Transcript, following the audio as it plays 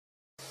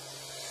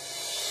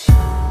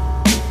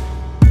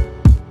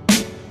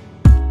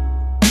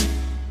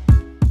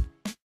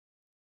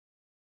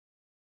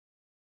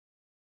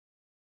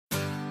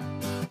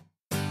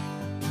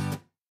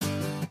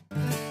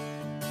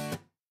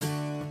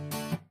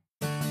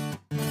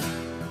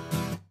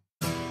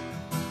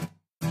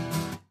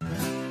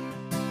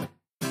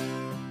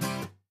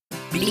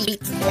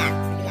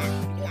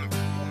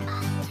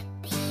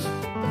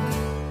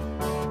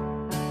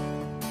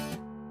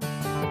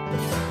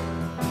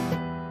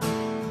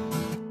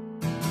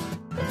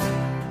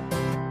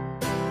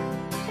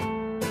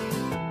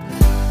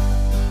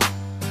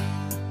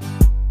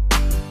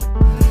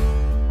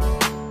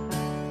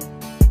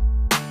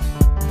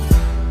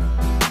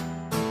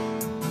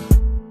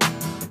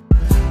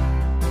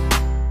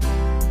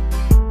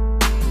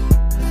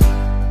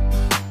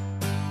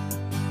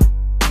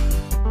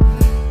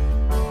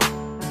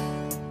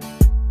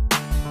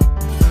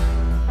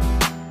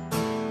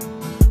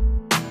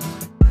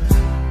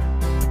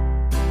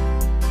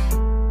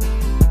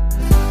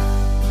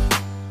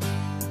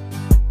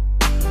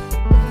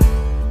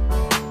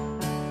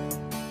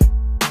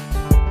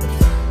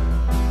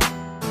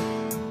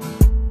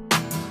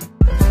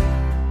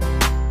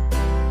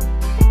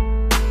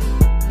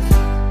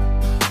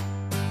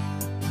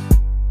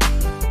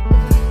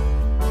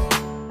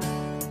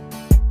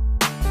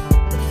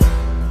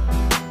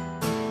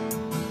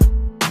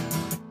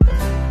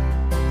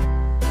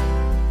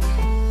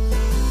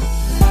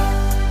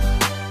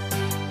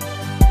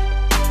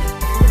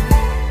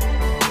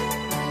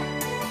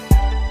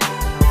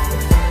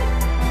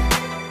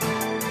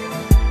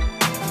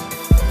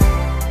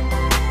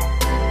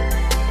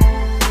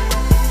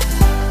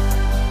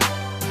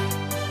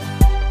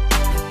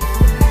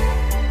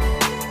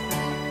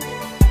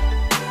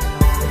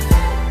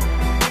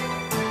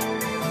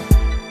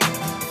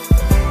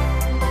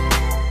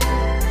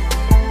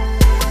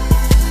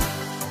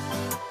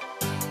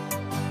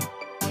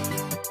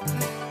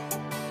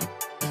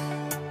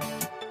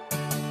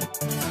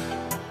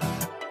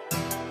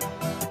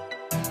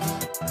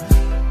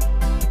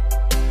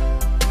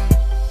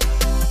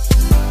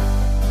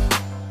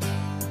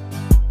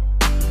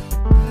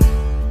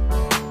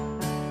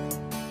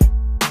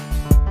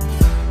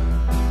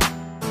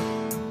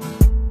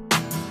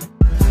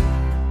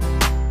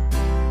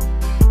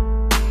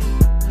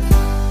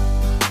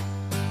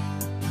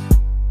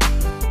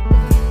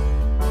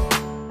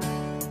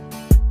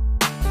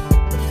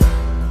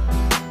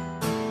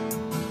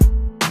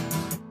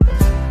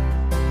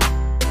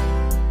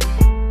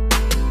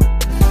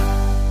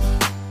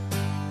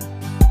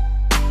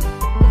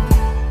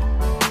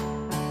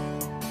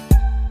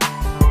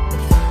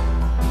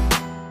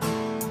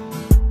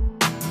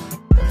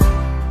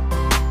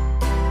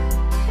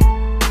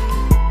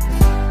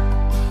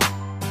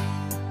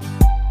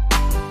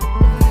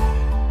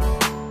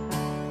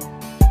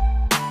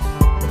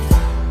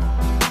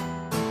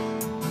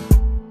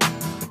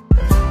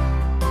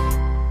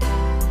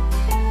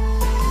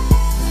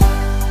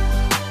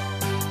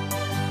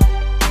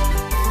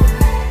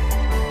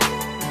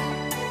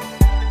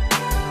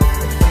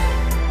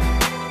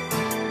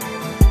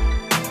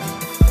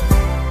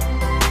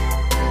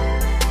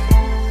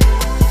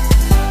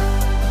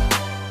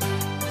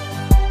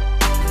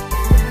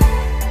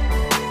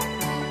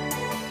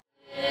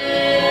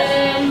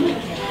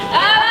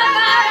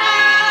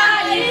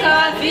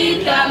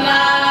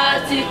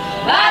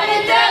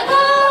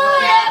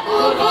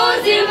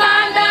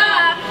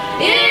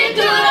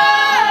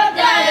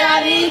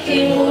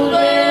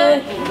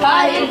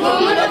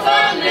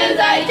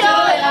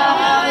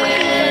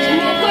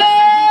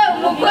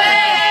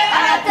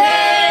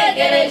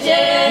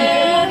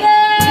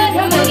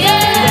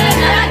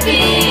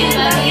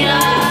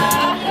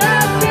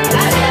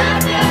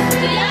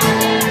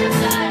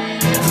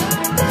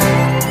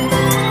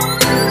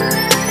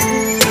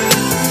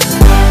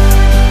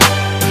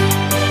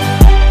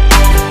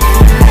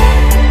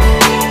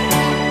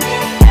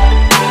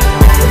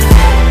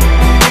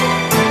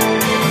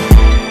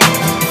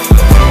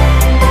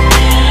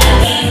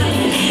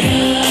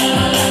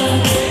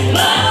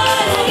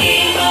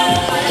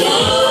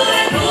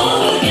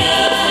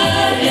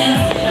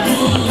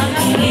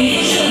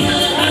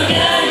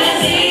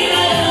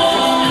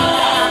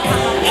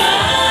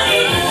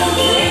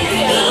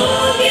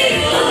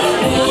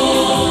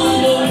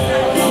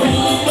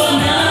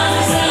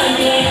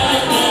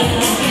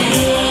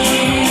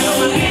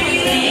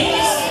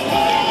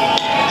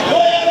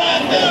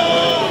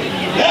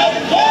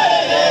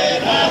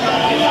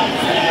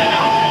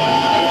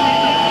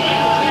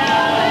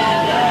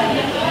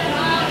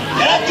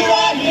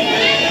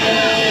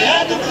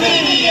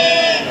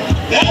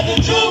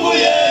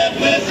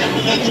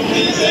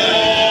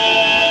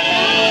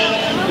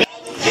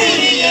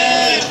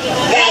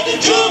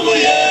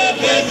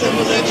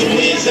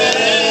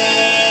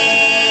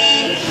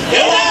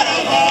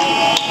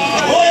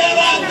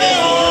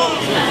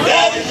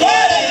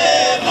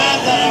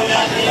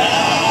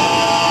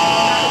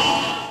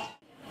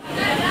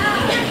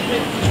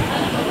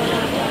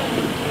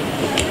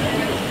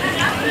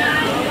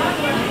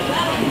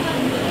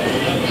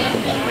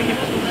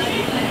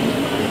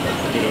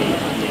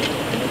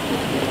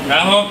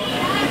Bravo.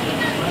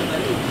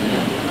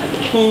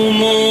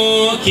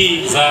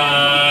 Umukiza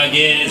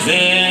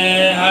ageze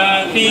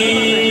hafi,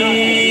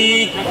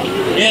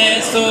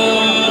 Yesu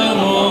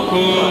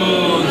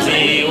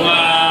mukunzi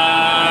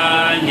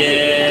wanjye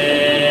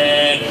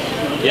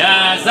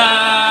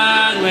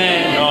yazanye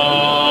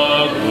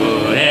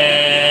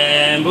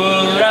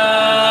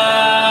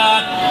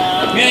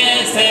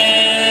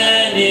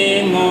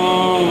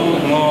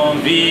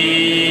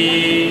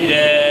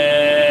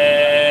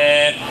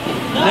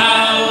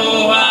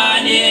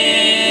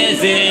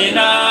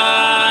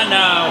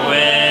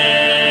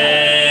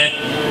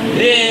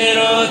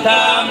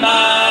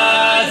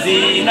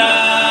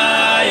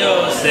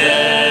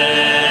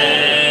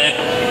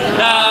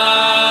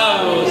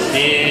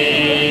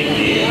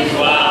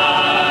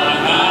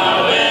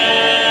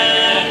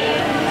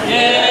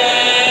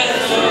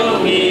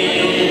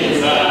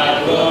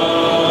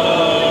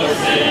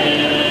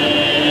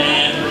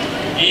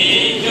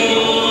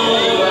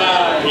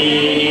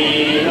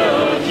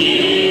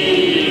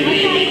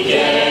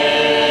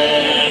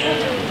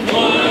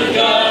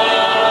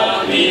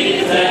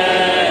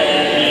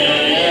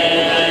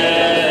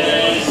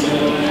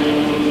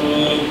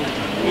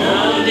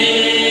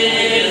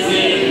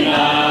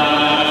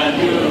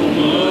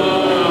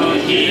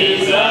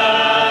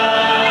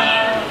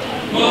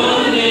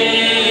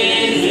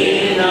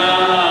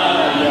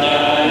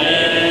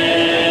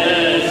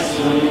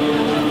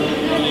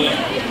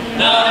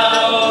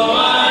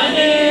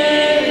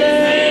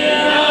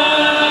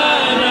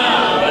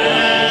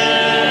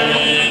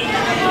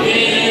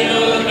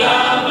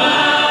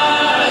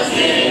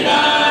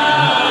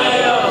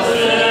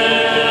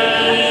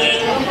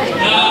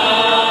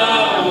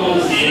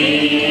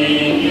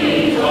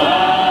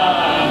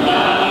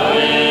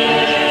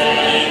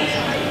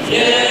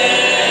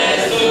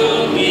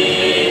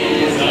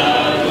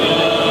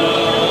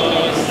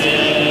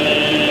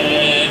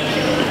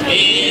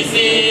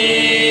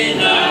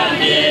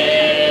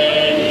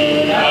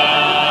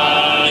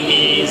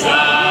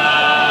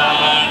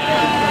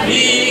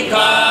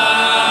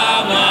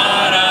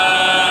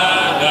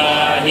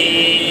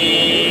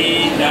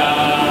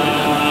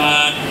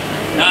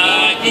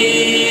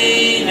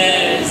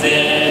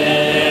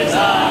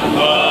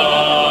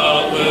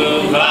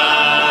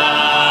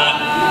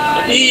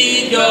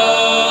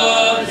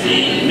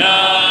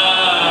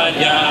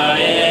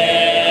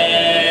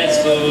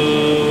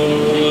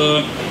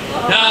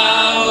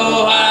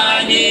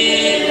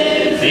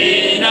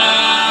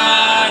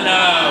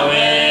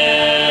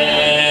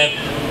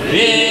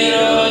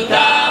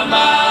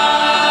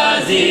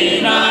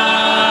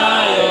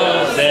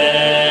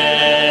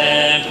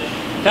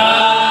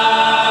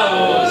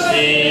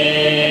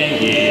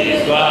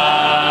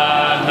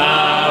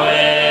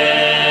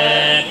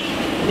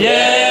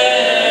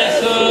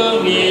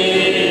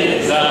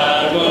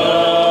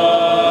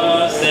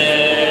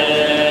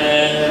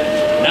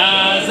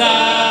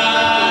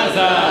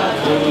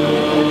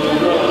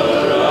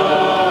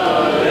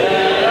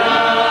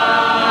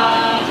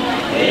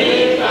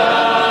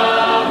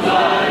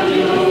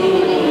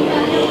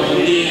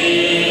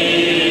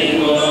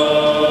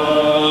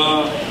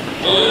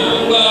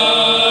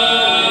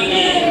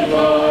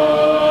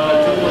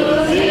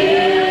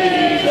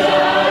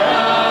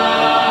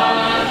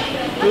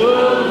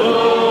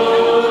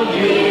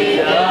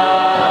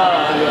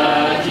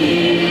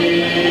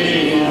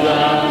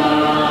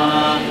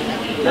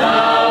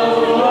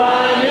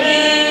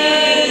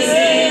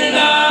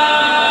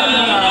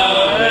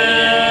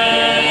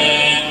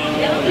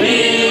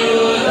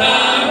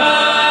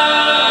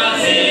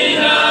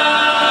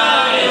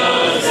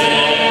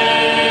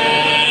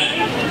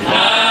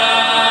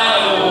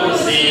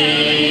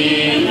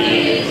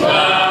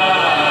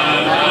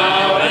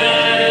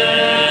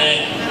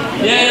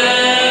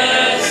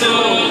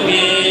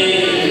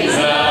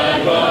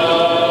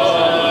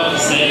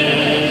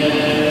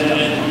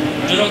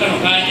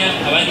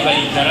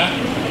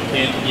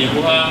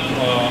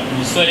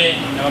umusore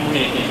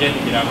n'abamuherekeje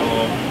kugira ngo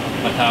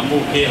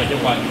batambuke bajye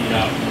kwakira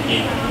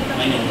umugeni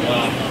mwanya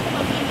wabo.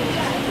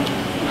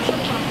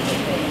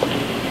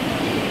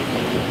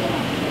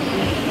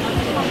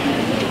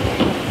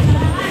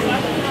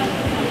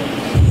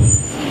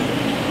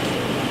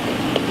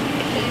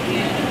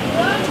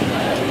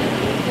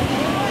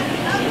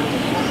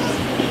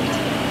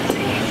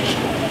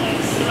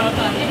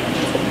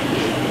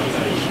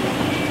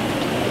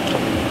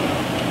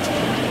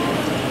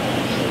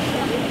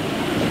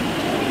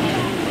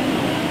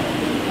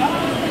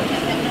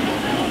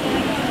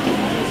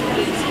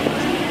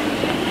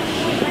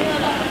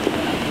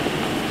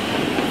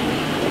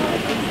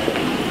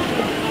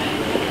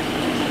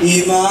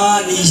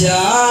 Imani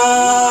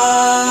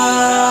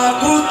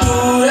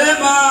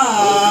kuturema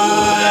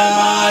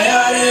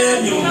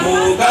yaremye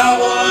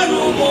umugabo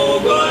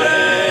n'umugore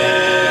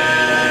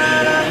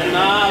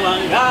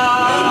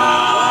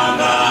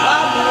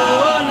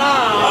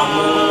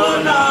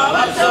bamubona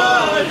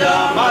basoje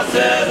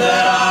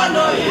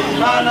amasezerano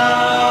y'Imana.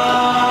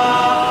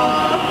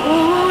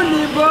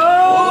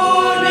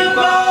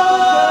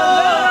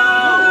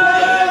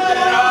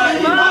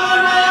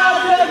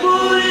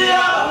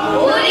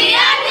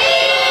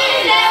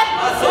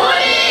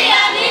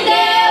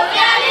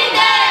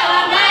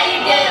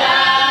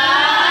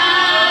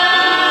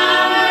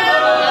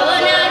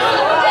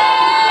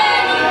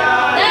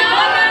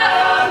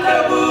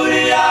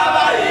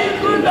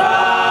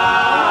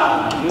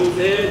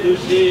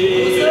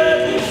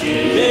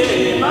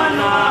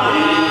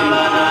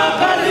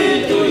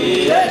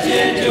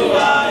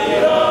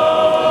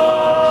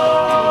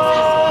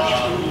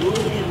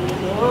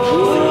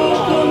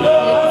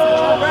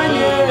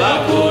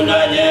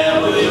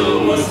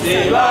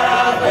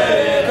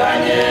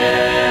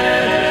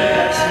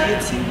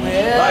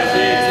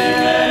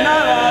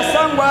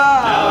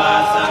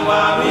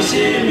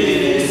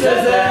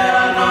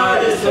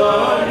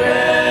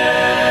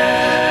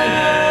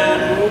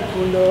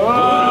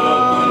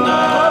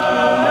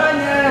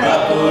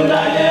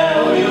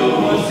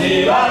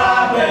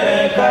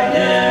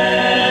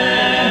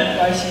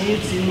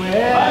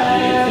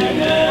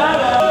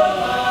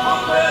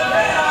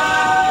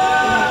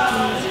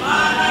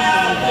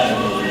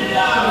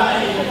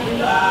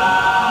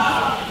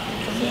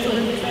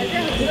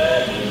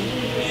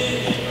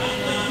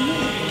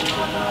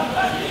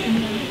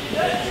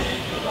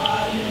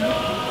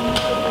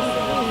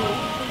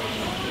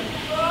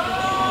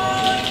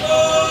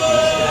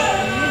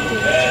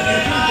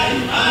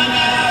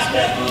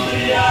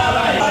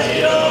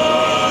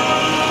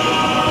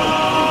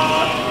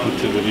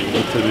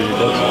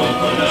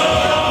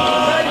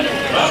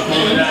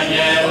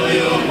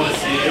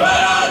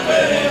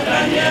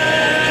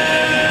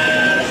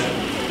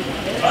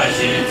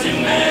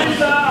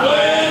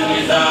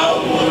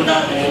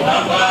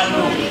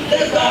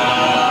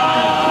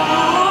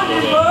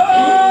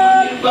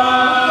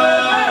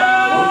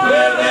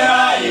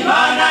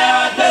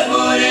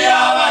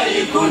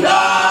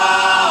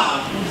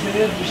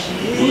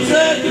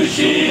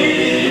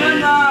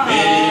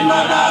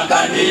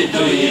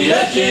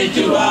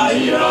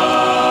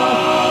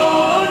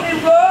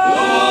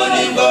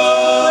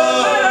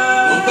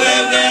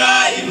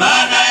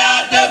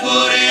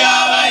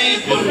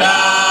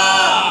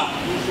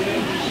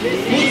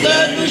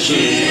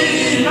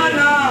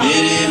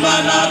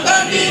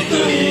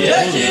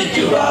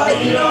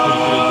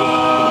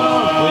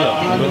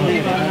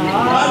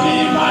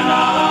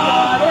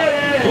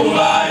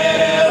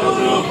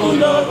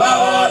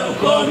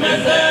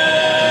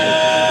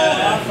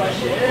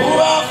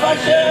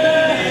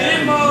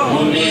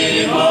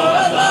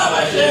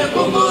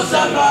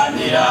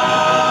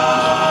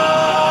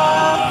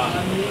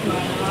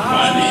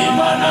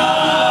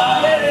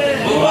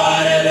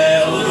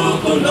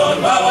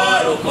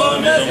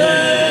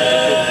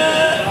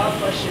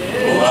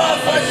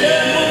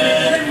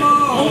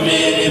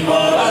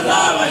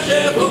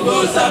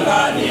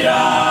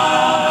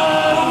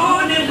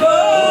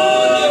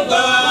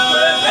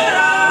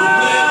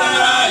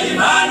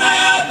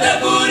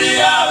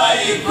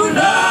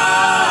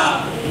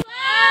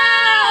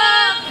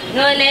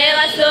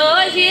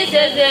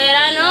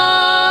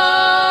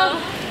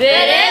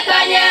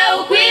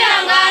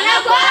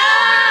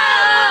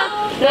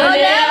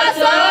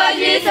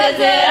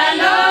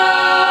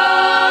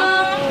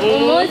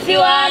 Umunsi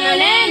wa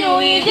none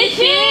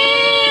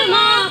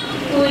n'uw'ibyishimo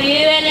kuri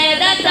bene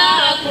data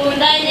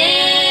bakundanye.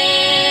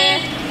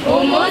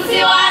 Umunsi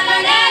wa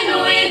none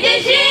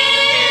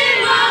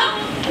n'uw'ibyishimo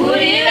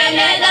kuri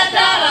bene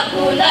data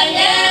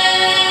bakundanye.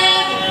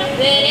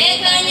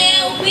 Berekanye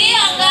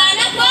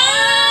ukwihangana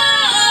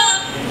kwabo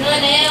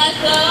none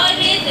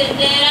basoje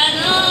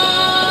isezerano.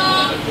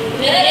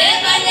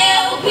 Berekanye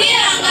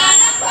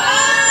ukwihangana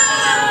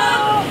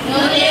kwabo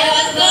none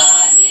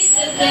basoje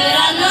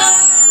isezerano.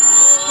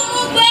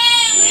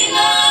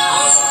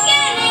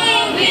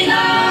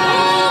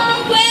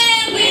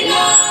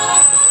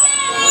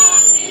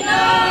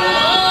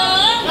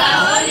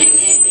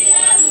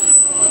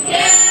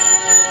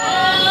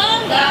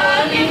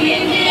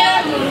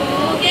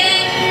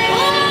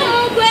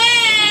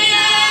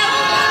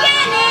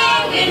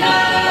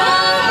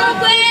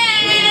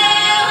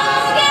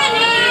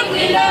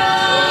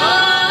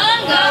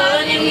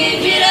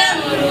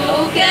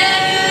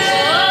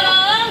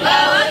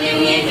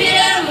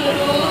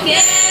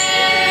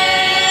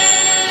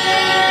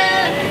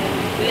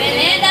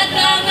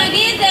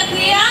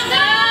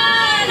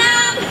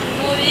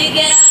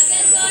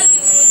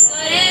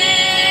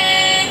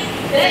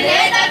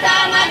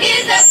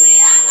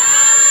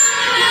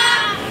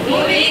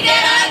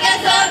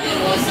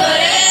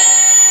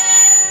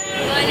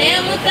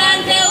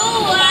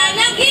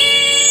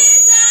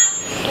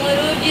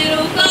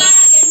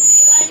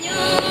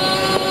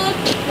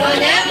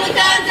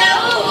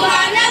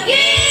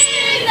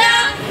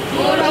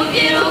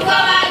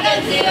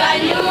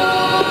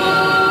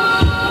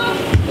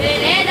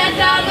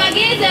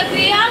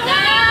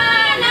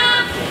 kwihangana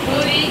mu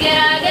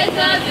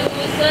bigeragezo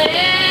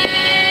by'ubusore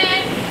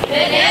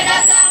bene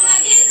data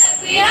mwagize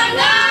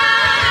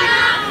kwihangana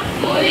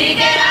mu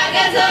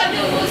bigeragezo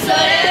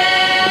by'ubusore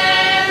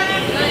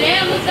none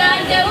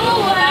musanze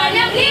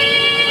ubuhamya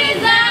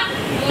bwiza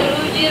mu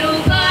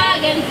rubyiruko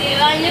bagenzi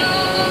banyu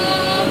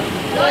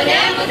none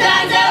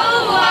musanze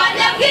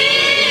ubuhamya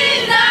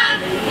bwiza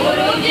mu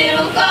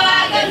rubyiruko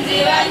bagenzi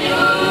banyu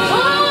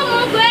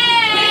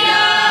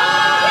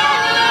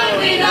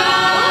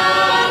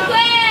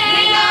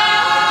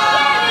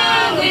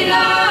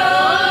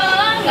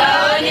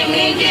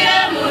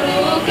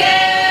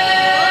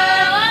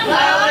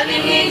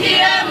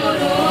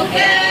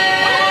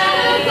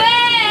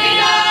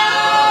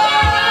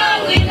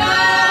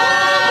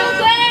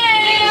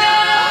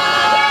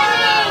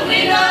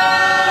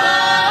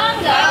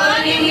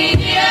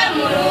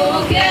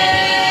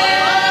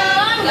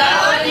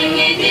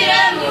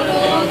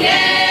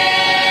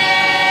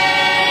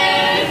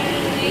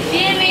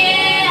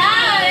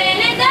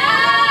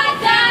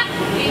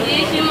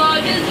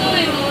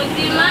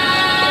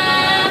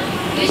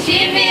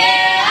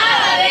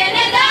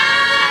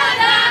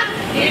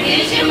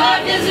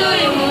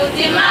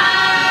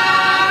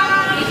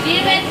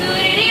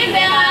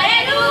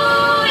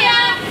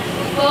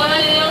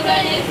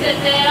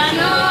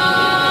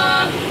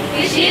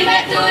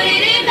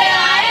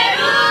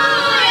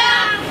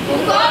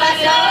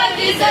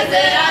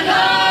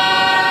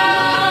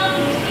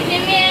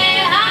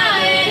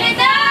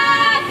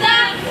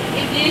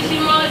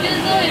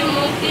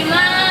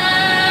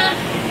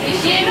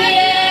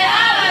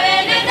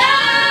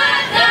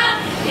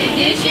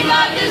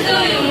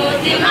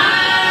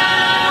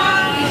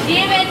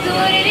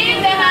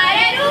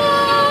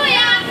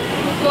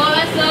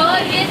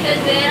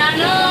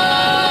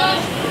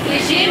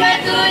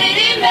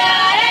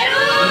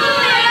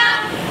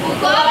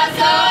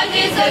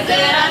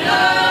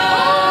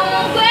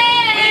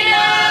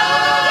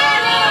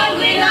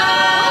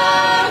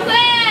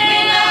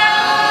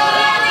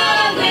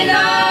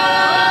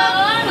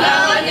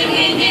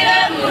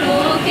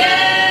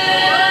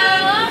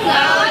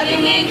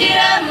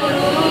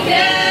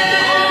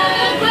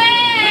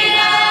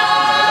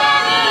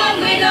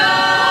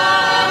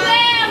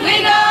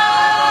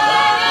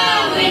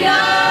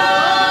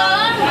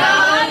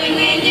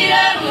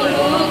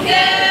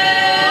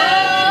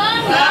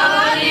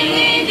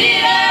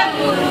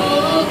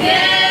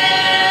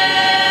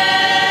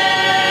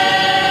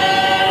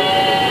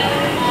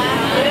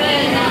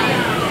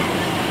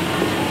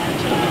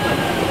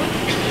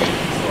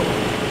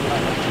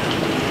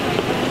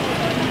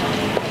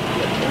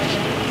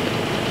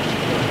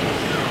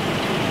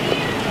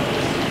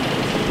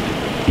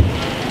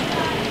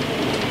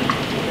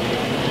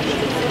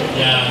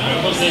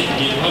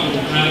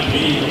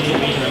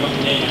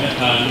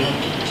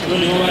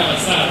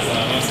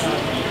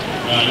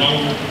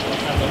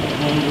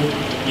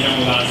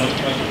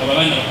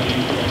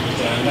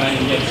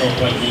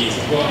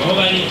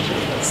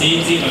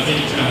sinzi maze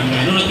bicanga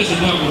none twese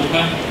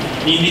duhaguruka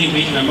n'indirimbo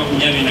y'ijana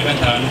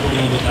 25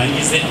 kugira ngo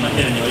dutangize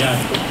amateraniro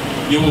yacu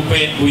y'ubukwe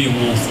bw'uyu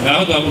munsi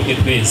ngaho duhaguruke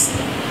twese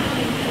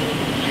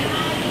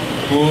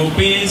kuko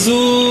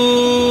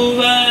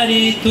izuba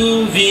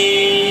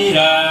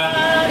rituvira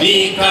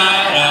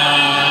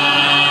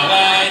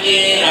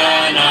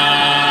bikarabagirana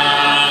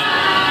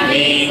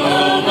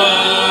bigomba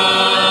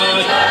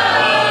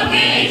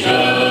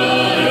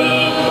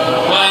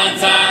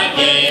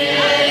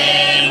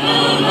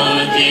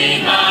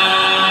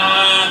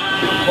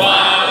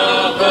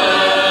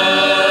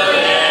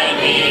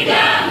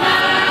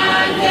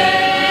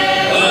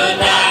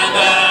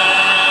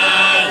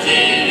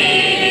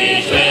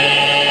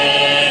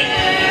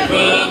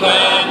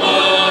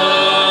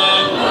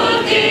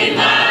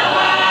Mutima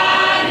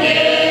wanjye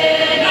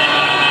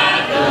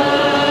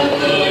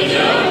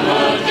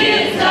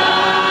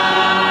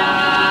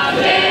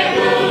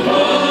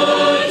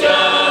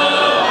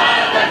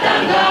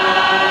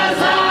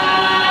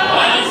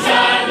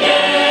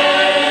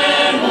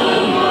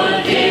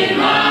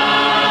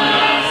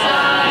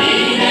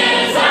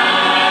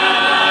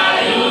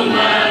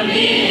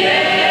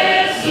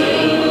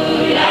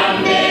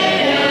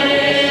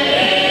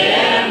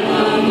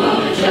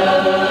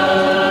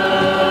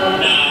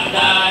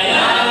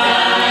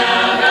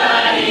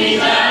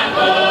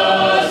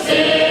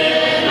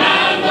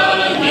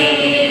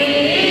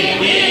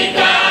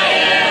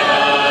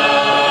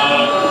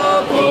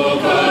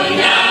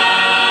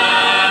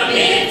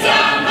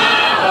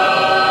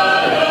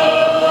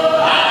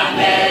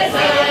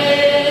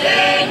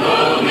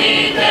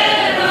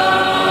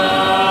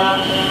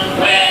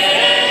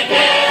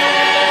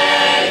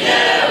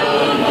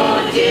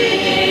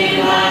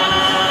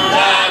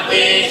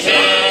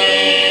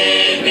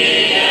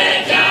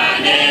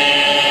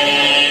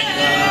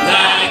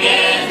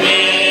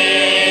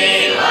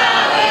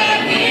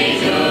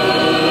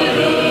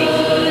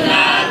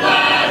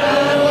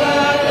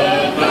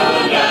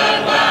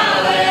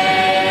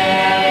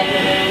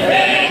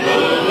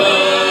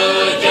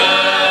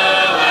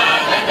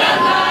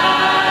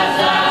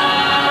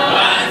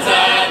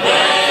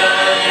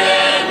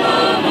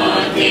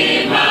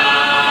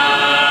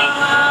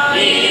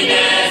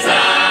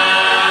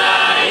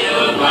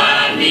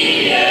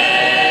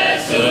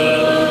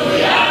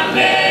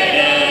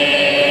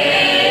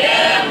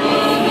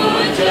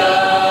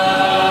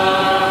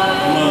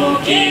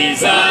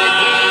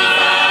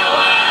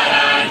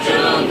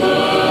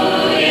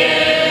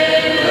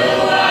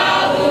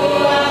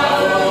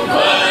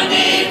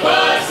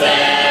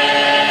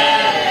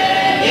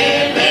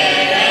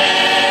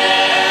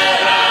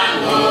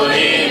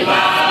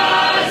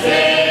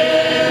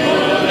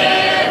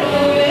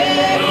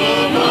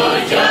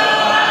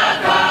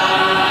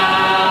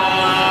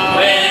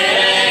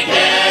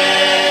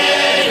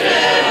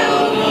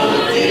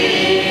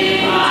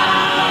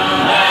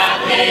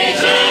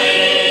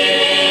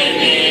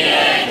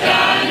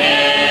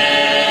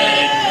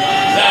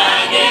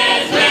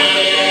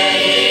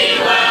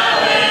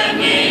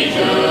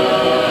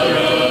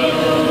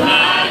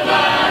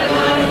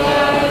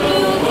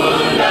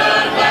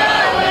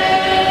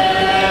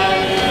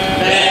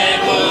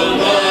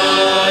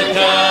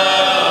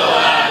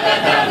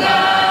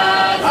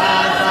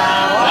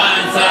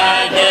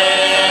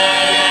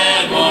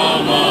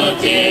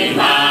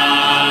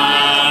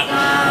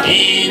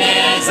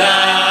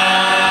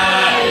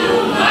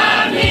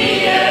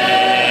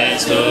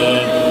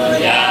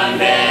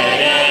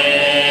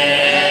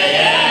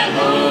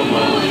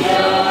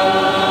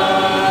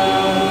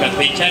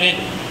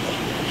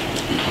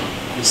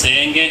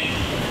dusenge.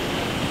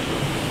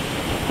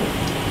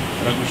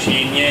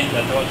 Turagushimye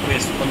data wa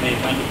twese ukomeye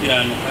kandi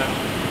ukiranuka,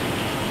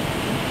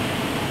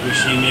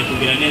 dushimiye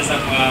kugira neza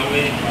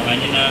kwawe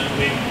abanye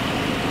natwe,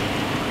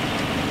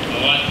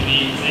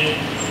 waturinze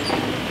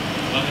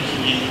wafashe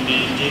ingendo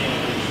ndende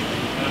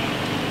wabashuka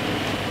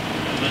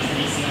amaze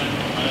y'isi hano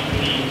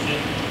arakurinze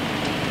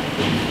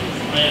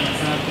aya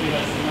masaha turi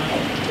bazima,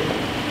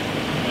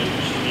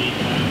 barigushimiye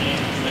cyane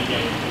izina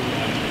ryawe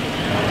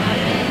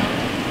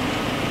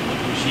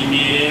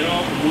dushimiye rero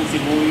umunsi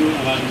nk'uyu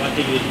abantu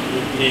bategereje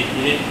igihe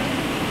kirekire,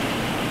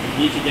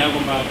 byinshi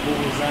byagombaga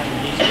kubuza,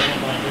 byinshi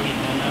byagombaga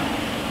guhitana,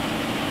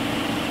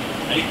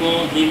 ariko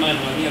nk'Imana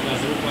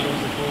wabihagaze kuko wari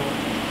uzi ko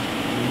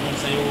uyu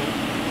munsi ayo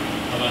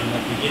abantu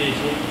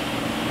bategereje,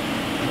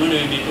 none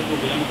wemeye ko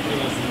tugiramo kuri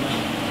bazima,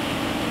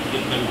 ibyo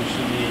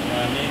turabigushimiye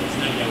cyane,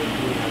 izina ryawe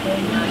ryubahwe.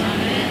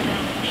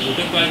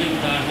 Ubwo twaje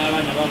gutaha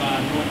nk'abana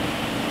b'abantu,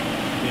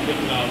 twebwe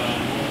turi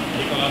abantu,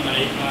 ariko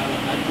abamarayika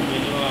batatumiwe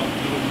nibo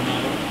bababwira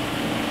umumaro,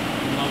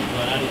 impamvu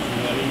bararitse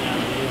ngo babe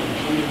nyambere,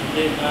 baducungire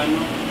umutekano,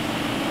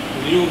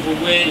 ibiri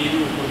buvugwe ibiri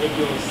bukorwe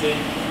byose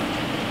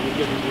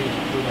uburyo bwuzuye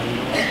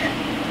icyubahiro,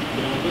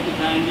 kugira ngo ubwo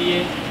dutangiye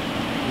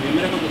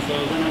ntibemere ko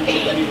dusoza nabwo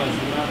turi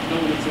bazima,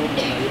 twabonetseho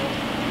umumaro,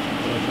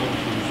 turashobora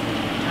gusubiza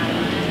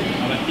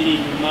abakiri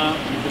inyuma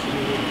muze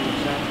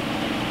kubihutisha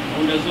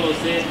gahunda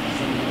zose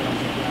gusa mu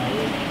biganza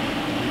byawe,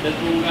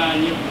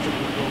 bidatunganye umaze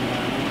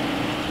kubitunganya,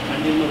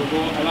 kandi mu rugo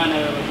abana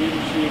bawe bagiye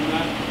gushinga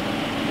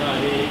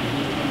zabe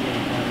inkingi ikomeye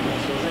cyane,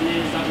 basoza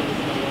neza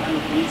ubuzima bwa hano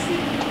ku isi,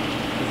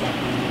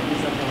 tuzakomeza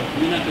ubwiza bwawe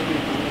kumwe natwe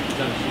turi kumwe,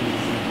 tuzabishimira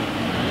izina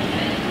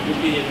ryawe,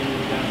 dukwiriye mu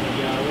biganza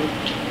byawe,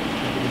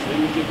 tugusabe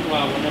n'ibyo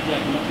twabona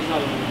byatuma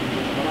tuzabona ubugingo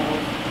buhoraho,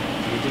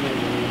 tubigenere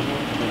ubuntu,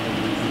 tugenda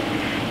mu izina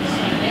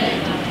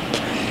ryawe.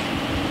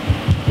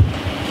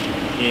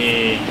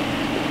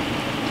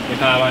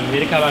 Reka abantu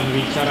bereka abantu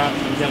bicara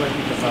byaba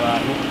kwicaza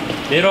abantu.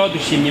 Rero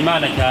dushimye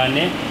Imana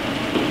cyane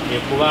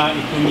kuba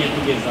itumye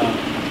tugeza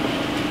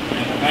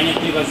aka kanya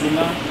turi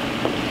bazima,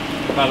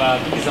 tukaba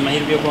tugize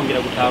amahirwe yo kongera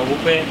gutaha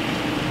ubukwe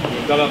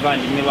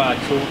bw'abavandimwe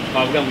bacu,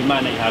 twavuga ngo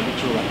Imana ihabwe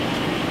icyubahiro.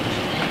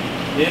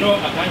 Rero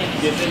akanya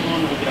tugeze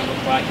none kugira ngo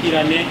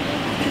twakirane,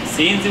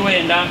 sinzi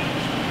wenda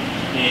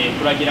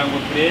turagira ngo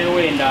turebe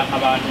wenda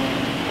abantu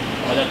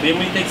badatuye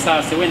muri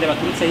Texas, wenda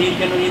baturutse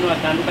hirya no hino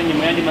batandukanye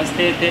mu yandi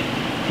masitete,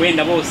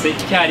 wenda bose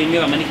icyarimwe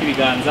bamanika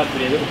ibiganza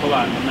turebe uko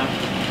bangana,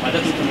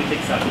 badaturutse muri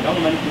Texas aho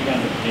mumanika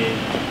ibiganza turebe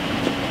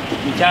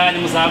cyane,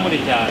 muzamure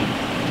cyane.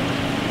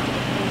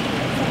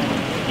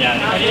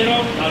 Reka rero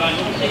abantu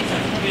bo muri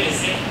Texas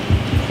twese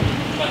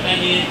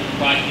tufatanye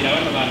kwakira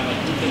bano bantu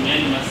baturutse mu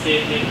yandi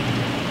masitete,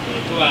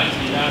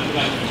 tubakira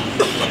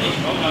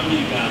aho muri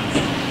ibiganza.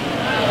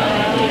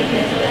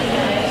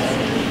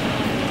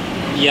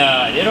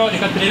 Rero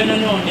reka turebe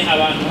nanone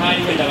abantu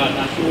hari wenda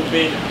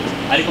batashupe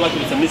ariko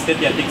baturutse muri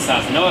state ya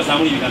Texas, nabo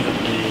bazamura ibiganza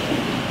turebe,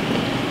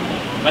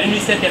 bari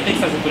muri state ya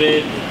Texas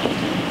turebe.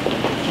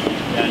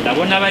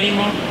 Ndabona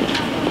barimo,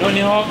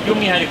 noneho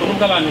by'umwihariko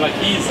nubwo abantu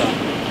bakiza,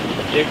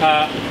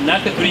 reka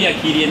natwe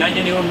turiyakiriye,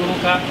 nanjye niho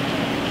nturuka.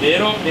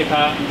 Rero reka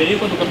mbere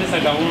yuko dukomeza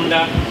gahunda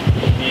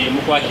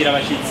mu kwakira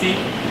abashyitsi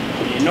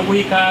no guha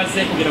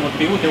ikaze kugira ngo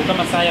twihute kuko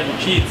amasaha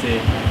yaducitse,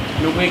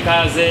 no guha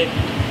ikaze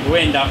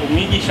wenda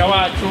umwigisha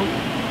wacu,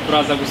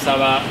 turaza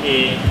gusaba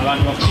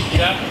abantu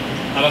bakurikira,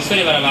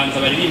 abasore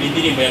barabanza baririmba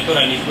indirimbo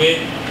yatoranijwe,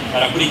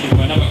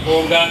 barakurikirwa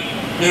n'abakobwa,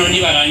 noneho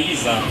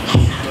nibarangiza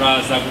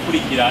turaza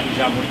gukurikira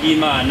ijambo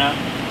ry'Imana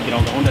kugira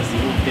ngo gahunda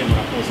zihute.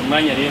 Murakoze.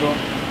 Umwanya rero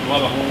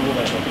w'abahungu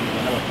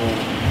barakurikirwa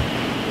n'abakobwa.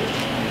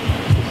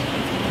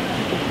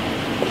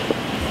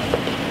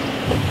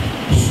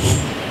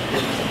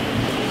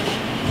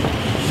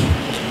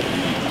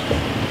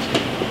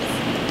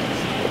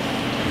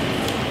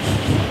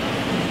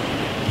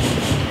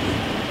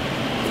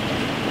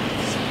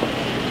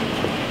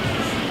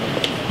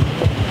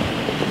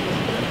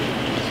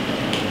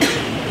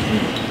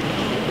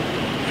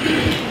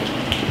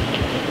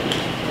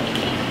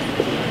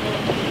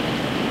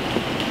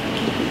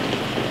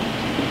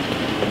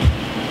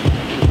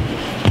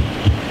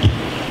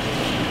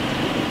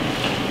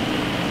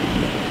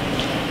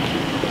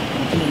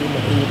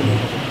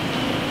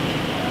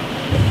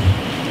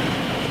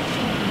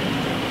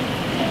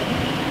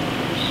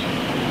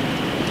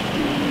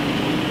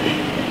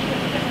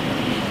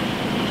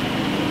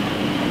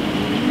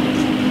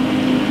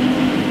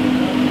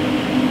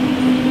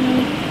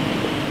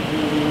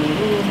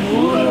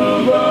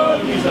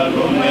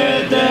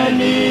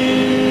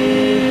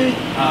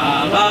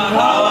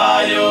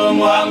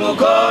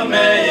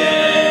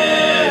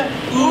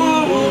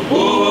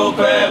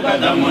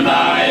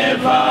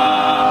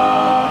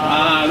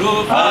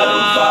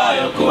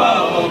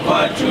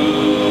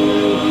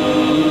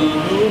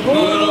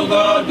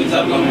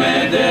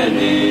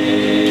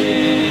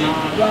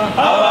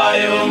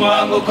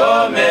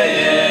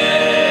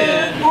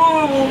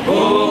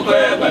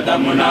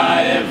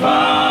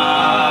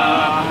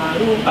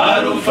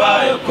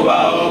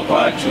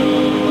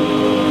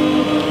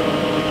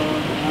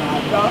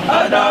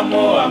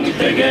 Adamu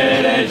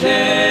amwitegereje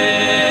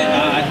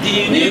ati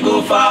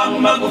nigufa mu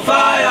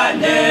magufa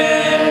yanjye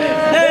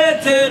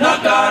ndetse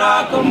n'akara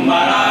ko mu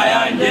mara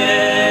yanjye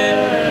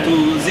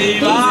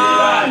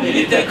tuzibanira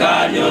iteka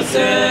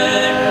ryose.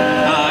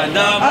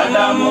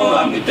 Adamu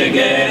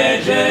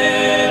amwitegereje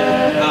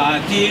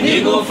ati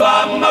nigufa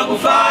mu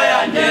magufa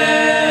yanjye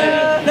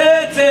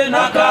ndetse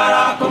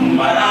n'akara ko mu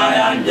mara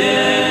yanjye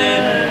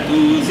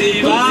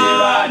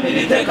tuzibanira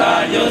iteka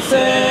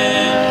ryose.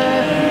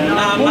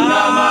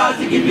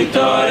 N'amazi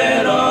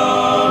y'ibitorero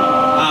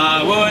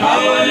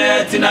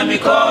abonetse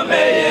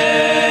n'amikomeye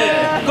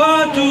ko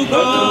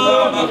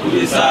tugomba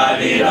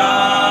kubisabira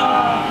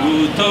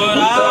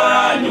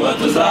gutoranya uwo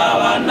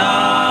tuzabana.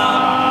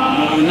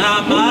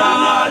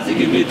 N'amazi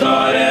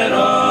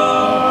y'ibitorero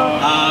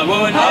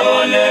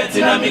abonetse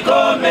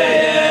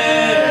n'amikomeye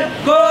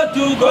ko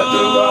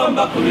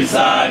tugomba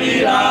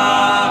kubisabira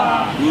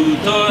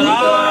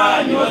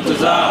gutoranya uwo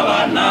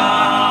tuzabana.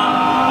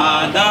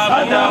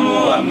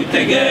 Adamu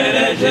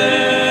amwitegereje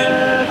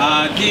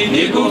ati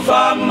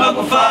nigufa mu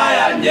magufa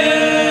yanjye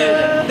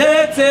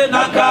ndetse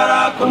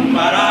n'akara ko mu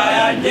mara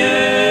yanjye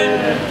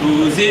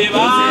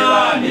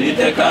tuzibanira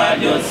iteka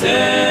ryose.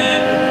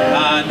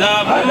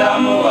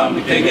 Adamu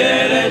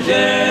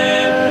amwitegereje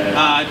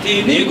ati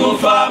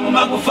nigufa mu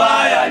magufa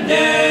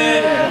yanjye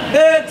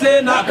ndetse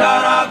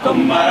n'akara ko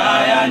mu mara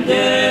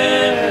yanjye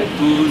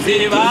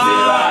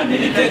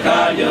tuzibanira iteka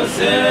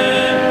ryose.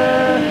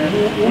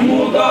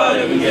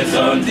 Umugore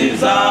w'ingeso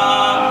nziza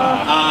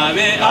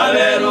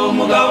abera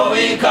umugabo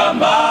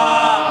w'ikamba,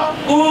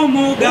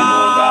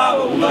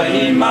 umugabo wubaha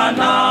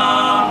Imana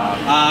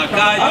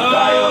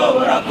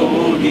akayobora ku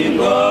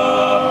bugingo.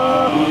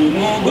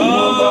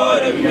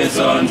 Umugore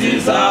w'ingeso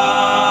nziza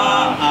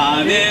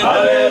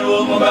abera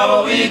umugabo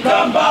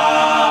w'ikamba,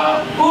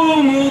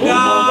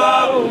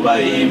 umugabo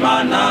wubaha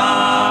Imana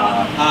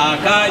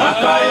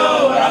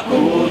akayobora ku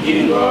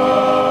bugingo.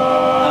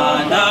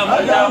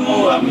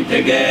 Adamu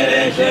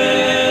amwitegereje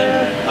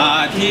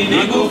ati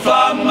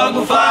nigufa mu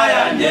magufa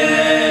yanjye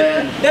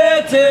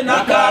ndetse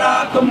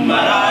n'akara ko mu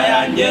mara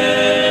yanjye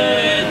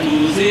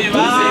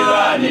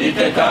tuzibanira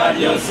iteka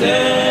ryose.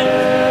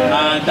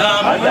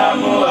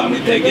 Adamu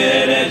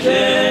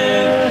amwitegereje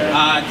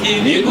ati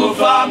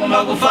nigufa mu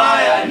magufa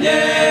yanjye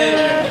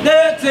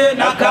ndetse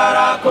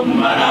n'akara ko mu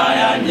mara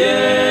yanjye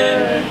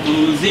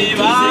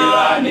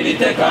tuzibanira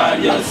iteka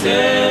ryose.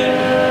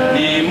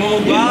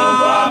 Nimugwa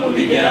mu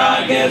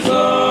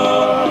bigeragezo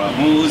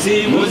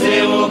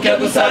muzibuke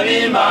gusaba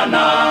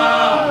Imana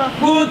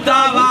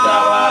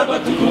gutabarwa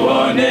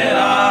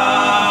tukubonera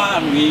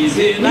mu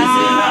izina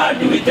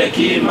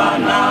ry'Uwiteka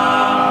Imana.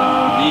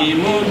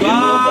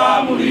 Nimugwa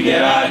mu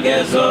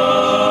bigeragezo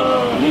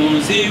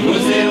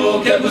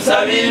muzibuke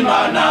gusaba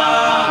Imana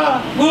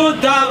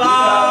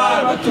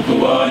gutabarwa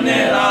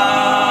tukubonera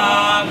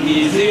mu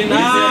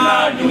izina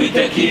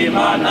ry'Uwiteka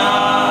Imana.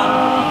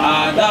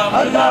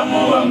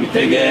 Adamu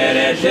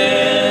amwitegereje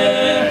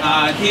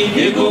ati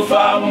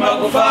nigufa mu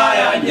magufa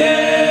yanjye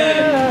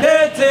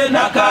ndetse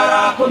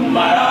n'akara ko mu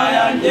mara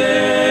yanjye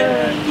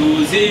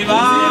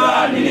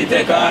tuzibanira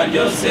iteka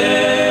ryose.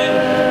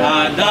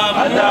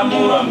 Adamu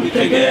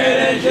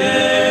amwitegereje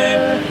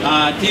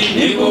ati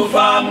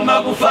nigufa mu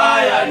magufa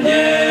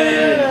yanjye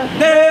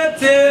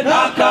ndetse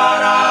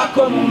n'akara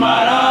ko mu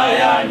mara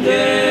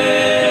yanjye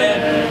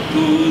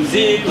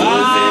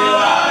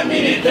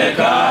tuzibanira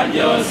iteka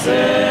ryose.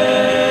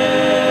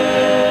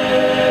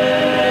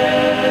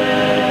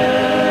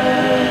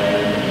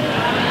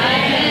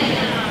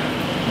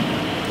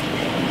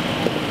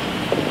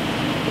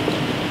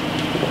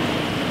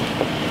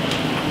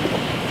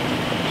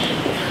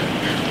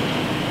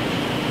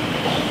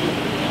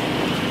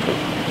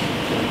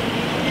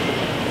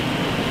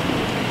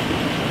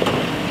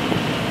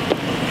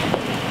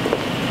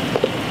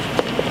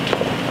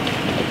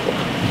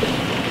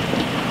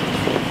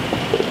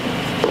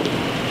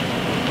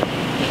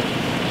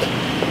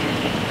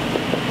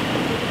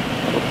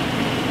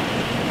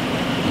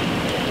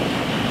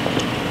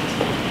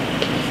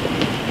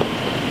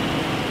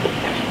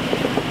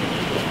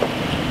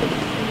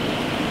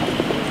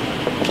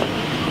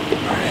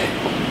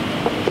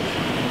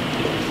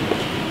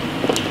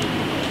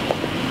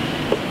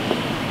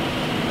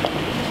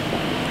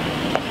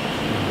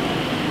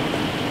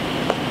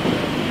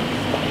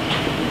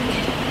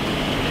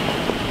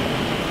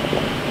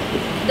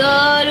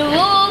 Dore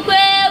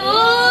ubukwe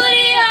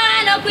buri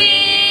hano ku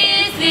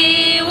isi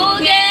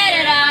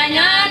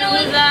bugereranya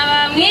n'ubuzaba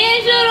mu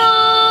ijuru.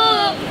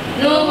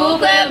 Ni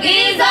ubukwe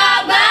bwiza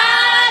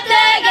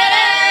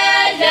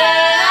bwategereje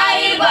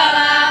hahirwa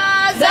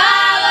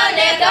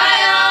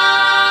abazabonekayo.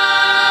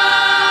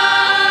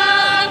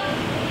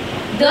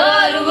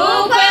 Dore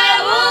ubukwe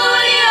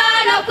buri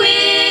hano ku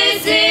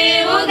isi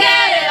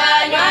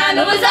bugereranya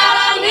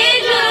n'ubuzaba mu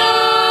ijuru.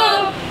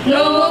 Ni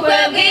ubukwe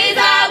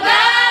bwiza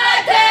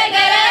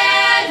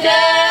bwategereje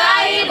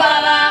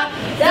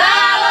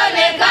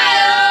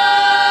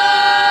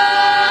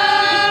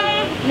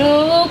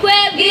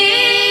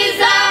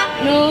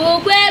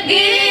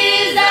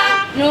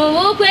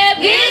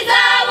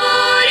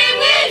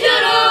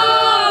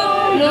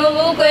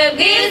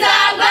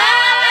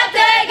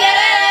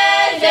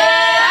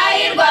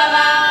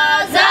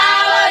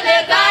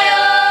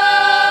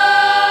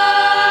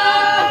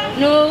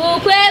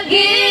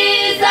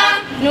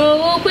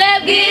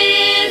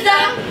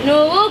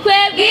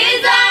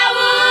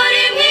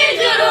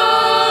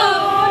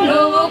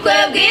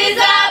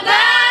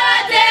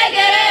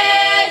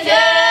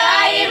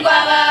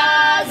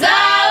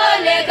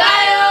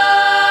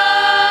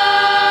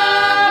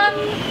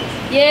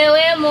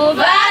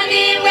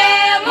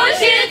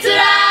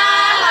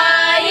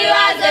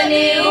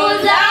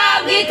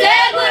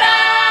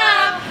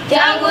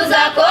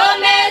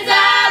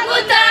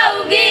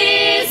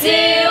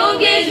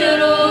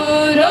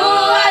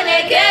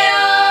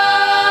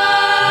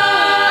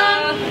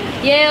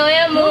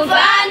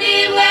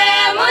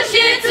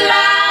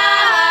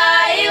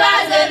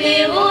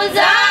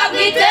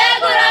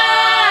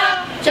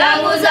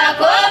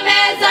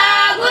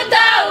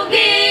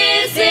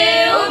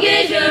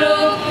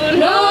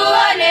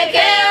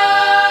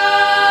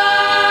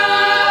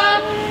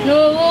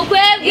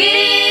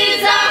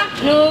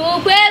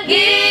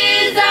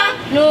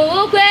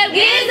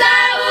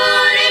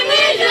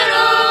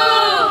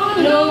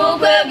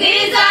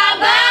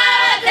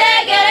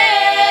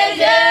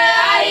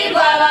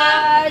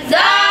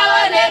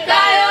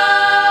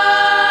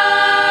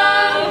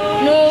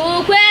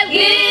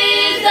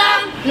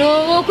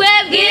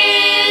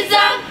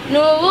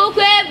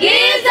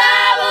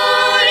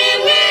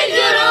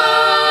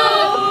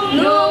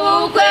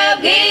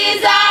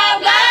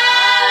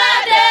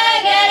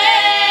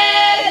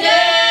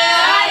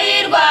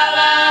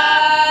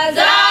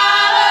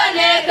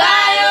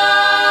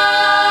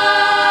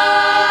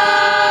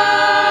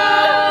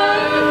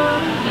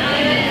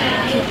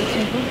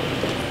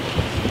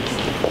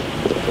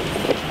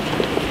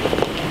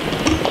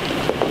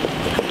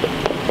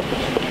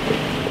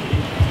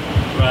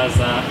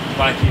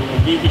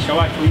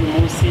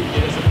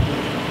munsi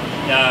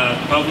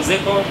twavuze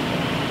ko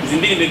izi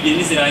ndirimbo ebyiri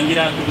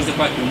nizirangira tuvuze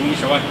kwakira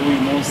umwigisha wacu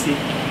w'uyu munsi.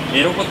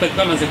 Rero ko twari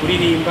twamaze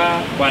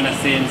kuririmba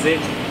twanasenze,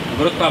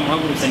 ubwo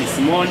twamuhagurutsa ni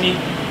Simoni,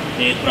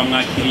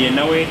 turamwakiriye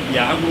nawe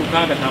yahaguruka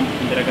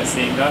agatambuka imbere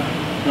agasenga,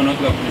 noneho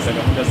tugakomeza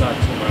gahunda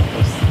zacu.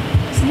 Murakoze.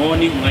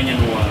 Simoni, umwanya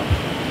ni uwawe.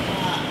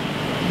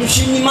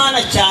 Dushimye Imana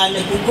cyane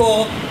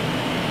kuko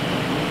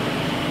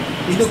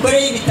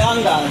idukoreye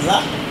ibitangaza,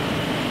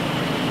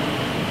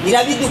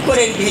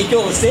 irabidukorera igihe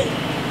cyose,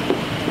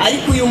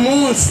 ariko uyu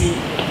munsi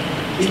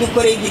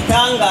idukoreye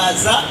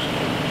igitangaza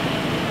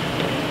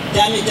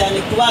cyane cyane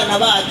ku bana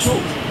bacu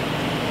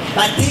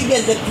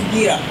batigeze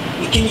kugira.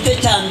 Iki nicyo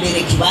cya mbere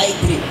kibaye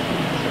kuri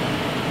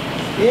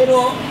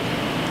rero,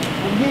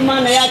 ubwo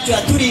Imana yacu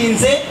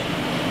yaturinze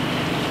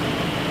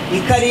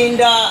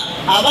ikarinda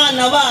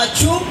abana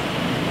bacu,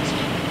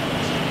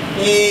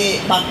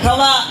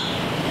 bakaba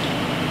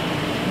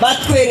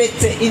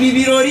batweretse ibi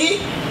birori,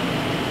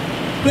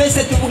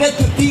 twese tuvuge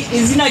tuti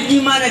izina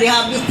ry'Imana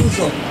rihabwe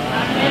ikuzo.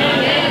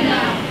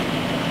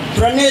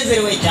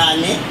 Turanezerewe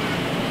cyane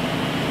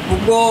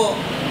kubwo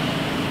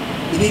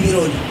ibi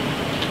birori.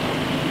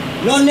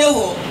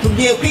 Noneho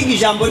tugiye kwiga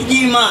ijambo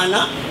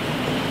ry'Imana,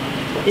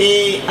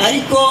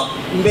 ariko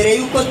mbere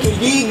yuko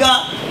turyiga,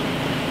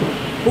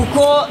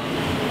 kuko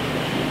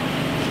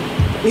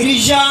iri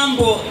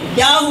jambo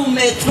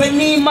ryahumetswe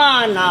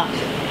n'Imana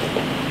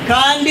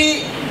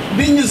kandi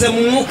binyuze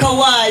mu mwuka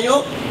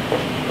wayo,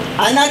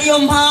 anariyo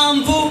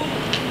mpamvu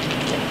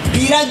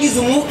twiragiza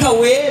umwuka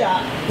wera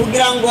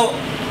kugira ngo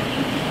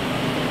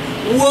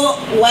uwo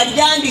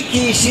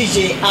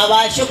waryandikishije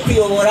abashe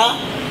kuyobora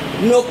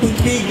no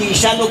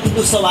kutwigisha no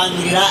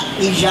kudusobanurira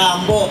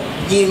ijambo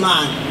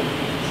ry'Imana.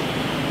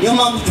 Niyo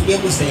mpamvu tugiye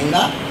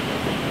gusenga.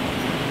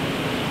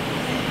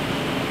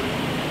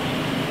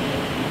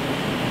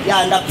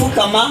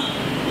 Ndapfukama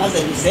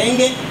maze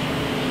dusenge.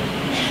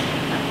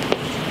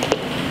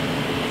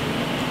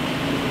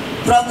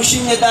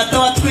 Turagushimye Data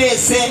wa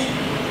twese,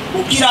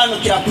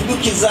 ukiranukira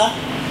kudukiza.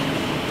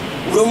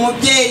 Uri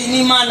umubyeyi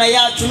n'Imana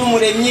yacu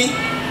n'umuremyi,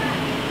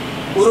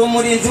 uri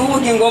umurinzi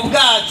w'ubugingo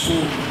bwacu,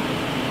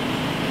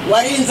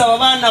 warinze aba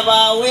bana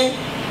bawe,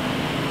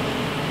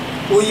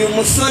 uyu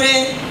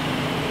musore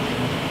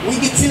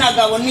w'igitsina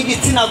gabo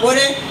n'igitsina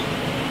gore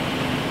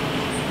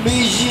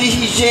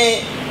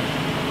bijihije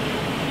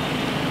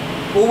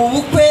ubu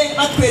bukwe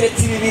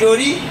batweretse ibi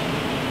birori.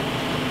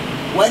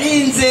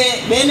 Warinze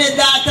bene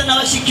data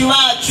n'abashiki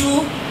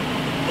bacu,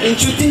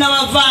 inshuti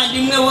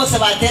n'abavandimwe bose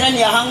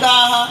bateraniye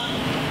ahangaha,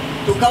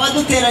 tukaba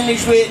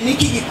duteranijwe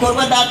n'iki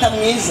gikorwa. Data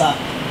mwiza,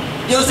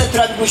 byose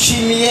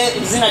turabigushimiye,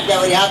 izina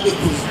ryawe rihabwe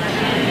ikuzo.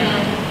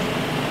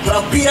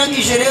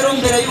 Turakwiragije rero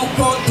mbere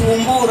yuko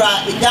tubumbura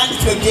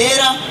ibyanditswe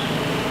byera,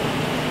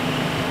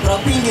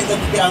 turakwinginze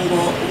kugira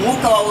ngo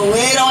umwuka wawe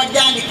wera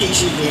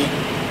waryandikishije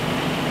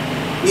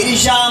iri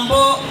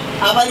jambo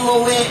aba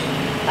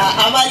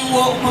ari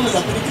wo ukomeza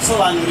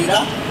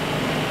kuridusobanurira.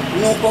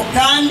 Nuko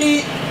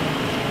kandi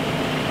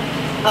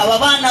aba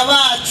bana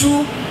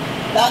bacu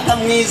Data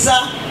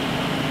mwiza,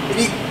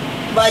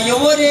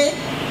 bayobore,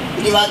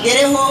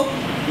 ribagereho,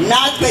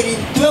 natwe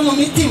ritube mu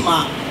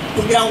mitima,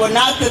 kugira ngo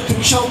natwe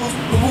turusheho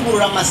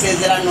kuvugurura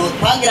amasezerano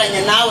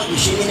twagiranye nawe.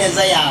 Dushime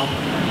neza yawe.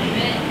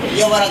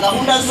 Yobora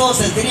gahunda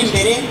zose ziri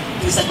imbere,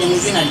 tubisabye mu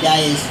izina rya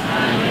Yesu.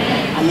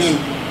 Amen.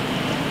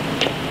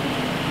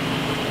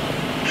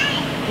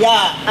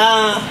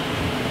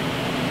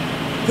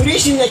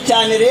 Turishimye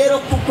cyane rero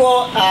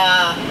kuko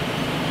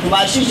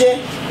tubashije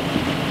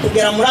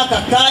kugera muri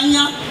aka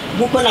kanya,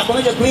 nk'uko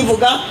nakomeje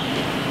kubivuga.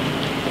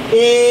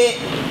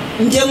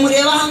 Nje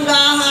mureba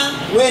ahangaha,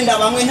 wenda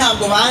bamwe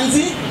ntabwo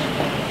banzi.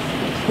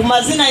 Ku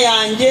mazina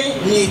yanjye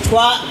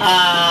nitwa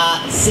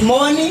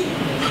Simoni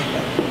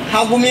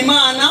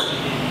Hagumimana,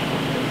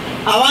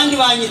 abandi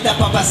banyita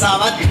Papa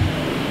Sabato.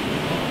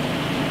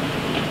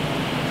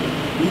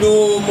 Ndi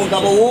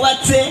umugabo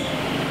wubatse,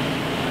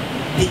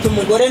 mfite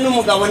umugore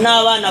n'umugabo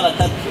n'abana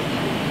batatu.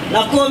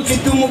 Nako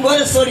mfite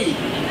umugore, sorry,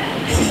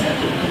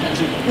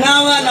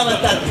 n'abana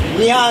batatu,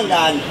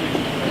 nihangane.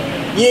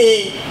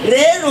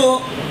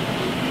 Rero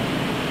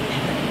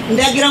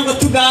ndagira ngo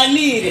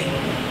tuganire.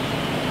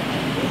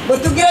 Ngo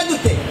tugire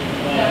dute?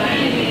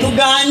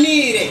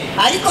 Tuganire,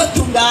 ariko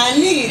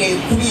tuganire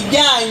ku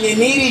bijyanye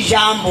n'iri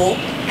jambo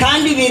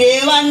kandi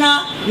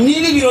birebana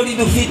n'ibi birori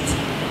dufite.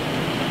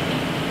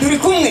 Turi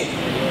kumwe?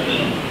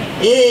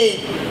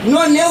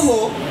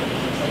 Noneho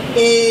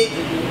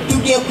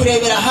tugiye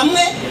kurebera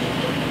hamwe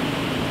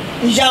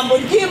ijambo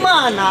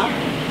ry'Imana,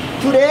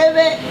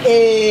 turebe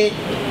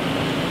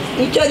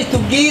icyo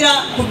ritubwira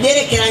ku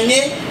byerekeranye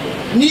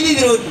n'ibi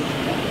birori.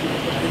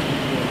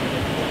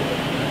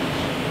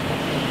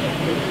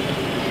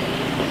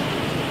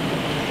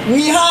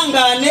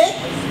 Mwihangane,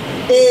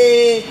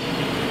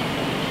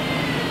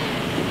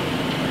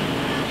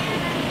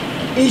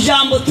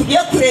 ijambo tugiye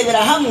kurebera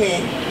hamwe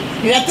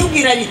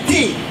riratubwira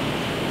riti,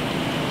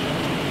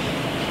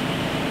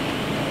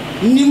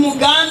 ni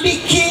mugambi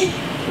ki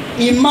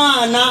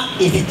Imana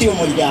ifitiye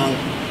umuryango.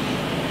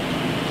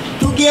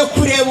 Tugiye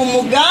kureba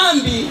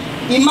umugambi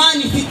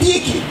imana ifitiye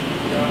iki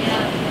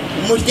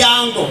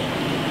umuryango.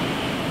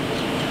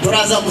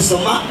 Turaza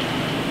gusoma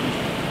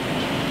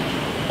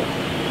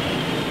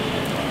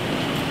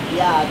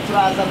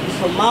turaza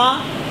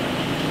gusoma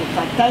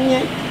dufatanye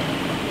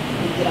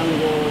kugira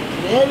ngo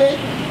turebe.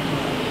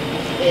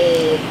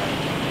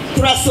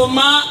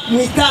 Turasoma mu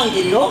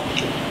itangiriro.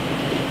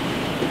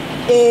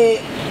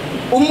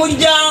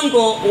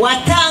 Umuryango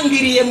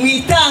watangiriye mu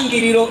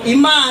itangiriro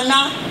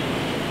Imana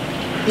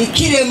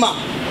ikirema.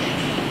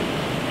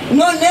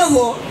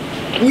 Noneho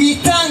mu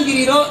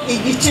itangiriro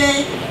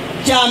igice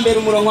cya mbere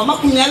umurongo wa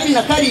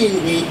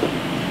 27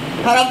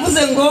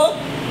 haravuze ngo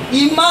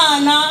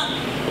Imana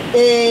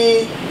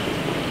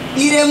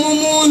irema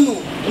umuntu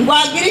ngo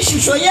agire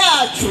ishusho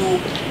yacu,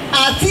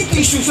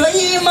 afite ishusho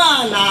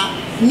y'Imana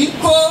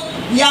niko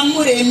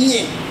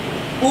yamuremye,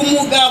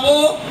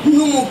 umugabo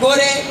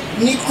n'umugore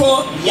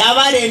niko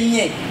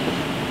yabaremye.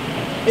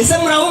 Ese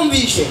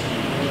murahumvishe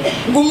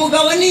ngo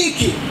umugabo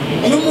niki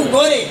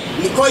n'umugore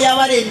niko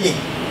yabaremye.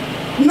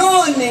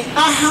 None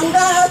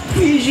ahangaha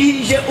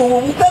twijije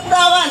ubu bukwe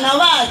bw'abana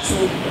bacu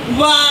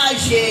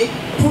baje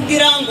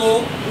kugira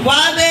ngo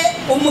babe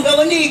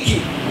umugabo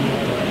niki.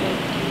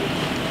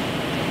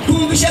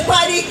 Twumvishe ko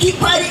ari iki,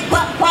 ko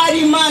ari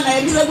Imana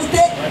yagize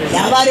gute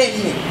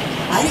yabaremye.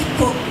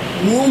 Ariko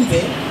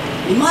mwumve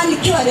Imana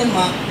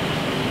ikibarema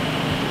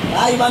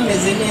bari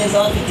bameze neza,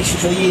 bafite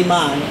ishusho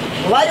y'Imana.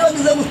 Bari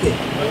bagize gute?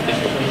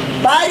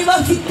 Bari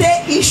bafite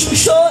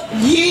ishusho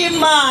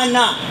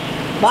y'Imana,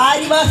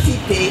 bari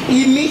bafite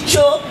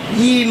imico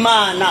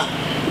y'Imana.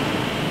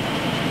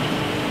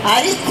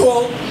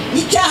 Ariko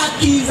icyaha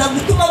kiza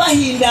gutuma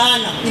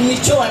bahindana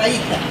imico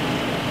barayita.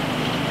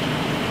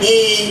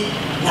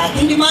 Nta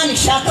kindi Imana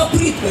ishaka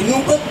kuri twe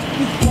nuko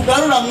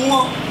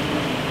tugaruramwo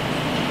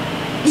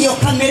iyo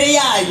kamere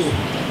yayo,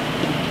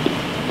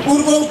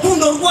 urwo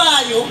rukundo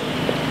rwayo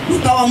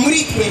rukaba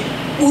muri twe.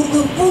 Urwo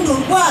rukundo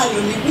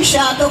rwayo nibwo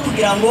ishaka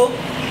kugira ngo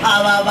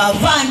aba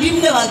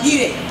bavandimwe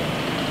bagire,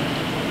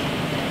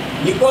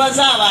 niko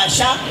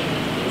bazabasha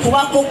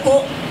kuba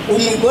koko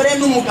umugore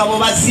n'umugabo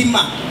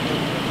bazima.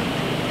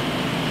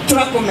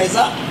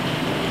 Turakomeza.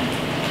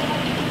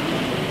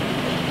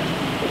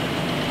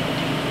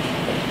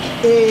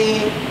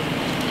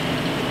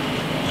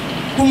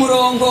 Ku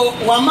murongo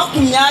wa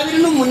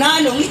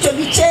 28 w'icyo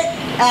gice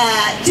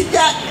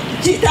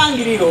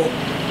cy'itangiriro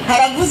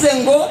haravuze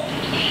ngo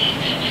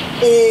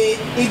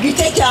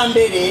igice cya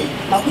mbere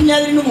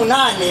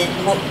 28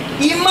 ngo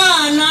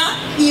Imana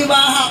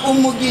ibaha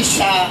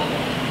umugisha.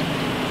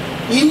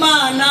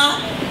 Imana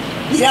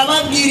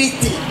irababwira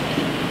iti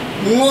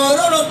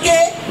mwororoke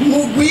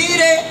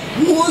mugwire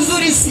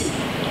mwuzure isi,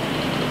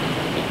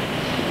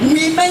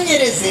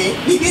 mwimenyereze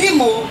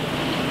ibirimo,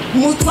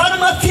 mutware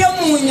amafi yo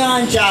mu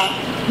nyanja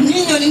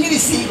n'inyoni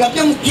n'ibisiga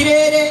byo mu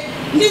kirere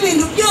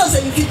n'ibintu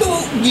byose bifite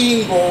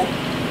ubugingo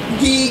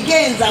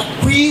byigenza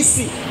ku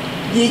isi.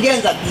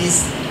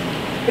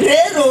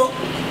 Rero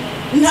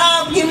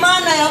ntabwo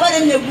Imana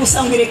yabaremye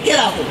gusa ngo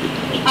irekeraho,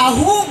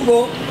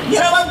 ahubwo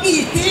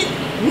yarababwiye iti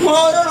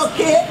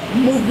mwororoke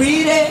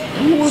mugwire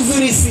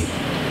mwuzure isi.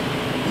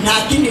 Nta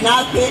kindi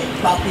natwe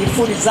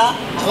twakwifuriza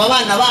aba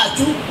bana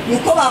bacu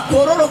nuko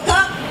bakororoka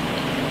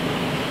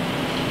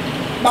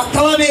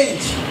bakaba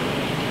benshi,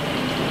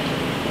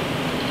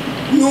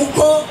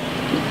 nuko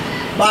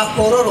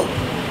bakororoka.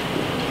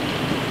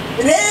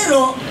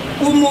 Rero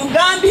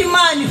umugambi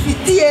Imana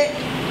ifitiye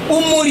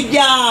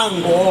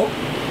umuryango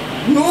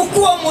nuko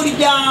uwo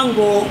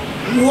muryango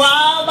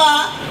waba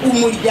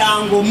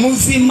umuryango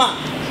muzima,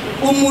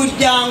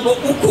 umuryango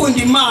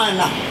ukunda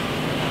Imana,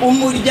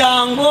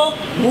 umuryango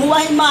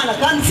wubaha Imana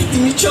kandi ufite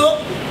imico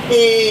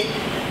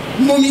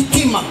mu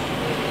mitima,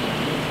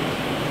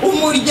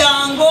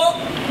 umuryango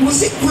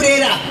uzi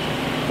kurera,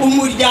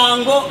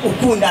 umuryango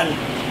ukundana.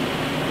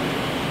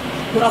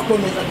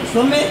 Turakomeza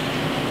dusome.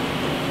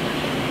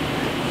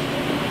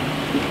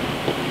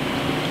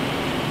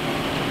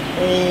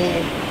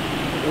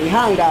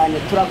 Ihangane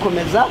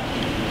turakomeza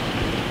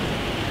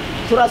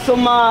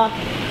turasoma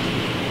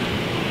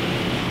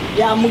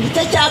mu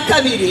gice cya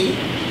kabiri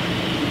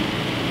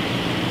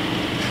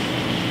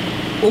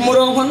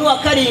umurongo n'uwa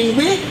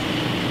 7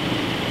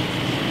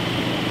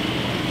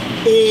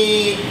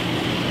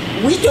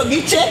 w'icyo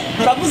gice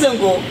haravuze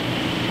ngo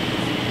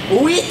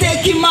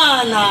Uwiteka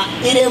Imana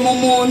irema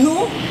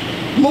umuntu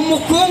mu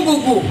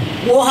mukungugu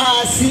wo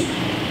hasi,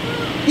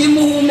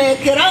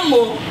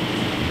 imuhumekeramo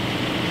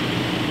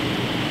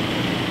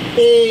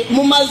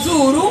mu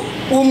mazuru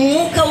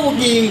umwuka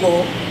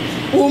w'ubugingo,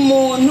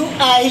 umuntu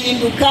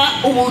ahinduka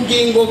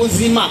ubugingo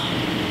buzima.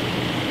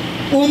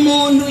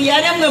 Umuntu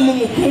yaremwe mu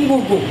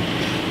mukungugu,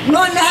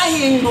 none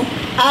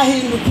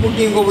ahinduka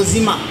ubugingo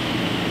buzima.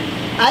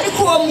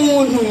 Ariko uwo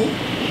muntu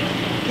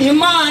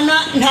Imana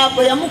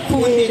ntabwo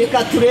yamukundiye.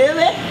 Reka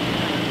turebe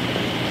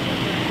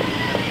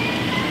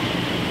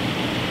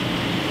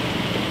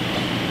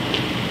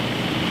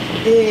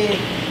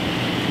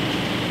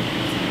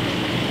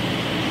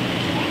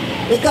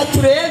reka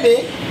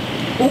turebe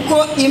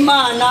uko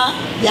Imana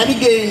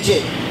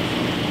yabigenje.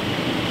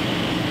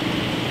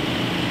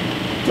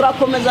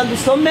 turakomeza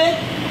dusome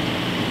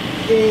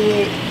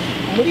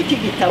muri iki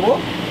gitabo.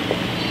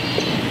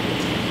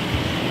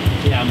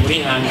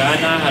 Muri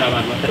hangana hari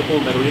abantu batari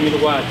kumva ururimi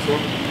rwacu,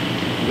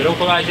 mbere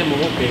yuko baje mu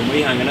bukwe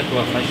muri hangana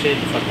tubafashe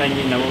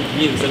dufatanye nabo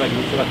byibuze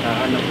bagira icyo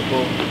batahana kuko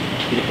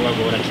biri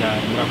kubagora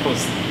cyane.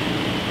 Murakoze.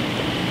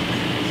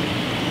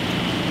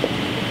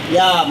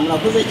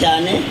 Murakoze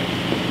cyane.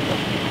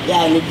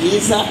 Ni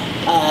byiza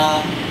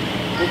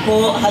kuko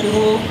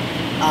hariho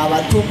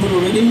abatumva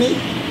ururimi,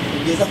 ni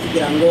byiza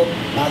kugira ngo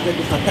baze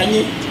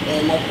dufatanye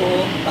nako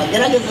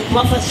bagerageze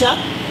kubafasha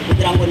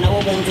kugira ngo nabo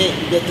bumve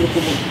ibyo turi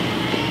kuvuga.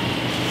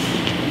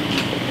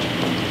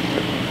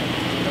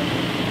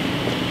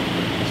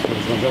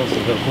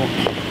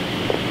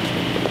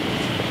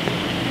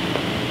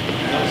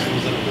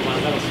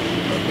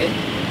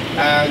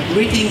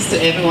 Greetings to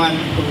everyone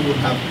who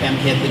have come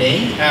here today.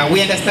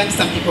 We understand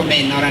some people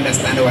may not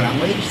understand our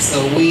language,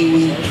 so we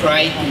will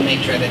try to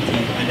make sure that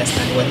you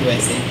understand what we are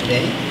saying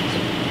today.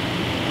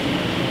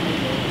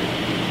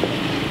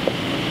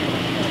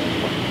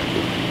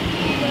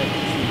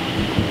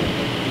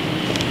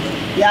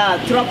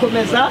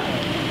 Turakomeza.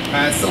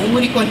 So we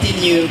will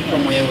continue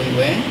from where we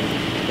were.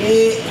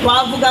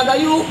 Twavugaga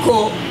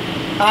yuko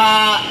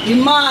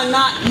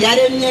Imana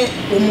yaremye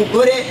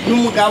umugore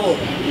n'umugabo.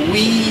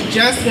 We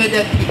just heard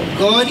that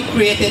God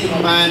created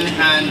man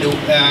and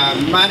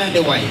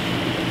a wife.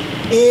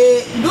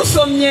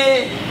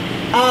 Dusomye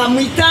mu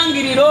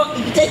itangiriro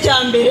igice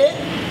cya mbere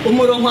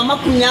umurongo wa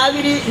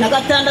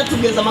 26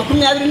 kugeza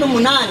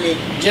 28.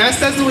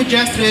 Just as we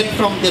just read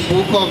from the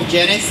book of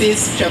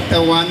Genesis chapter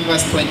 1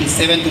 verse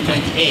 27 to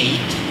 28.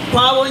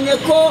 Twabonye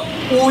ko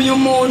uyu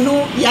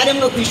muntu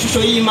yaremwe ku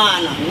ishusho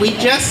y'Imana. We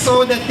just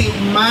saw that the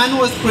man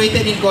was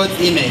created in God's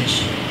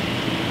image.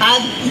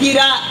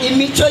 Agira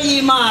imico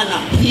y'Imana.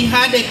 He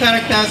had the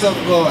characters of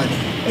God.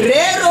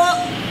 Rero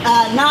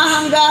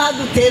nahangaha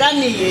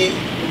duteraniye.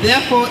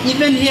 Therefore,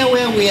 even here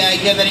where we are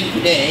gathering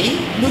today,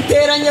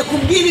 duteranye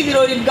kubwira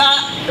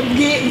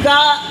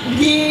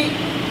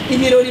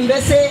ibirori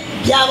mbese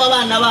by'aba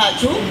bana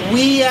bacu.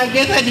 We are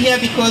gathered here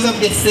because of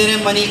the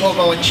ceremony of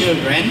our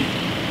children.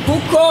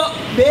 Kuko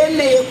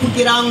bemeye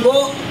kugira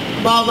ngo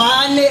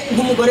babane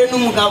nk'umugore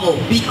n'umugabo.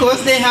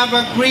 Because they have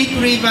agreed to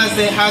live as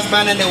a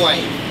husband and a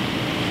wife.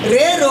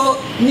 Rero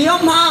niyo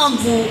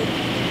mpamvu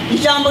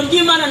ijambo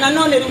ry'Imana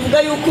nanone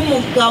rivuga yuko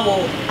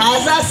umugabo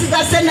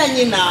azasiga se na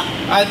nyina.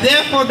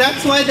 Therefore,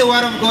 that's why the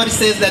word of God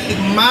says that the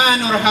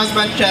man or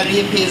husband shall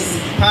leave his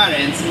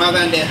parents, mother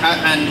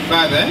and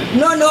father.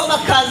 Noneho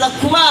bakaza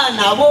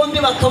kubana bombi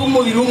bakaba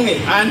umubiri umwe.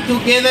 And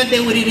together they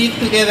will live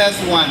together as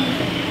one.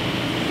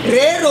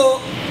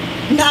 Rero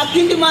nta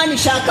kindi Imana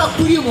ishaka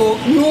kuri bo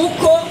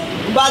nuko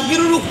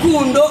bagira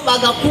urukundo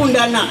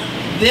bagakundana.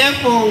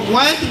 Therefore,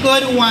 what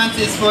God wants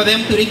is for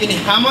them to live in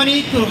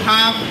harmony, to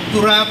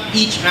love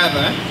each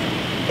other.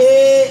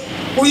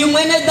 Uyu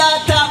mwene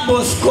data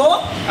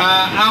Bosco,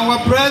 our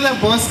brother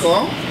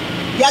Bosco,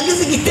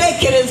 yagize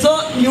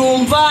igitekerezo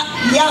yumva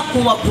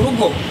yakubaka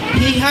urugo.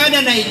 He had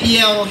an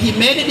idea, or he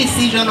made a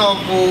decision of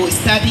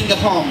starting a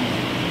home.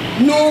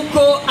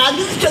 Nuko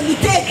agize icyo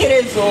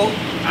gitekerezo,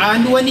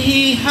 and when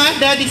he had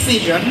that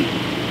decision,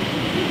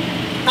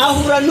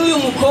 ahura n'uyu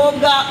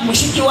mukobwa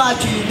mushiki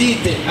wacu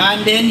Judith.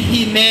 And then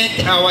he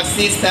met our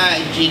sister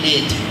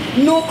Judith.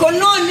 Nuko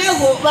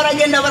noneho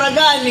baragenda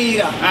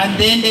baraganira. And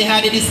then they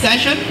had a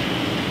discussion.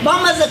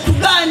 Bamaze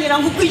kuganira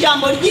nk'uko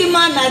ijambo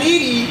ry'Imana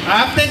riri.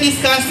 After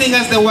discussing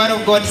as the word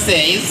of God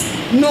says,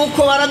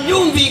 nuko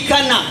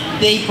barabyumvikana.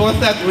 They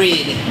both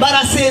agreed.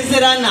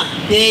 Barasezerana.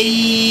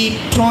 They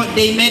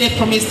made a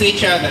promise to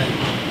each other.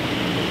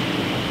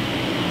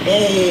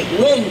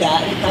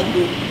 Wenda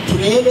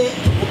turebe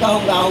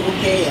tuvugaho ngaho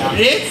bukeya.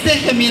 Let's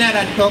take a minute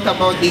and talk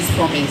about this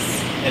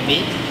promise a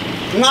bit.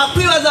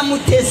 Mwakwibaza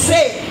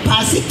mutese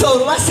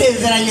pastor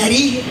basezeranya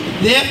rihe?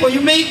 Therefore,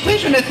 you may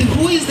question that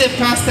who is the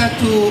pastor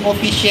to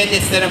officiate the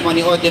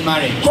ceremony or the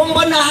marriage? Ko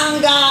mbona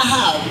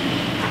hangaha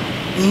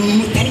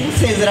mutari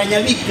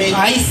gusezeranya bite?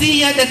 I see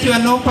here that you are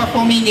not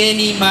performing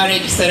any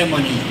marriage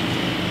ceremony.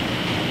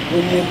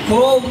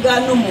 Umukobwa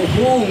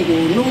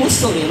n'umuhungu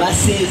n'umusore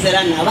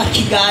basezerana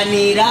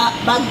bakiganira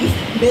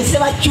mbese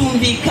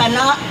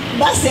bacyumvikana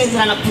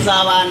basezerana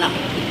kuzabana.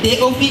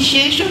 The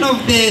officiation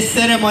of the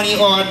ceremony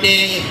or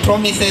the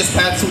promises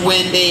starts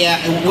when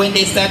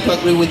they start to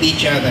agree with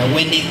each other,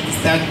 when they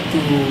start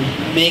to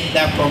make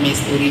that promise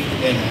to live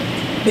together.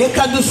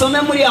 Reka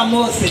dusome muri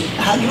Amos.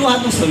 Hagiru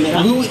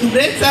hadusomera.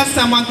 Let's ask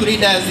someone to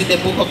read us in the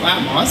book of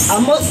Amos.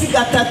 Amos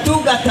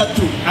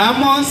 3:3.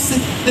 Amos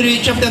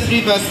 3, chapter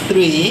 3, verse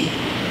 3.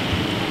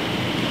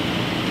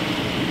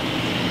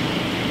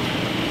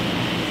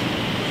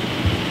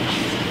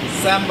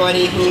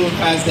 Somebody who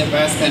has the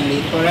verse can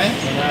read for us.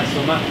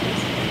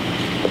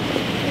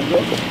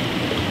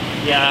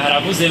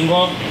 Haravuze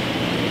ngo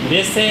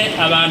mbese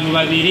abantu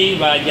babiri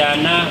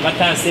bajyana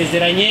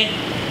batasezeranye.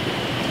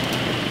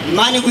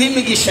 Imana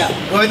iguhimigisha.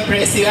 God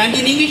bless you. And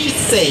in English it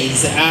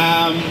says,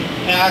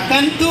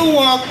 can two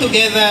walk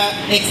together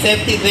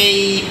except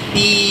they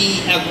be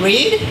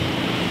agreed?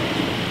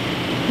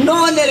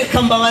 none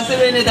reka mbabaze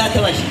bene data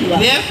bashiki bawe.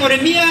 Therefore,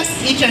 let me ask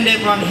each and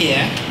everyone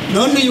here.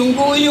 None uyu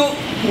nguyu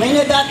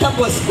mwene data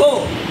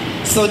Bosco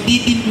So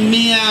did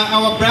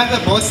our brother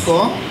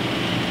Bosco,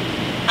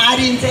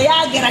 arinze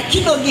yagera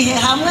kino gihe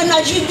hamwe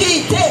na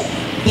Judith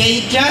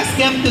they just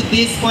came to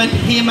this point,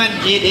 him and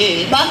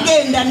Judith,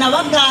 bagendana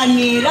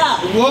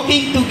baganira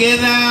walking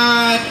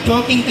together,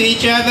 talking to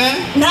each other,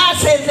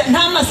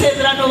 nta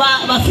masezerano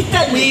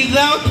bafitanye,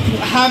 without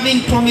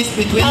having promise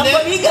between ntabwo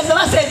them. bigeze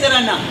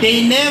basezerana.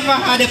 They never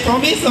had a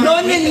promise or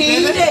None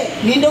agreement together.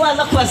 ninde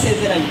waza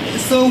kubasezeranya?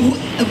 So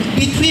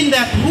between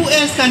that, who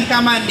else can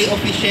come and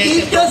officiate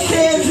the Iryo promise?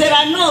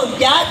 sezerano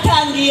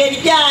ryatangiye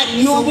ryari?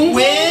 Ni ubu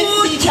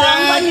ngubu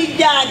cyangwa ni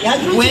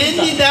ryari? When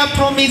did that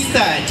promise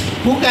start?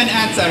 Who can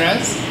answer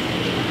us?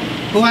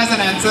 Who has an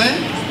answer?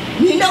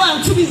 Ninde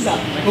wansubiza?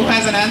 Who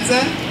has an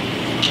answer?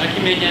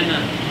 bakimenyana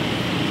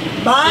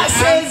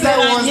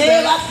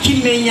Basezeranye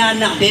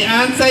bakimenyana. The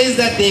answer is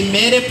that they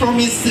made a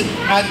promise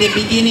at the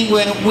beginning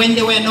when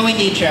they were knowing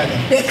each other.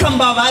 Reka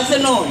mbabaze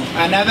none.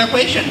 Another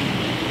question.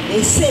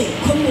 Ese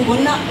ko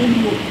mubona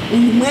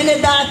umwene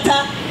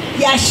data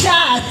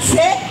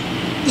yashatse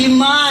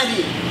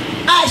imari,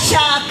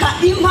 ashaka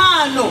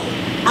impano,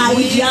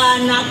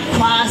 ayijyana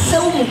kwa se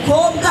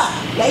w'umukobwa,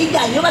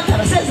 yayijyanye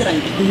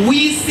batarasezeranye?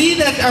 We see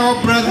that our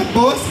brother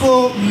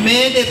Bosco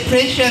made a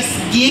precious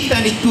gift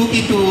and he took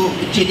it to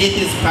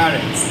Judith's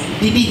parents.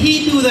 Did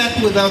he do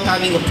that without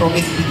having a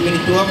promise between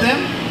the two of them?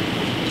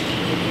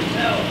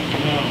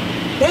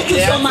 Thank you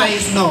The so answer much.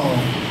 is no.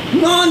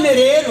 None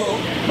rero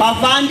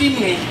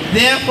bavandimwe,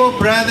 Therefore,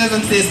 brothers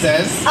and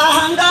sisters,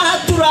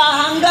 ahangaha turi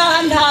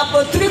ahangaha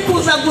ntabwo turi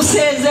kuza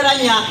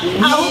gusezeranya, we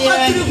ahubwo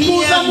are turi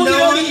here kuza mu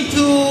birori. not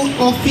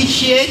to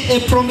officiate a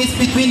promise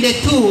between the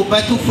two,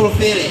 but to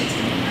fulfill it.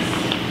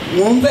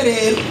 Mwumve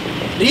rero,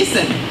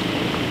 Listen,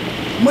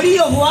 muri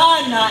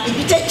Yohana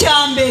igice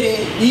cya mbere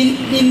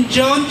in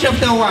John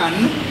chapter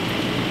 1,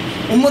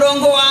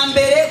 umurongo wa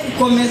mbere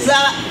gukomeza,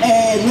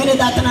 mwene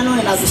data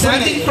nanone starting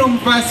nazusome. from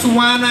verse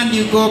 1 and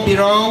you go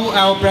below,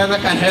 our brother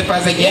can help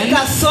us again.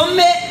 Reka some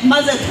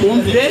maze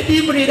twumve. Let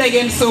him read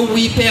again so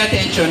we pay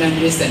attention and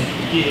listen.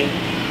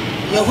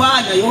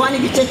 Yohana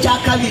igice cya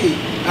kabiri.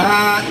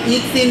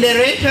 It's in the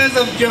letters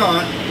of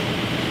John.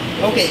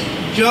 Okay,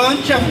 John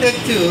chapter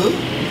 2,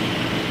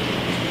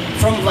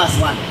 From verse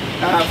 1.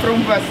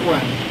 from verse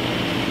 1.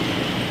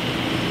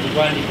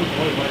 urwandiko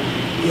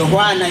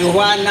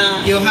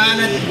rw'urwandiko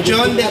Johanna,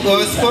 John the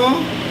Gospel.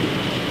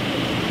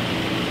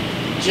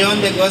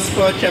 John the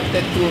Gospel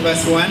chapter 2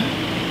 verse 1.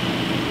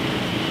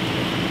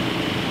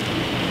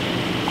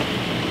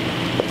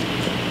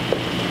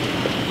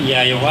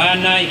 ya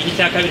Yohana igice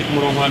cya kabiri ku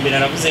murongo wa mbere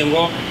aravuze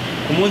ngo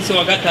ku munsi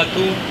wa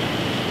gatatu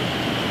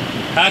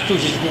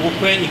hatujijwe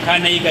ubukwe i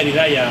Kana y'i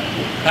Galilaya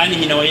kandi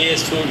nyina wa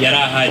Yesu yari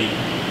ahari.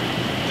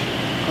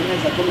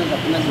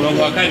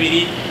 Umurongo wa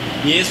kabiri,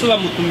 Yesu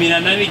bamutumira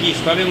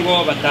n'abigishwa be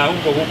ngo batahe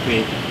ubwo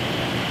bukwe.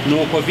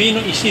 Nuko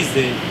vino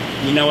ishize,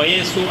 nyina wa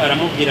Yesu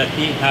aramubwira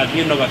ati nta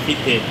vino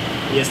bafite.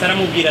 Yesu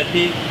aramubwira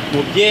ati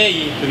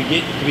mubyeyi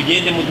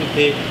tubigende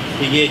mudute,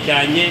 igihe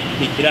cyanjye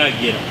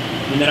ntikiragera.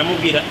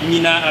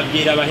 Nyina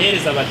abwira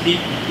abahereza bati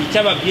icyo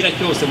ababwira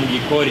cyose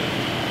mugikore.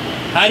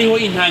 Hariho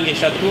intanga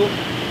eshatu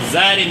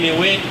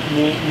zaremewe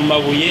mu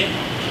mabuye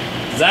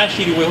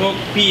zashiriweho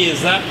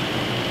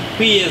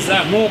kwiyeza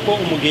nk'uko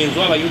umugenzo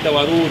w'abayuda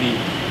wari uri.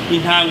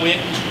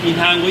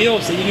 Intango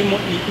yose irimo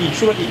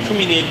inshuro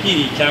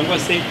 12 cyangwa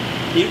se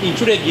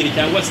inshuro ebyiri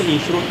cyangwa se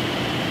inshuro,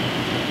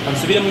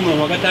 ansubiremo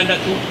umurongo wa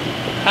gatandatu,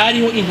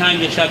 hariho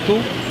intanga eshatu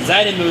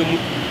zaremewe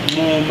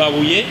mu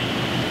mabuye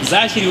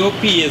zashyiriweho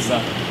kwiyeza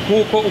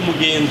nk'uko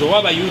umugenzo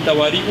w'abayuda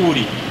wari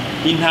uri.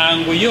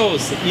 Intango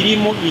yose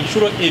irimo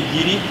inshuro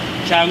ebyiri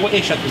cyangwa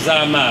eshatu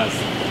z'amazi.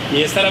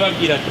 Yesu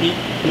arababwira ati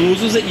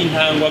mwuzuze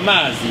intango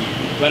amazi.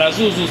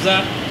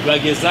 Barazuzuza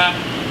bageza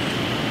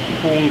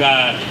ku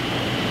ngara.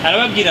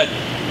 Arababwira ati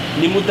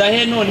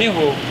nimudahe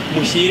noneho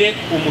mushyire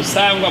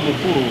umusangwa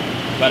mukuru.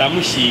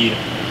 Baramushyira.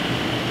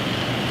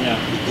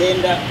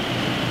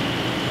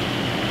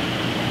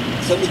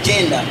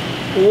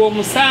 Uwo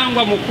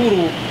musangwa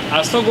mukuru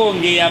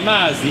asogongeye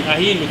amazi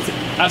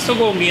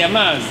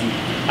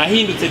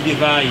ahindutse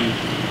divayi,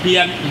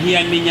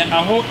 ntiyamenya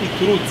aho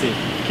iturutse,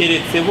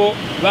 keretse bo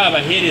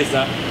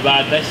babahereza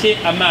badashye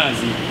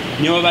amazi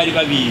nibo bari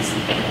babizi.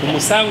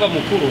 Umusangwa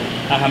mukuru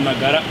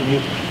ahamagara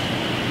umukwe.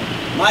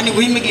 Mani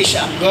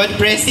guhimigisha. God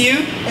bless you.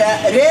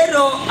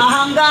 Rero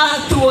ahangaha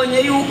tubonye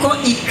yuko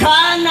i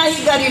Kana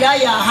y'i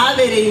Galilaya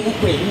habereye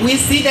ubukwe. We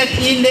see that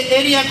in the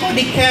area called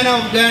the Cana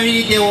of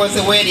Galilee there was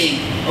a wedding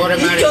or a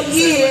marriage. Icyo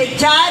gihe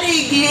cyari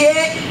igihe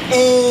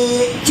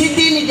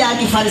cy'idini rya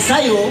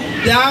Gifarisayo.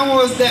 That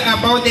was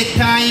about the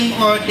time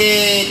or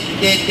the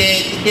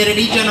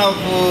religion of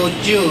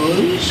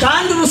Jews.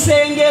 Kandi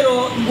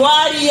urusengero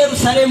rwari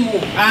Yerusalemu.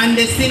 And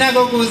the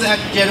synagogue was at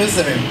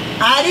Jerusalem.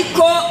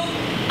 Ariko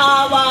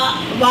aba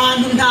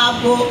bantu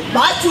ntabwo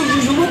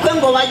batujije ubukwe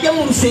ngo bajye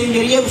mu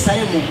rusengero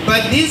Yerusalemu.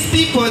 But these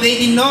people, they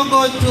did not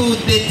go to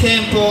the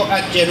temple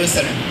at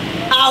Jerusalem.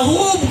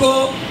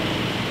 Ahubwo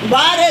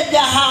barebye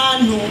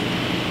ahantu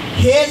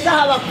heza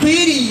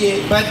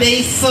habakwiriye, but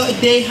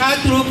they had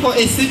to look for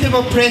a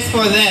suitable place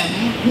for them.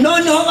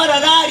 noneho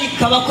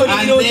barararika bakora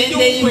And ibirori then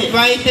they by'ubukwe.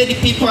 invited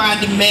people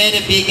and made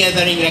a big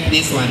gathering like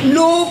this one.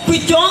 nuko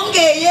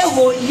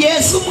icyongeyeho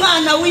Yesu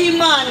umwana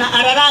w'Imana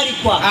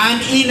arararikwa.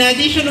 And in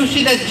addition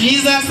to that,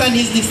 Jesus and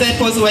his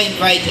disciples were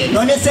invited.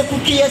 none se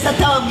kuki Yesu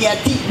atababwiye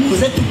ati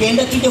muze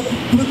tugenda tujye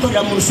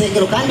kubikorera mu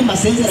rusengero kandi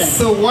masezerano?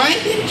 So why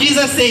did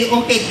Jesus say,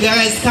 okay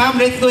guys, come,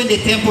 let's go in the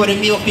temple and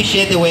we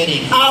officiate the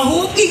wedding?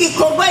 ahubwo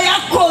igikorwa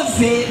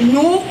yakoze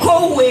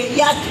nuko we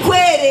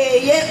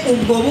yatwereye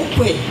ubwo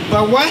bukwe.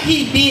 But what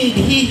he did,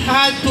 he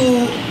had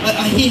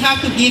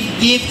to give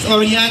gifts,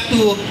 or he had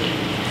to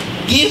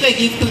give a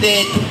gift to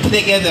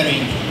the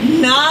gathering.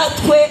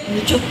 natwe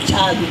nicyo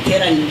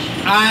cyaduteranije.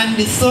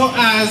 And so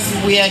as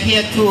we are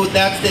here too,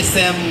 that's the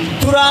same.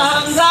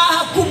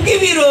 turahangaha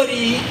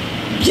kubw'ibirori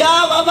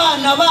by'aba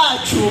bana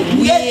bacu,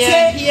 We are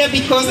ndetse here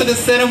because of the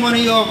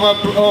ceremony of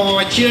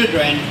our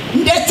children,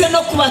 ndetse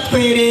no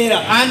kubatwerera.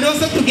 and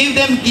also to give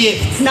them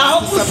gifts. naho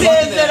to support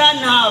them.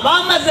 gusezerana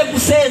bamaze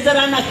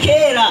gusezerana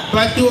kera.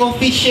 But to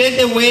officiate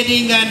the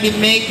wedding and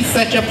make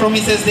such a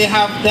promises, they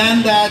have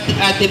done that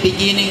at the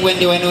beginning when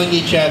they were knowing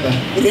each other.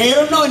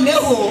 rero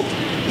noneho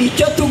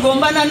icyo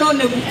tugomba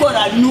nanone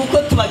gukora ni uko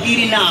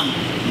tubagira inama.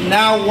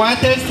 Now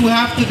what else we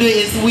have to do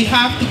is we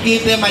have to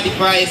give them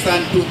advice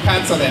and to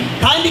counsel them.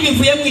 kandi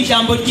bivuye mu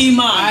ijambo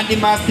ry'Imana. And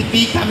it must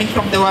be coming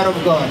from the word of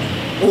God.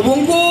 ubu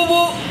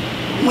ngubu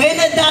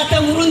mwene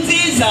data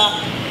Nkurunziza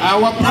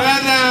Our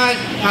brother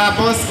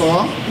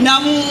Bosco na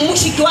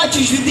mushiki wacu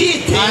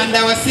Judith and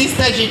our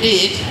sister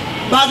Judith,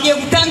 bagiye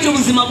gutangira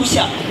ubuzima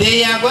bushya.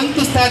 they are going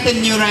to start a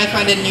new life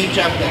and a new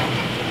chapter.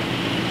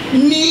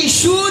 ni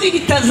ishuri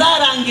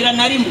ritazarangira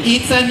na rimwe.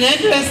 It's an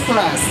endless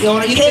class,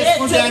 or it's a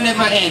school that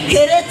never ends.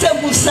 keretse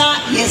gusa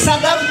Yesu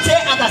agarutse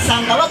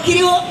agasanga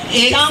bakiriho,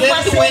 cyangwa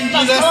Except se when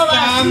Jesus bakaba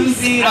comes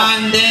basinzira.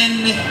 and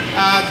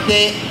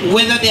then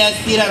whether they are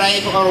still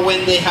alive or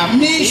when they have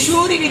ni sleep.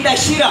 ishuri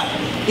ridashira.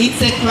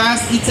 It's a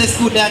class, it's a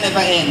school that never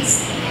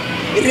ends.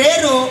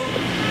 rero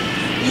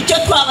icyo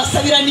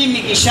twabasabira ni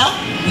imigisha,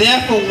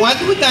 Therefore,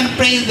 what we can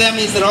praise them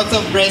is lots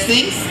of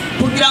blessings,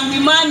 kugira ngo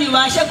Imana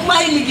ibashe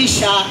kubaha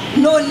imigisha,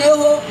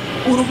 noneho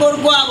urugo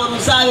rwabo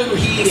ruzabe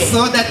ruhire.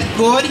 so that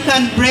God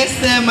can bless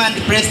them and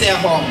bless their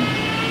home.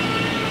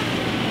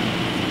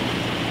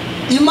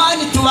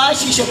 Imana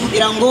itubashishe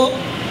kugira ngo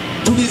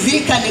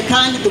tubizirikane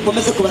kandi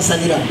dukomeze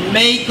kubasabira.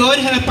 May God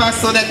help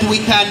us so that we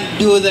can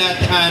do that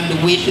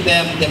and wish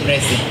them the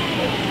blessing.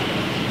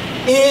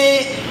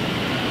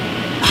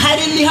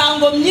 hari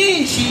imihango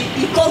myinshi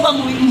ikorwa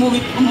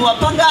mu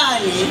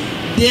bapagani.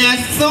 There are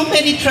so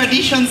many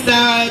traditions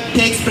that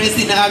takes place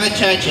in other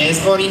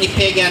churches or in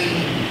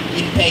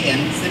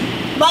pagans.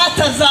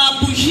 bataza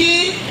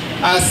buji,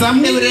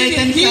 Some they light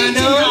candles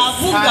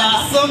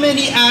and so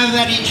many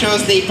other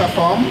rituals they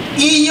perform.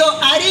 iyo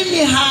ari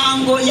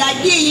imihango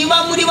yagiye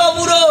iba muri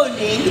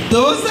Babuloni.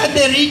 Those are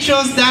the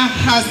rituals that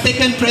has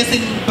taken place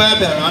in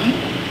Babylon.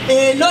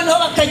 noneho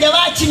bakajya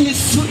baca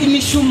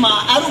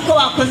imishuma ari uko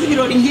bakoze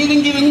ibirori nk'ibi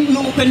ngibi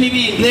n'ubukwe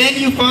n'ibindi.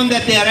 Then you found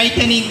that they are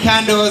lighting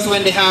candles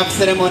when they have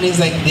ceremonies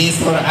like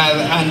this or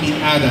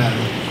other.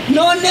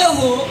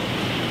 noneho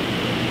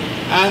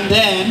And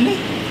then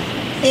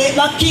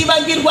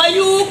bakibagirwa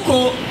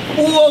yuko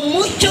uwo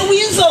mucyo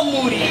w'izo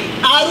muri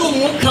ari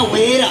umwuka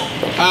wera.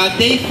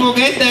 they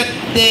forget that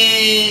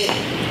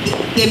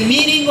the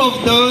meaning of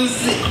those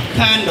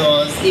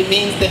candles, it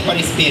means the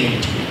Holy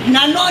Spirit.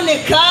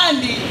 nanone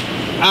kandi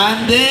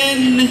And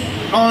then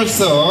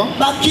also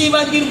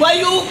bakibagirwa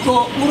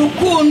yuko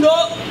urukundo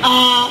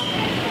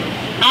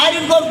ari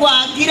rwo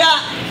rwagira,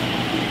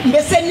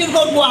 mbese ni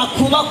rwo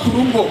rwakubaka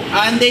urugo.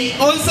 and they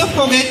also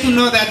forget to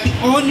know that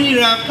only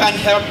love can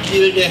help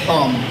build a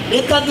home.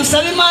 reka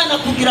dusabe Imana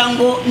kugira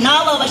ngo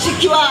n'aba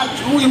bashiki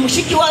wacu, uyu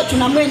mushiki wacu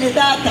na mwene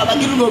data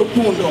bagire urwo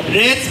rukundo.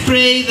 Let's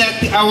pray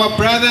that our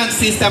brother and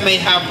sister may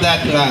have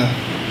that love.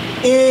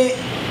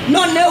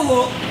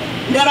 noneho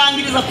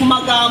ndarangiriza ku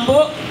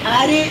magambo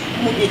ari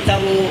mu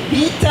gitabo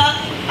bita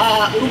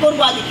urugo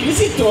rwa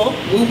Gikristo.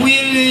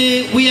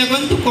 We are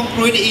going to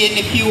conclude in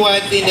a few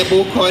words in the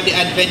book called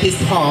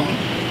Adventist Home.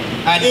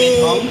 Advent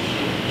Home.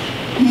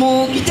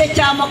 mu gice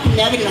cya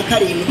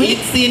 27.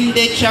 It's in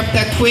the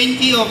chapter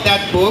 20 of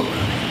that book.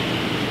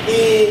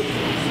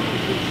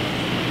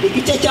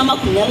 igice cya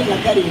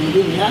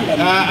 27 mihangane.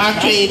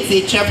 Actually, it's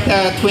in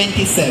chapter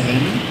 27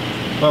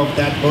 of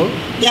that book.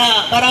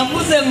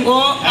 baravuze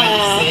ngo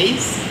And it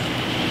says,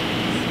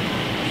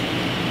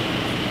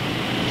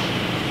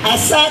 a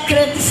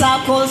sacred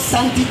circle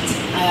sanctity.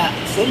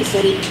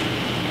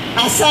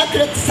 A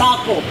sacred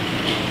circle.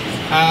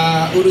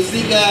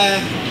 uruziga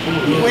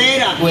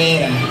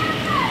Rwera.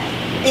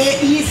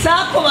 iyi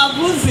sako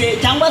bavuze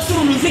cyangwa se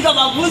uruziga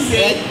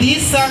bavuze,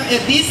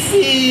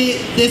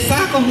 the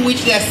circle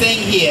which they are saying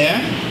here,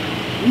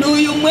 ni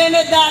uyu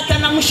mwene data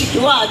na mushiki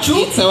wacu,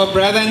 it's our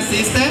brother and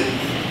sister,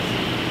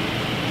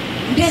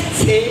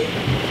 ndetse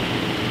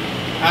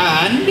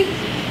and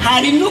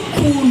hari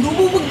n'ukuntu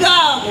bo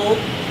ubwabo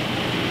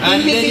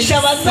And then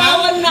imigisha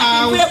bazabona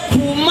ivuye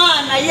ku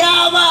mana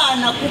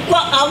y'abana kuko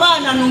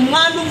abana ni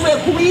umwana uvuye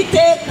ku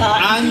Uwiteka.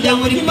 And there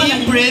will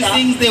be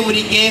blessings they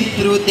will get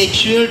through the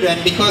children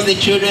because the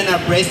children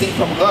are blessing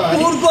from God.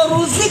 urwo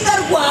ruziga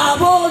rwa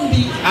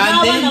bombi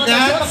And then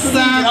that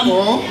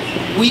circle,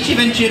 which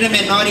even children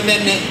may not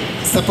even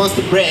supposed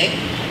to break.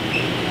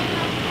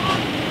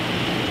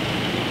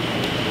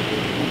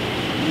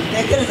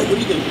 tekereza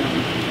kuri ibyo.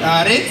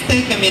 Let's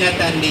take a minute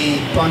and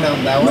ponder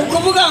on that ni one.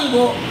 ukuvuga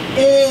ngo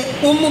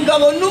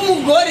umugabo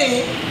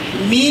n'umugore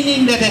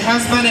Meaning that the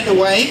husband and the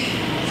wife,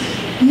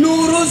 ni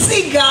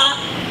uruziga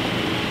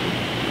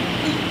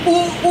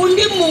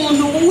undi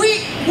muntu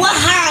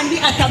w'ahandi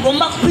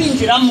atagomba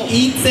kwinjiramo.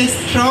 it's a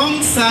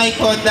strong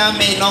cycle that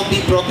may not be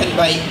broken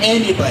by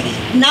anybody.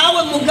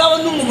 nawe mugabo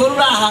n'umugore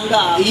uri aha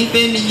ngaha,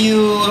 Even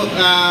you,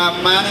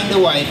 man and the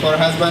wife, or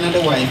husband and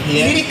the wife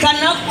here,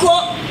 zirikana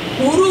ko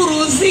uri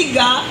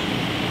uruziga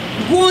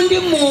rw'undi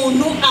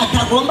muntu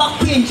atagomba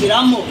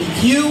kwinjiramo.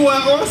 you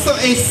are also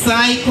a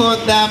cycle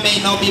that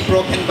may not be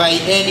broken by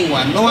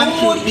anyone. No one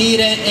should be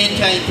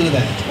enter into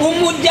that.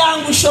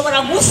 umuryango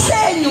ushobora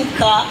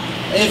gusenyuka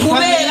A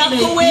kubera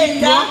family ko may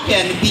be wenda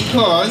broken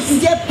because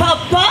nge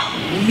papa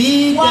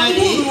me, wa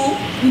daddy, nkuru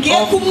ngiye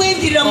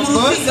kumwinjirira mu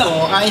ruziga,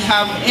 Bosco, I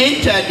have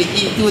entered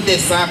into the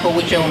circle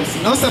which I was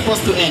not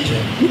supposed to enter.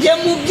 nge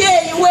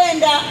mubyeyi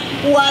wenda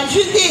wa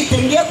Judith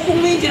ngiye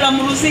kumwinjira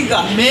mu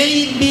ruziga.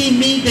 Maybe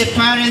me, the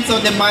parents or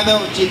the mother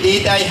of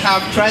Judith, I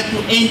have tried to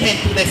enter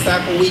into the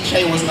circle which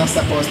I was not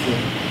supposed to.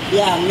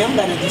 ya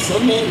mwangana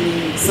dusome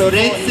So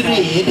let's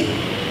read.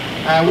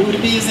 We will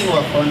be using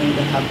our phone. We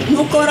don't have the.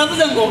 nuko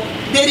baravuze ngo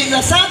there is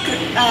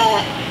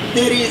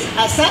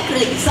a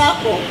sacred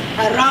circle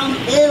around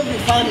every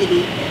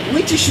family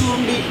which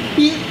should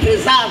be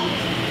preserved.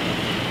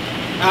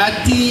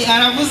 Ati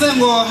aravuze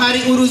ngo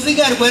hari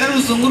uruziga rwera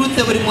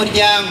ruzungurutse buri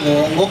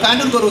muryango ngo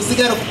kandi urwo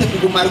ruziga rufite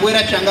kuguma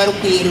rwera cyangwa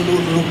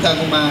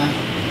rukaguma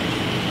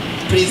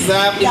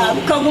preserved,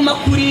 rukaguma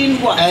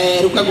kurindwa,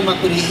 rukaguma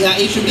kurindwa,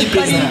 it should be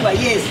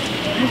preserved. yes.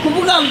 ni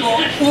ukuvuga ngo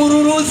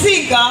uru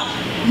ruziga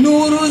ni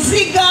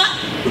uruziga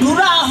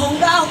ruri aho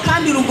ngaho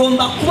kandi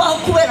rugomba kubaho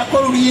kubera ko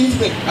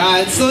rurinzwe.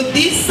 So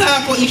this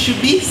circle, it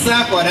should be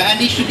circle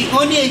and it should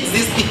only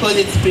exist because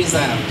it's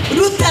preserved.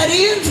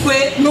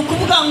 rutarinzwe ni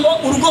ukuvuga ngo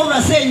urugo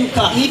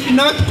rurasenyuka. If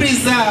not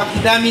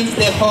preserved, that means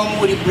the home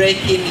will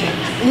break in.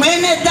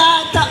 mwene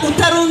data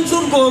utarunze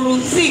urwo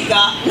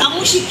ruziga na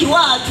mushiki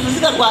wacu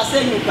uruziga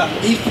rwasenyuka.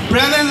 If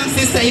brothers and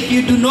sisters, if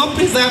you do not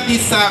preserve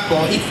this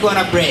circle, it's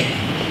gonna break.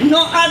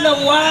 No other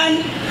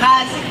one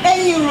has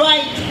any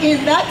right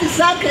in that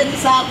sacred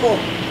circle.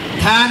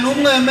 Nta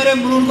n'umwe wemerewe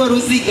muri urwo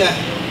ruziga.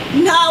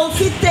 ntawe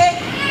ufite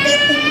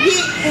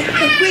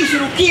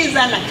ukwishyura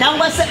ukizana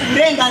cyangwa se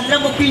uburenganzira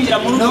bwo kwinjira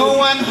muri urwo No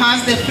ruziga. one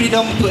has the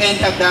freedom to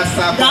enter that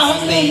circle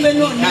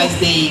as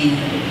they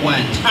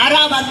want. ari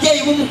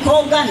ababyeyi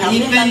b'umukobwa nta Even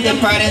the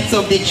burenganzira parents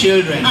of the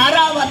children. ari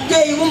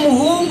ababyeyi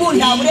b'umuhungu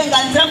nta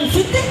burenganzira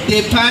mufite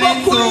The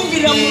parents bwo of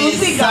kwinjira mu the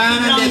ruziga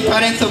son and the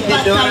parents of the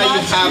daughter,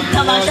 you have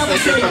no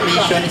such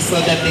permission so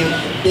that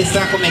the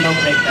circle may not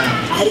break down.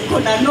 ariko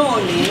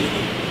nanone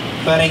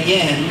But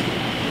again,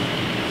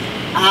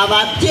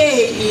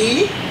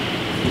 ababyeyi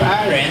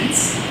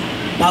parents,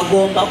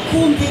 bagomba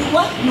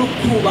kumvirwa no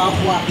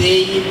kubahwa.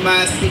 they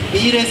must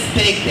be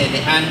respected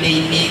and they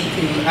need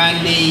to,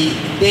 and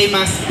they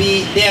must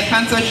be, their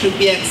counsel should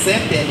be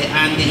accepted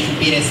and they should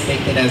be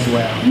respected as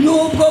well.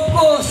 nubwo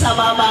bwose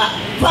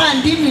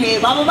abavandimwe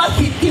baba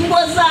bafite ingo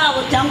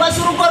zabo cyangwa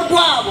se urugo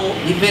rwabo,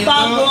 Even though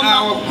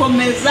bagomba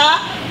gukomeza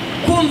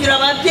kumvira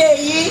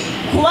ababyeyi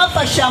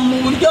kubafasha mu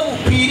buryo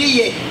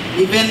bukwiriye.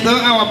 Even though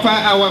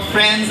our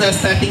friends are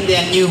starting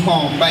their new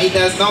home, but it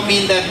does not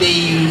mean that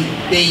they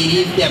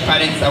leave their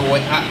parents away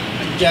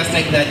just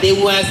like that. They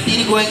were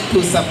still going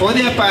to support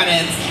their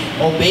parents,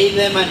 obey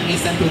them, and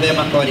listen to them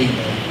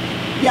accordingly.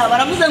 ya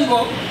baravuze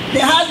ngo the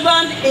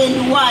husband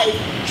and wife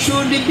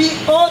should be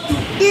all to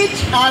each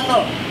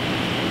other.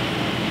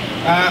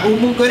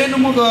 Umugore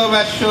n'umugabo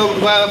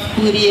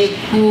bakwiriye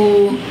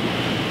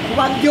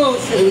kuba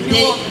byose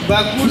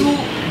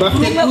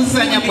bafite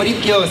kuzanya muri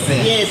byose.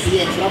 yes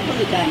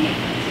urakoze cyane.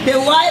 The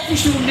wife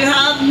should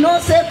have no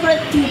secret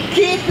to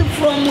keep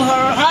from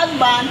her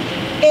husband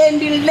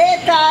and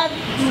let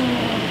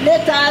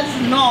us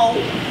know.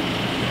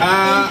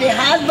 And the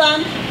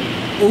husband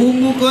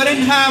umugore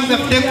ntabwo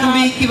afite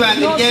kubika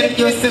ibanga iryo ari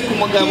ryose ku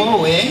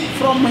mugabo we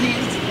from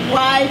his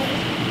wife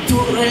to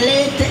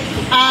relate to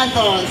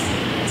others.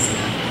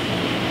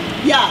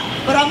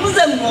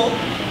 baravuze ngo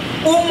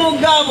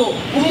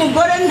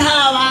umugore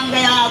nta banga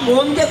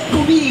yagombye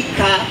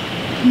kubika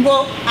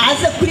ngo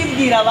aze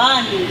kuribwira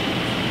abandi.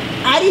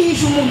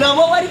 arihisha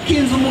umugabo we,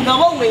 arikinza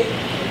umugabo we,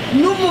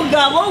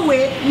 n'umugabo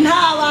we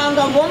nta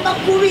banga agomba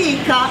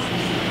kubika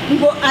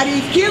ngo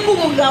arikinga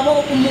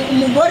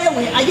umugore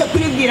we ajya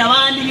kuribwira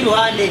abandi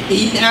b'iruhande.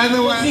 In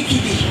other words,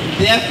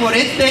 therefore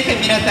let's take a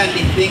minute and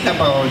think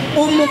about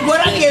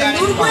umugore agenda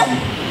urwe,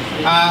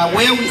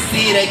 where we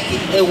see like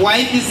a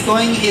wife is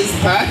going his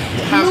path,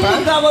 her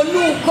path, n'umugabo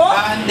nuko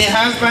and the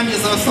husband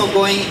is also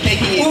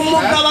taking his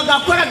umugabo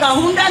path. agakora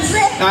gahunda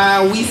ze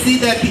We see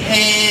that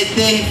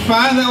the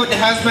father or the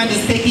husband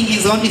is taking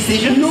his own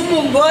decision,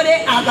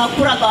 n'umugore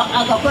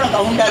agakora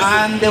gahunda ze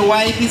and the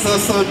wife is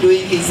also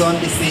doing his own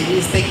decision,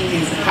 is taking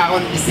her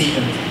own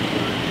decision.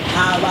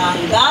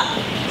 ntabanga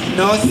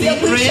No yo secret,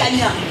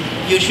 kwishanya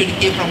you should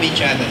keep from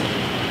each other.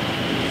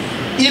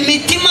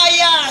 imitima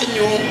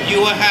yanyu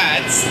Your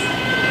hearts,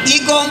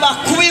 igomba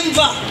kuba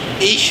imva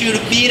it should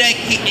be like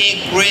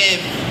a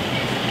grave.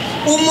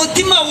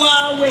 umutima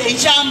wawe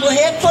ijambo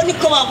hepfo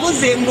niko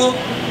bavuze ngo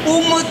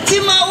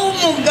umutima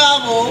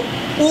w'umugabo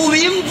uba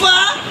imva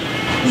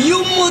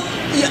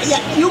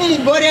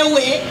y'umugore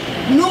we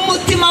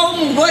n'umutima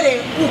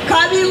w'umugore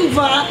ukaba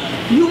imva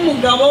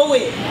y'umugabo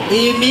we.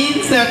 It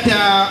means that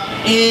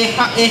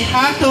a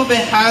heart of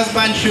a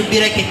husband should be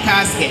like a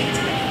casket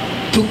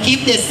to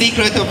keep the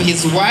secret of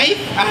his wife,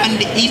 and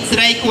it's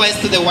likewise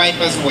to the wife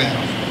as well.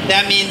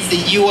 That means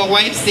your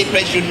wife's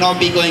secret should not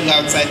be going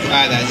outside to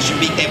others. It should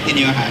be kept in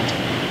your heart.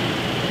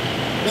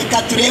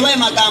 Reka turebe ayo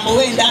magambo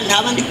wenda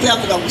ntaba ndi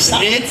kuyavuga gusa.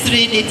 Let's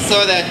read it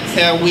so that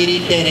we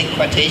read the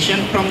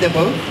quotation from the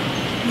book.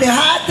 The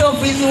heart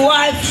of his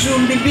wife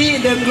should be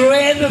the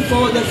grave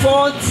for the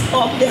faults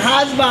of the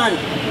husband.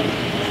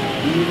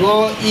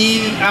 Ngo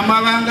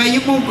amabanga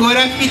y'umugore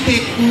afite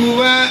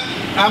kuba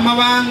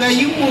amabanga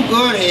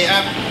y'umugore,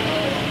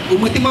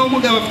 umutima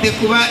w'umugabo afite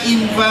kuba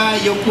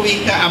imva yo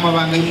kubika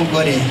amabanga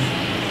y'umugore.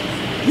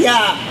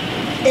 Yeah,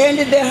 and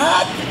the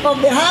heart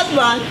of the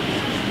husband,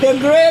 the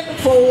grave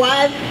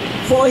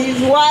for his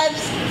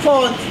wife's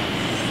fault.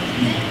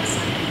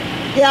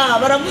 Yeah,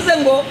 baravuze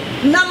ngo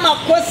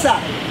n'amakosa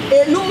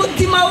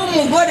n'umutima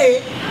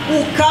w'umugore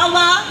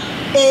ukaba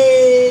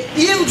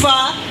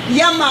imva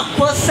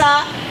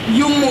y'amakosa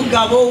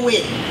y'umugabo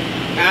we.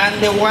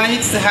 And the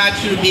wife's heart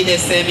should be the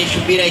same. It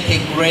should be like a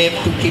grave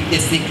to keep the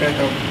secret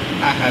of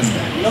her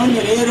husband. None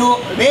rero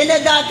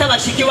bene data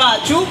bashiki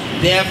bacu,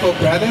 Therefore,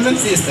 brothers and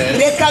sisters,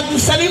 reka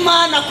dusabe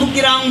Imana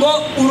kugira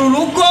ngo uru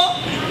rugo,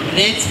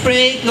 let's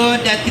pray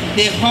God that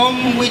the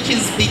home which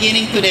is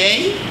beginning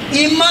today,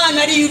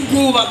 Imana ari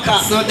irwubaka.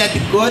 so that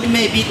God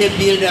may be the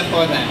builder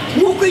for that.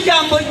 Nk'uko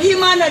ijambo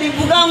ry'Imana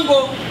rivuga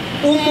ngo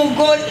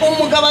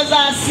umugabo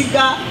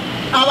azasiga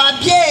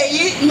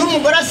ababyeyi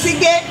n'umugore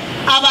asige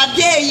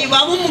ababyeyi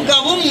baba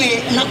umugabo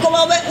umwe nako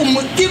babe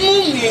umutima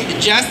umwe.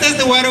 Just as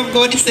the word of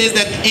God says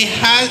that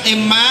a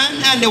man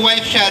and a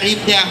wife shall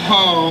leave their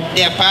home,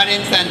 their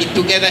parents, and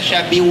together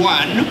shall be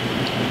one.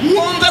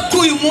 Mwumve ko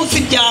uyu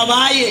munsi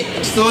byabaye.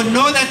 So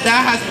know that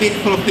that has been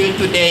fulfilled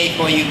today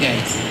for you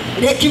guys.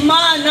 Reka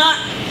Imana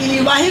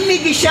ibahe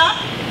imigisha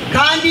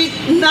kandi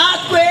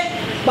natwe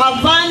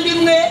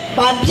bavandimwe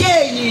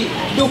babyeyi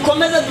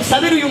dukomeze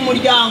dusabire uyu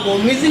muryango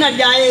mu izina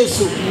rya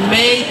Yesu.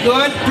 May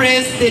God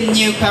bless the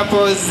new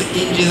couples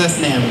in Jesus'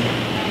 name.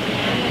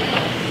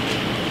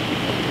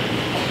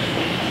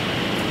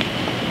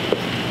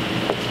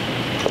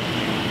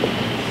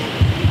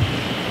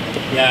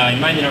 ya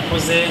Imana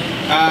irakoze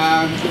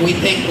We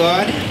thank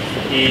God.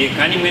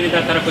 kandi mwene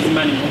data arakoze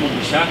Imana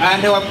imumugisha.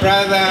 And our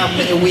brother,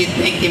 we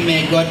thank him.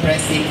 May God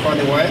bless him for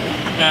the word.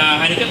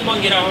 Hari icyo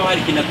twongeraho,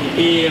 hari ikintu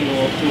atubwiye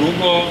ngo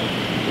urugo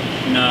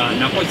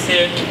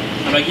nakoze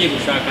abagiye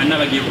gushaka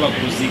n'abagiye kubaka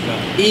uruziga.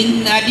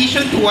 In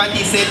addition to what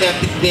he said, that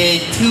the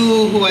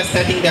two who are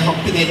starting the home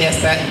today,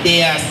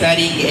 they are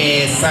starting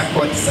a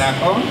circle.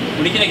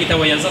 Muri kino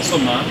gitabo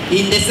yazasoma,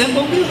 In the same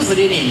book he was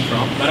reading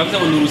from, baravuga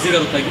ngo ni uruziga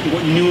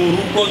ni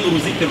urugo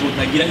n'uruzitiro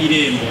rutagira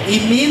irembo.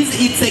 it means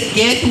it's a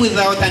gate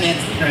without an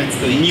entrance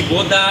to Ni it.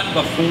 boda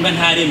bafunga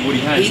nta rembo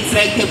rihari. It's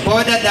like a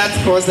border that's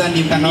closed and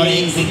you cannot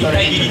Ni inzu exit or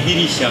itagira enter.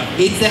 idirisha.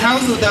 It's a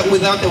house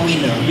without a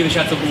window. Ibyo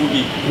bishatse kuvuga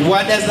iki?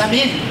 What does that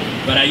mean?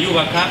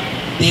 Barayubaka,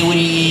 They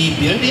will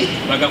build it,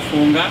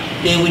 bagafunga,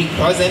 they will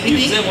close bivuze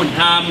everything. ngo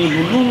nta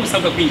muntu n'umwe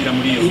usabwa kwinjira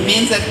muri iyo. It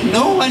means that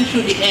no one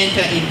should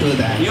enter into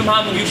that. Niyo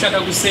mpamvu iyo ushaka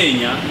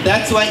gusenya,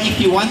 That's why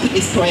if you want to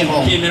destroy a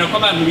home, ukemera ko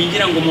abantu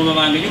binjira ngo mu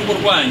mabanga y'urugo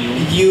rwanyu,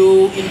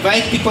 you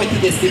invite people to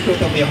the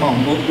secret of your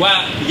home. ngo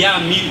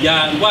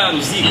rwa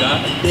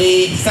ruziga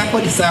The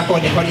circle,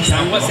 the holy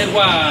cyangwa se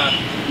circle,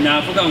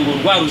 navuga ngo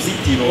rwa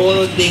ruzitiro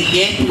or the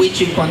gate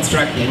which you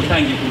constructed,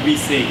 utangiye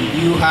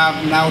kurwisenya. you have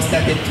now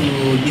started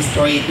to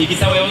destroy it.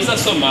 Igitabo yahoze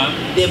asoma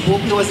The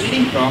book he was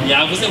reading from,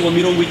 yavuze ngo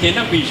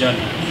 90%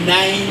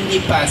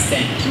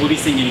 90%. ngo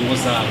bisenyera ingo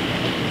zabo.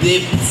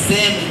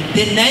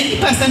 The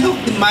 90% of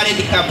the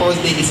married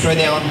couples, they destroy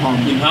their own home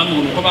Impamvu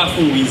ngo uko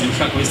bafunguye inzira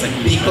ushaka wese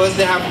akinjira. because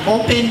they have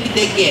opened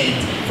the gate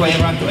for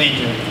everyone to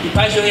enter.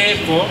 Ipaji yo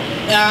hepfo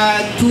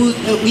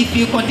If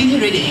you continue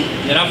reading,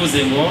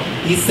 yaravuze ngo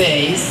he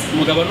says,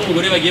 umugabo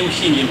n'umugore bagiye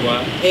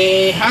gushingirwa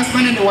a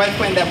husband and wife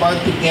went about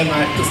to get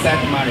married, to start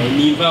marriage.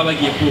 ni imva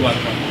bagiye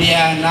kubaka. They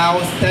are now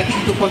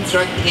starting to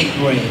construct a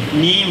grave.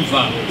 Ni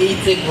imva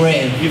It's a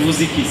grave.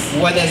 bivuze ikisi.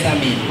 What does that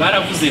mean?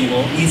 Baravuze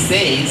ngo He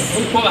says,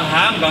 uko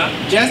bahamba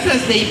just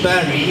as they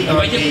bury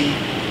or they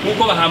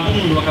nkuko bahamba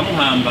umuntu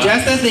bakamuhamba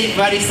just as they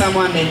bury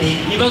someone and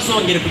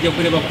ntibazongere kujya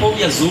kureba ko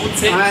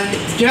yazutse and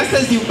just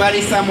as you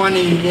bury someone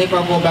and you never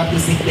go back to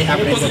see if they have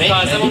nkuko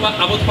tutazi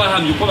resurrected, abo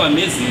twahambye uko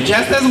bameze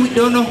just as we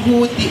don't know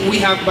who we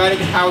have buried,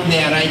 how they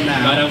are right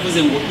now.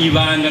 baravuze ngo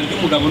ibanga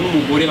ry'umugabo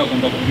n'umugore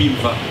bagomba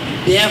kubimva.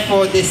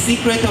 Therefore, the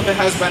secret of a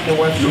husband and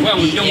wife should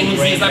be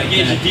engraved like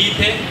that.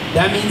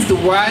 That means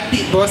what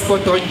Bosco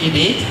told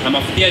Judith,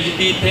 amafuti ya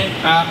Judith,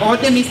 all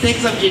the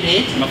mistakes of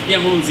Judith, amafuti ya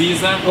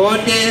Nkurunziza, all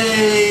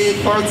the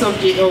faults of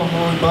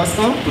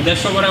Bosco,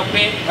 kudashobora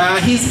kwe,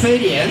 his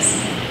failures.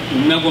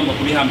 Nagomba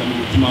kubihamba mu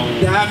mutima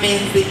wawe. That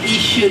means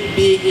it should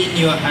be in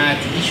your heart.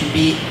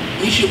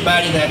 You should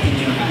bury that in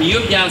your heart. Iyo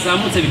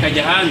byazamutse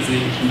bikajya hanze,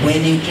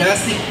 When you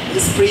just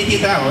spread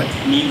it out,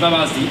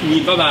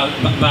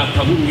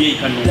 bataburuye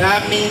ikanuka.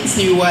 that means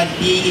you are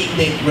digging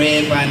the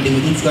grave and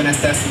it's gonna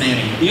start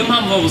smelling. Niyo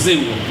mpamvu bavuze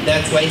ngo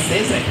That's why it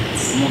says that.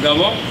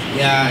 umugabo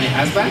Yeah, a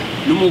husband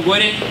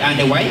n'umugore and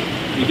a wife,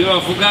 ibyo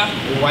bavuga,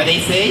 what they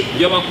say,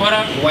 ibyo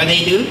bakora what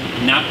they do,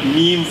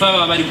 nimva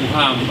baba bari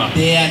guhamba.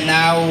 they are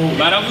now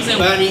Baravuze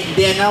ngo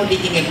they are now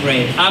digging a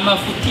grave.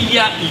 amafuti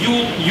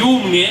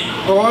y'umwe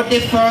All the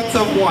faults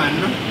of one,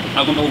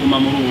 agomba kuguma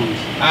muri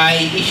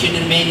undi. it should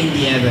remain in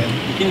the other.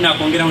 Ikindi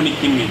nakongeraho ni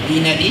kimwe,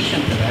 In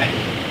addition to that,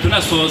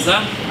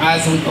 tunasoza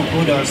as we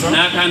conclude also, ni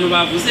akantu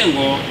bavuze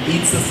ngo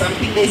it's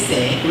something they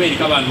say. kubera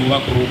ko abantu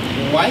bubaka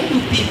urugo, Why do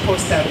people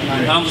start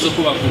marriage? impamvu zo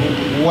kubaka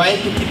urugo Why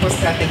do people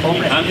start a home?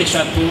 impamvu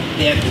eshatu.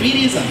 There are three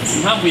reasons.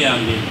 Impamvu ya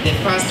mbere The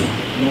first one,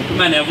 ni uko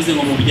Imana yavuze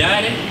ngo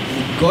mubyare,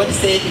 God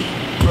said,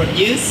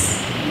 produce,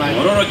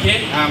 mororoke,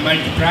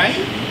 multiply,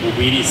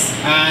 mugwirize.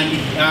 and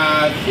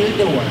fill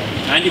the world.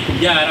 Kandi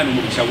kubyara ni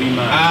umugisha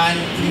w'Imana. And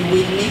we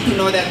need to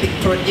know that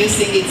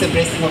producing is a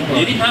blessing of Rero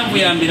God. impamvu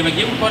ya mbere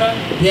bagiye gukora,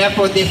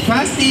 Therefore, the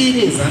first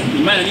reason,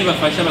 Imana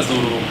nibafasha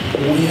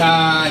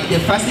bazororoka. the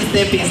first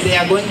step is they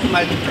are going to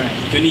multiply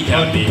Icyo ni icya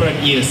or to mbere.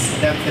 produce.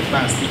 That's the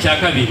first. Icya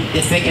kabiri,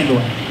 The second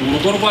one,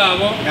 urugo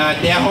rwabo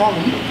their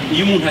home.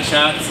 iyo umuntu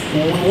ashatse,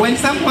 When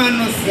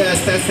someone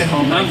starts a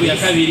home, like impamvu ya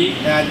this, kabiri,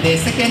 the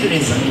second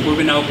reason, urugo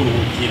rwe naho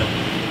kuruhukira.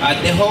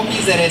 the home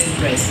is a rest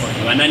place for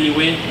him.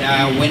 Abananiwe,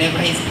 Whenever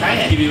he's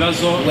tired,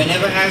 ibibazo,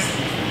 whenever he has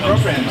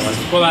problems,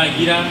 abazi uko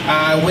bagira,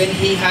 when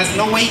he has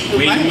no way to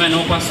wenda manage, umwana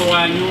wo kwa so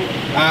wanyu,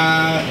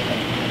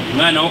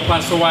 umwana wo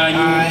kwa so wanyu,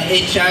 a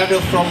child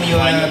from your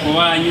nyoko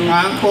wanyu,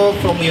 uncle,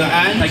 from your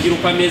aunt, utagira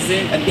uko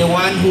ameze, the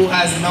one who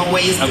has no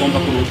ways to agomba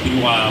kuruhukira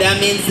iwawe. that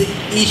means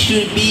it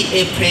should be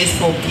a place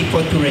for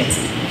people to rest.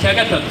 Icya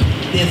gatatu,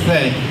 The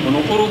third, ni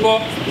uko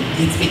urugo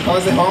it's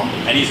because the home,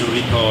 ari ijuru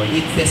ritoya.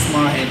 it's the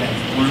small heaven.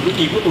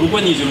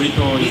 Urugo ni ijuru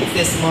ritoya. It's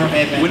the small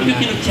heaven. Buri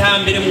kintu cya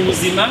mbere mu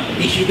buzima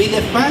It should be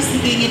the first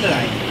thing in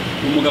life.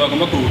 umugabo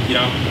agomba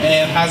kuruhukiraho.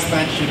 A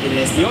husband should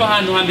rest. Niyo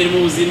hantu hambere mu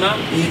buzima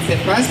It's the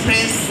first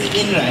place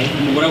in life.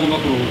 umugore agomba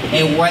kuruhuka.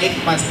 A wife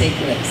must take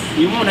rest.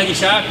 Iyo umuntu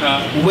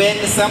agishaka, When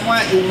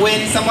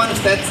someone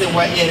starts a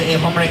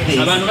home like this,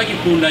 abantu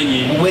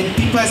bagikundanye, when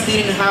people are still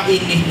in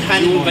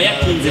honeymoon, yumva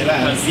yatinze ku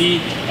kazi,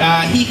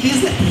 he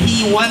feels that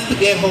he wants to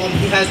get home.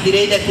 He has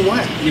delayed at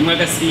work. rimwe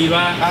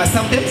agasiba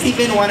Sometimes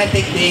even want to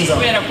take days off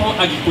kubera ko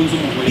agikunze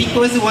umugore.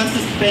 because he wants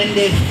to spend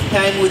the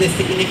time with a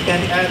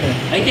significant other.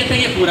 Ariko iyo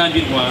atangiye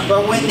kurambirwa,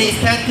 But when they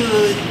start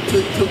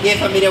to get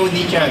familiar with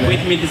each other,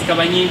 appointment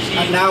zikaba nyinshi,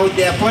 and now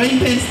the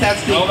appointment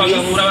starts to aho increase.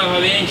 bagahura baba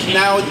benshi,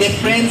 Now the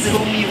friends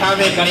whom you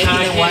haven't met in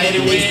a while,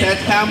 they start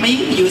coming.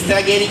 You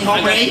start getting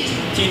home late,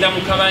 agatinda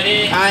mu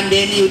kabare, and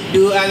then you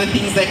do other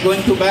things like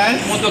going to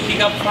bars. imodoka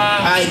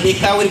igapfa, The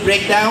car will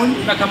break down.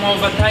 bakamuha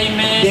overtime,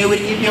 They will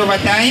give you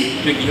overtime.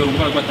 icyo gihe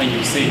urugo rwatangiye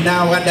gusenya.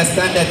 Now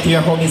understand that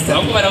your home is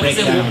starting Ahubwo to break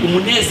baravuze ngo down.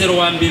 umunezero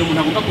wa mbere umuntu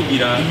agomba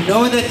kugira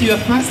Know that your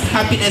first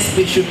happiness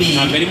should be.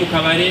 ntabwo ari mu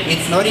kabare,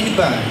 It's not in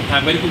bar.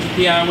 ntabwo ari ku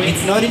nshuti yawe,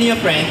 It's not in your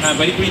friends.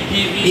 ntabwo ari kuri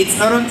TV, It's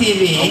not on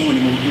TV. ahubwo ni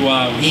mu rugo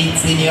iwawe.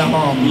 It's in your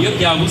home. Iyo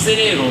byabuze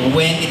rero,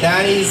 When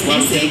that is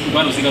missing,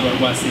 rwa ruziga ruba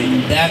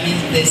rwasenye. that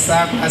means the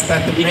circle has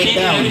started to break Ikindi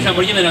rero down.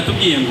 ijambo ry'Imana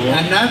ratubwiye ngo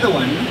Another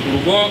one,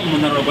 urugo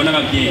umuntu aruragwa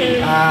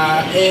n'ababyeyi,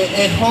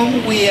 a home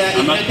we are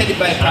inherited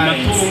by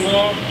parents.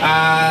 amatungo,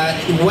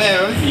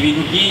 Wealth,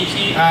 ibintu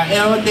byinshi,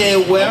 all the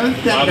wealth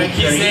and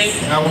luxuries.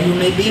 You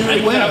may be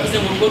ariko wealth, baravuze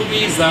ngo urugo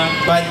rwiza,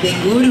 but the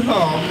good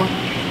home.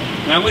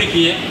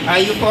 mwangurikiye, Are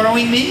you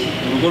following me?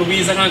 urugo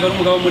rwiza ntabwo ari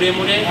umugabo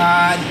muremure,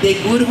 The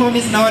good home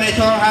is not a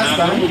tall ntabwo ari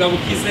husband. umugabo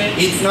ukize,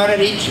 It's not a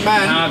rich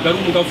man. ntabwo ari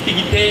umugabo ufite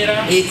igitera,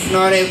 It's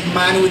not a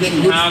man with a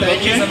good ntabwo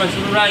wize stature.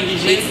 amashuri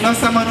urangije, It's not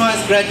someone who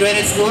has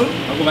graduated school.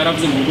 ahubwo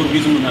baravuze ngo urugo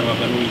rwiza umuntu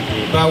aruragwa n'Uwiteka.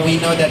 But we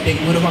know that the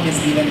good home is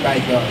given by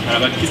God. Hari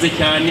abakize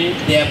cyane,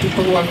 There are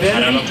people who are hari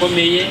very rich.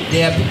 abakomeye,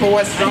 There are people who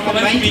are strong ariko and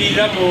bari mighty,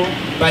 kubiriramo.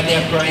 but they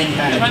are crying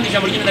hard. Kandi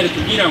ijambo ry'Imana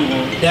ritubwira ngo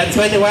That's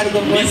why the word of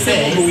God mbese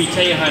muntu says,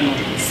 wicaye hano,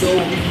 so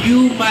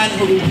you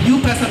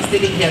person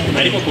sitting here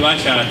ariko today, ku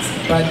bashatse,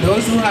 but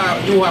those who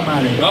are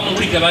married,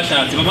 bamuhurike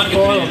abashatse, bamanike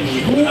follow turebe.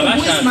 me. Who is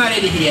Abashatse,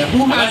 married here?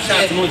 Who has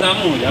abashatse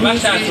muzamure,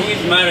 abashatse who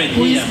is married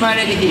who here, is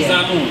married here?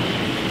 muzamure.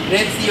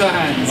 Let's see your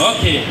hands.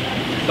 Okay,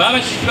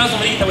 babashije ikibazo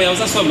muri gitabo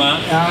yahoze asoma.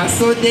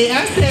 So they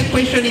asked a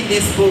question in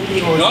this book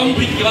he was ngaho muri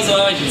reading. ikibazo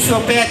babashije. So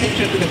pay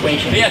attention to the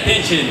question. Pay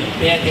attention.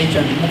 Pay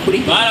attention.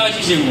 Mukuriki.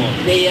 barabashije ngo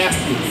They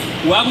asked it.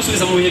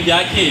 wagusubiza mu bihe bya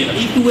kera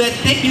If we were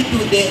to take you to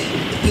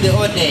the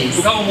old days,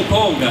 ukaba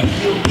umukobwa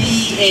you'll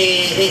be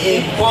a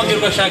ukongera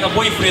ugashaka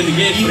boyfriend you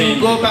girlfriend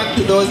go back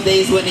to those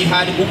days when you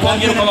had a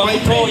ukongera boyfriend and ukaba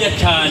mutoya boyfriend.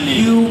 cyane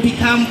You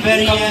become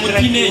very Ukaba young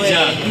like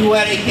teenager. you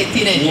were like a uwo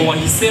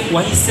teenager.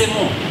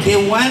 wahisemo The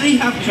one you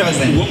have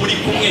chosen, uwo muri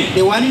kumwe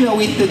the one you are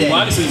with today,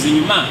 wabisubiza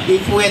inyuma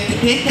if we were to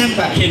take them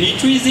back, can you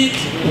choose it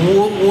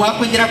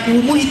wakongera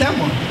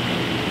kumuhitamo?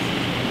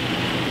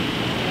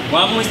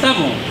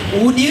 wamuhitamo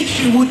Would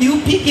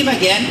you pick him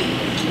again?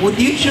 Would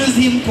you choose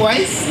him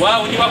twice?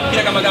 wawe undi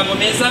wakubwiraga amagambo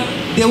meza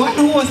The one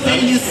who was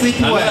telling you sweet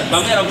words.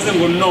 bamwe yaravuze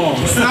ngo no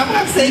Some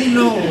have said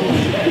no.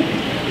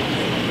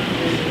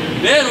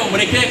 rero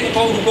mureke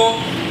kuko urugo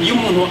iyo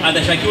umuntu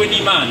adashakiwe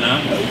n'Imana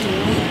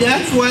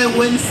That's why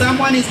when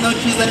someone is not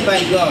chosen by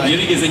iyo God,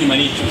 bigeze nyuma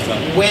nicuza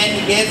when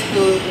he gets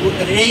to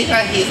later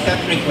he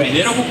starts regretting.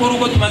 rero kuko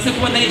urugo tumaze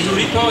kubona ari ijuru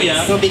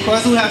ritoya So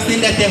because we have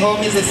seen that the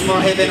home is a small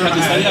heaven on reka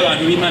dusabire earth,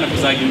 abantu b'Imana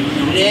kuzagira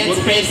urugo let's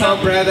pray for our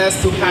brothers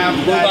to have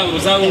that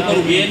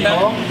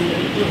home,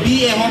 to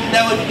be a home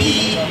that would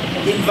be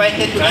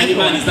invited to kandi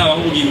Imana everyone. izabaho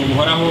ubugingo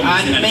buhoraho mu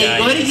izina And may rya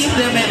God Yesu. give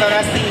them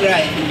everlasting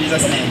life in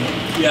Jesus' name.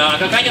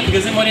 aka kanya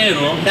tugezemo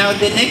rero Now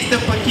the next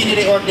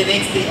opportunity or the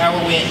next hour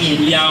we're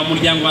in, ya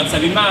umuryango wa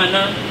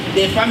Nsabimana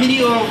the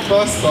family of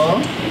Bosco,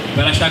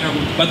 barashaka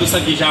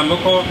badusabye ijambo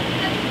ko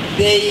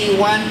they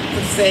want to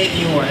say a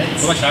few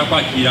words. bashaka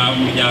kwakira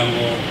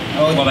umuryango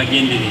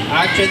w'abagendereye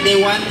Actually,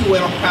 they want to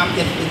welcome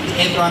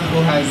everyone who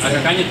has. aka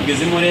kanya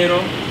tugezemo rero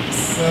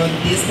So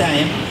this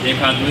time,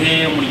 reka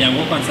duhe umuryango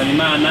wo kwa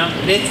Nsabimana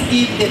let's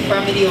give the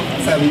family of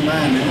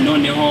Sabimana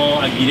noneho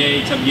agire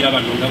icyo abwira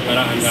abantu bari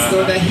aha so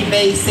ngaha that he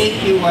may say a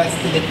few words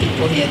to the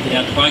people here today.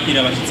 yatwakira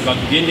abashyitsi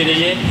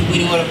batugendereye We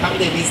will welcome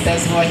the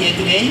visitors who are here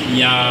today.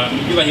 ya mu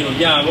byubahiro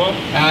byabo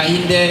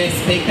In the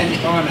respect and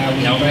honor,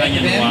 we Yeah, invite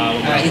we're them.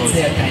 gonna- It's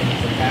their time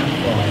to come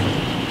forward.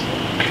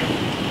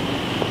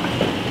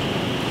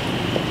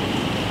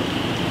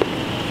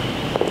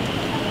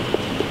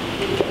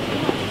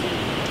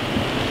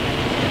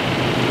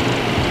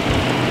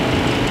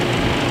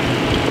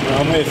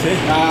 mwese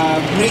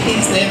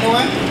Greetings to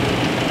everyone.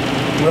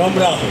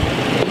 muraho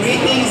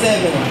Greetings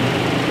everyone.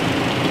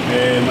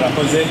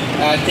 murakoze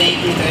Thank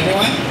you to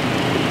everyone.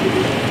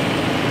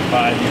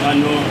 bari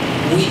hano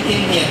We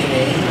came here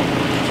today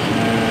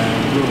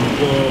mu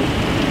rugo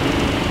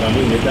rwa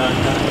mwene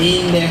data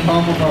in the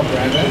home of our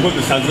brother, ubwo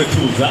dusanzwe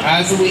tuza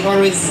as we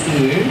always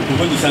do,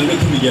 ubwo dusanzwe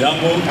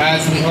tubigeramo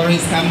as we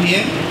always come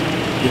here.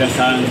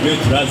 birasanzwe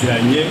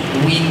turaziranye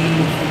We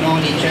know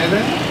each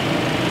other.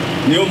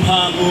 niyo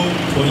mpamvu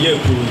twongeye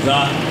kuza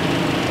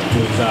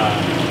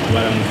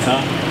kubaramutsa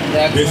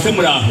mbese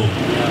muraho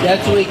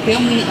That we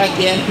came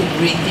again to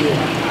greet you.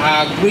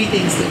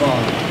 Greetings to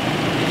all.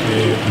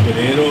 ubwo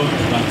rero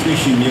tuba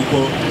twishimiye ko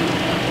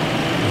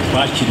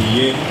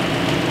twakiriye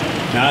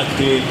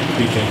natwe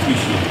twicaye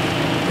twishimye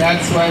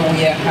That's why we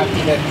are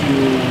happy that you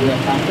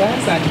welcomed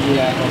us and we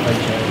are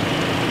overjoyed.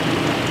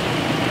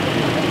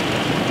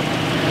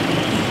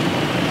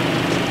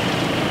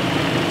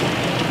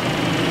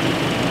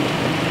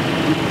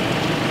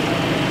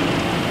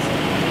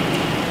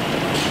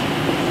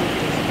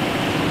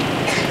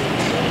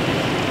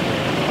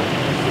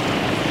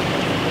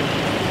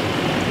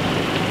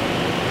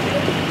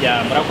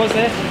 ya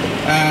murakoze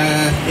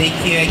Thank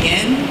you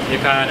again.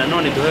 reka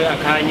nanone duhe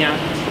akanya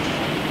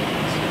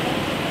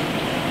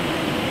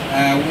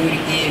We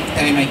will give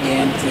time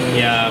again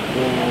ya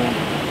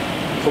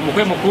ku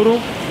mukwe mukuru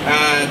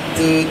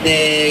to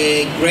the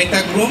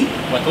greater groom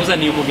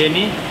watuzaniye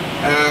umugeni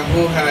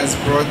who has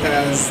brought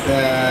us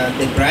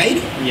the bride.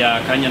 ya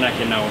akanya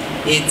nake nawe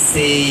It's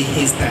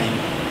his time.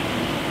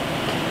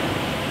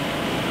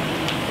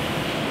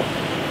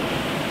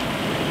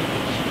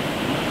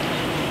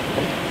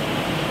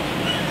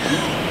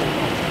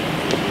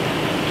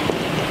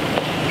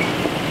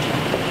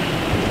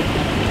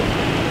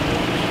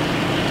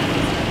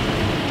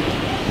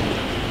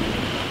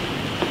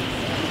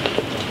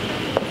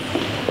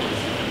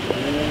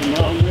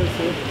 muraho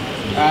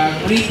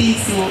mwese Greetings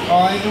to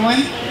all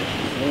everyone.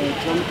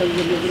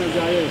 turamukaze mu izina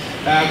rya yesu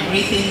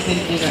Greetings in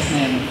Jesus'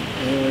 name.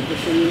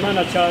 dushima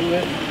imana cyane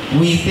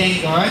We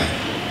thank God.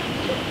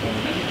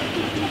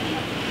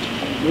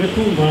 muri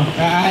kumva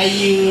Are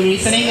you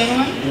listening,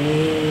 everyone?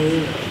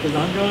 tugeze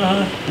aha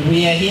ngaha We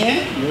are here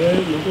mu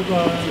rugo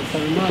rwa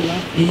nsabimana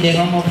in the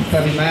home of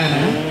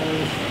Sabimana.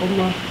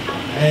 koma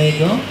There you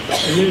go.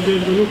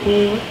 tunejejwe nuko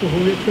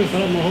duhuye twese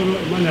ari amahoro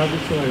imana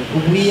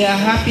yagucyubahiro We are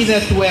happy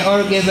that we're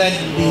all gathered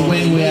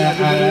when we are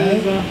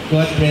alive.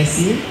 God bless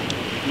you.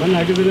 imana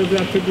yagize neza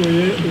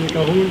yateguye iyi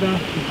gahunda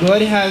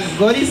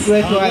God is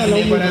great to us and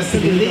able us to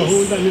do iyi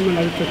gahunda this n'imana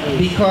yabiteguye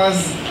because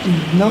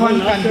no one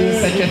can do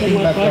such a thing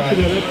but God.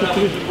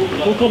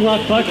 kuko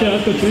mwatwakira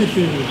natwe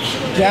turishimye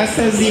Just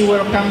as He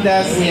welcomed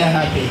us, we are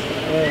happy.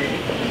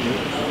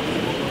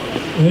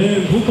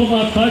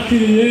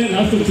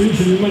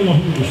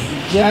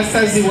 Just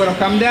as you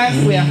welcomed us,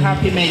 we are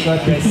happy. May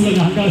God bless you.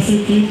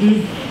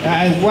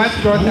 What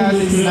brought us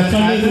is not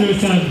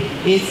other.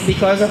 It's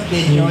because of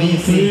the joy you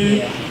see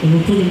here.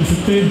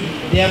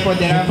 Therefore,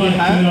 the love we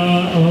have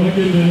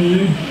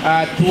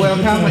to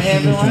welcome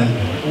everyone.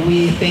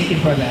 We thank you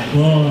for that.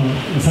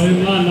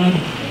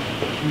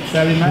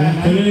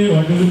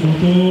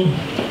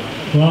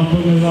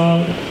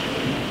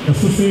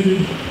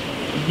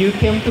 You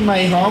came to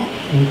my home.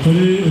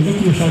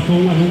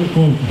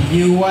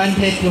 You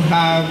wanted to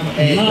have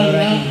a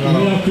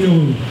daughter-in-law.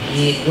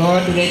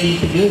 God ready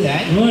to do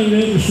that.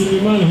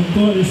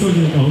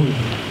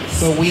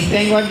 So we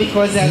thank God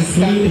because He has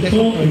come to the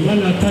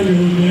conclusion.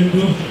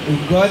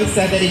 God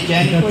started a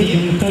journey for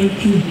you.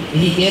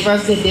 He gave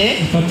us the day.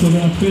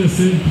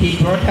 He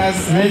brought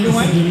us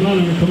everyone.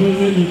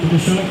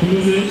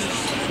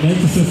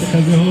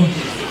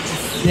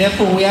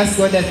 Therefore, we ask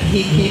God that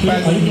He keep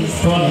us in His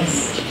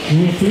promise.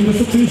 In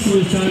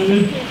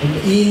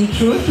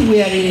truth,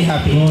 we are really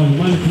happy.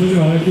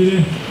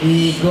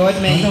 God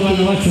may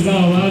keep,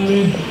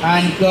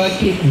 and God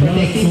keep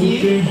protecting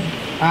you.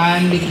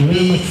 And be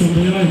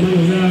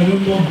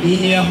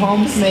in your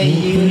homes, may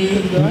you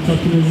live God.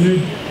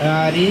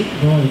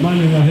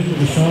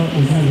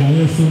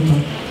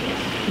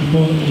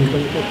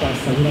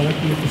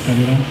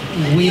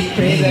 We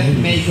pray that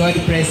may God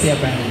bless your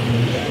family.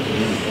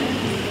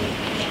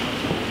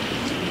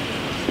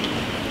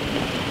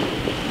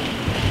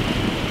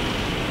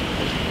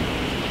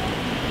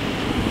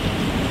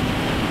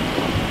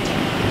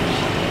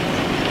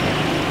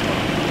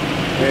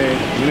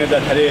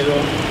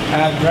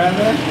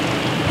 Brother,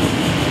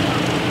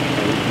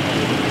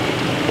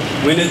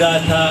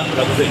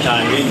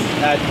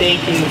 thank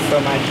you so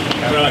much.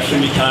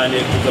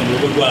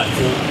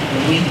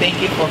 We thank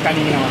you for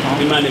coming in our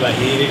home.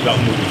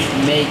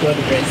 May God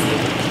bless you.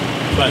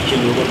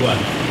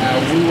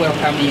 We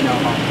welcome you in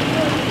our home.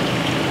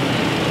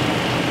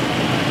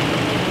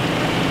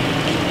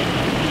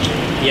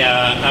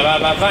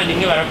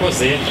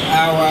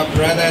 Our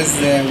brothers,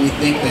 we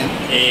thank them.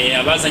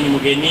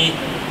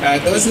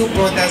 Those who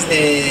brought us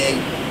the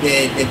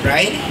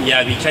bride,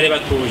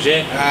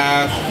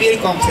 feel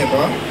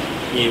comfortable.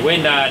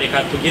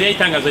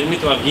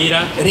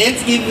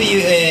 Let's give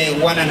you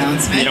one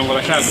announcement.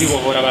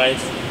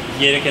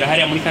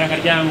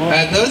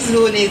 Those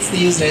who need to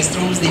use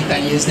restrooms, they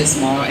can use the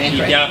small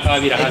entrance.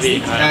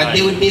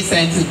 They will be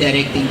sent to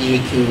directing you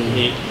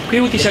to.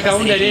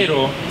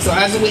 So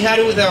as we had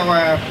with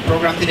our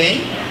program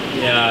today,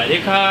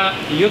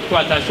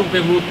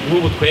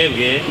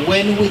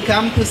 when we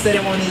come to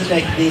ceremonies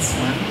like this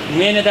one,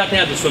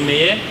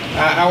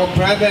 our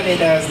brother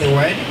read us the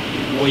word.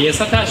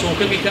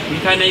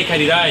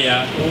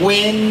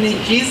 When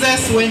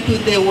Jesus went to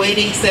the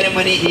wedding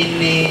ceremony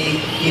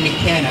in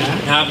Cana,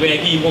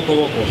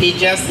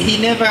 he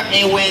never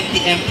went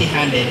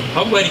empty-handed.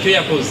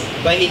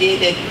 But he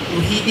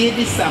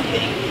did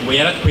something.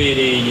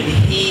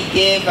 He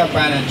gave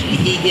abundantly.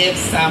 He gave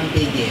some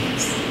big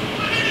gifts.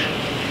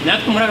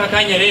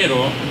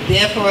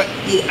 Therefore,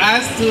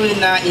 us too in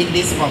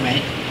this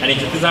moment,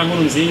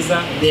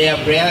 they are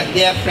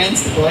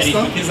friends to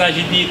Bosco,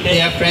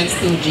 they are friends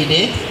to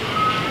Judith.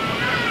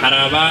 There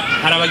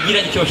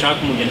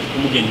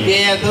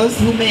are those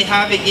who may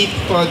have a gift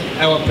for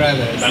our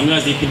brothers.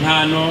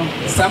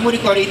 Some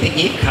would call it a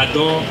gift,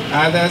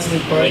 others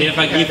will call it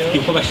a gift.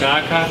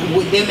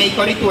 They may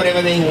call it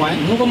whatever they want.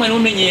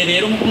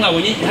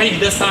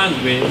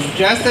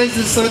 Just as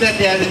you saw that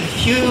there are a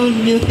few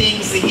new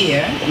things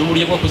here,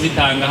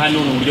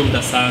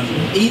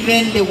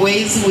 even the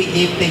ways we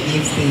give the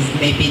gifts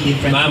may be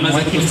different from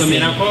what you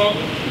see.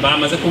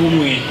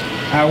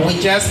 We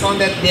just found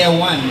that they are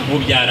one.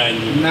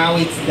 Now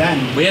it's done.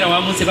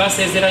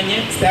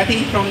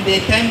 Starting from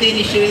the time they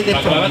initiated the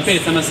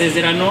promise,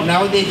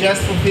 now they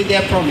just fulfill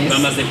their promise.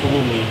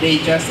 They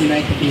just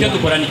unite together.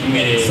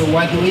 So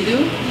what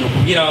do?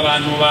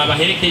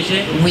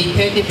 We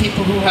tell the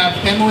people who have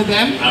come with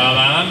them,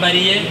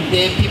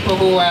 the people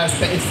who are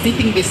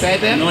sitting beside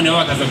them, to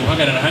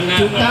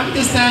come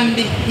to stand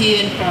here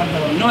in front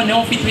of them.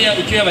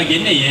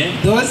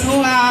 Those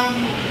who have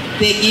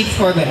the gift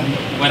for them,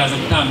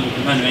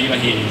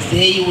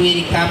 they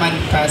will come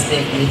and pass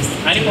their gifts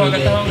to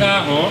them.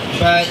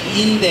 But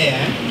in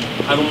there,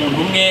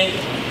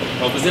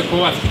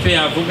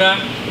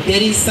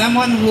 there is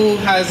someone who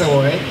has a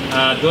word.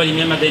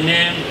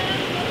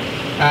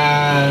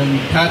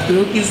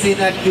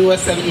 Izina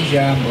ry'uwasabye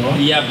ijambo.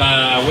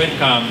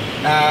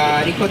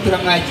 Ariko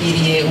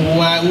turamwakiriye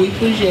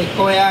wifuje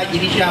ko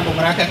yagira ijambo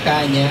muri aka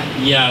kanya.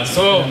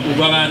 So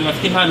abantu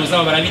bafite impano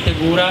zabo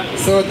barabitegura.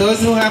 So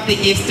those who have the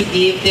gifts to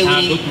give, they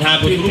will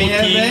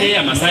prepare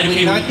them. It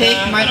will not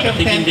take much of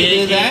time to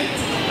do that.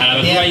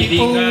 There are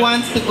people who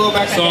want to go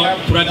back and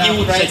have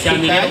rights to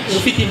catch.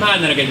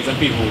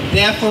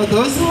 Therefore,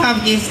 those who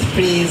have gifts,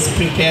 please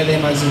prepare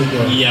them as we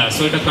go.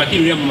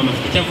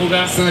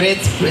 So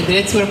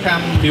let's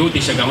welcome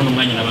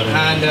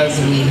and as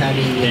we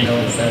hurry with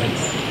our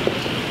service.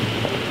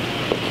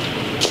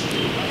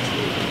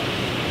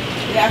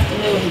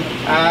 afternoon.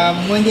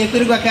 Mwongeye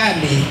kurirwa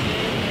kandi.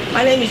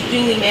 My name is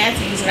Julie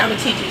Matthews, and I'm a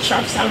teacher at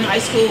Sharpstown High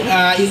School.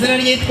 Izina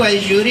ryitwa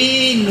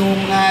Julie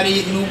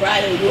numwari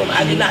Writing room.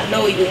 I did not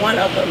know either one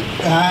of them.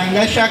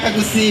 ngashaka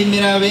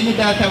gusimira bene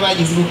data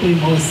bagize ubukwe uyu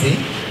munsi.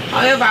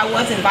 However, I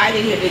was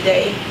invited here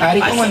today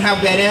Ariko ngo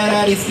ntabwo yari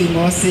yarariswe uyu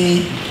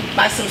munsi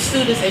by some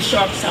students at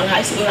Sharpstown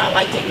High School. I'd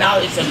like to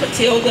acknowledge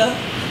Matilda,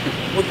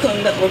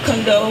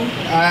 Rukundo,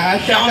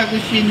 ashaka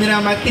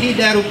gushimira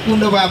Matilda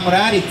Rukundo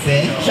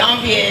bamuraritse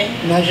Janvier,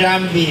 na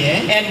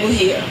Janvier and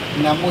Muhire.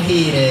 na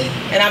Muhire.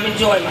 And I'm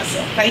enjoying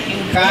myself. Thank you.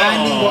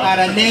 Kandi ngo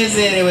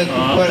aranezerewe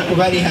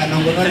kuba ari hano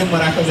ngo none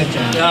murakoze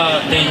cyane.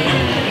 Thank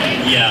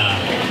you.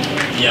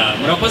 Yeah.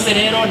 Murakoze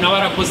rero nawe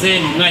arakoze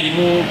ni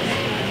umwarimu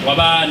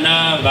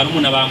w'abana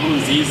barumuna ba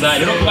Nkurunziza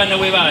rero kuba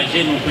nawe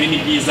baje ni ukuri ni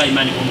byiza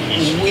Imana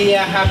ikumugisha. We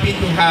are happy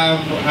to have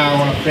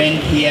our friend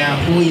here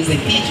who is a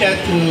teacher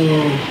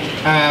to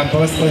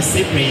Bosco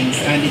siblings,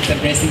 and it's a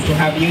blessing to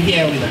have you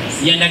here with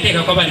us.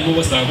 Ndakeka ko abarimu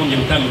bose bagombye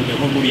gutanga urugero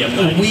nk'uriya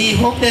mwarimu. We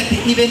hope that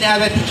even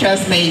other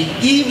teachers may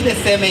give the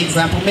same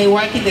example, may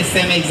work in the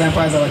same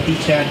example as our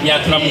teacher.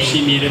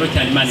 Turamushimiye rero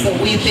cyane Imana. So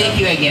we thank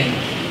you again.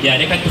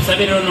 Reka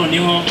tusabe rero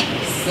noneho.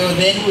 So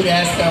then we'll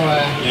ask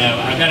our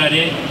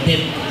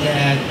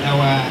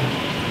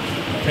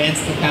friends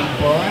to come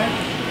forward.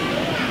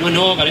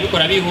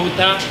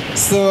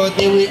 So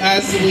they will,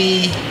 as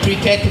we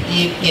prepare to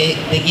give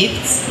the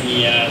gifts,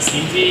 we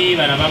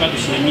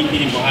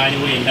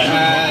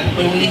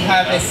will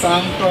have a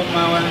song from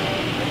our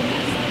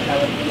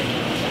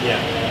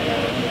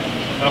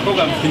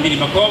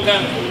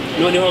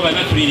noneho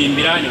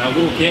banaturirimbira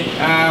nihaguruke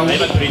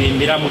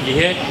baturirimbira mu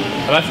gihe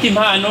abafite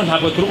impano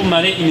ntabwo turi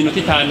bumare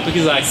iminota 5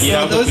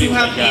 tukizakira. So those who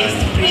have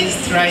gifts, please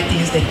try to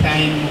use the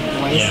time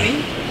wisely.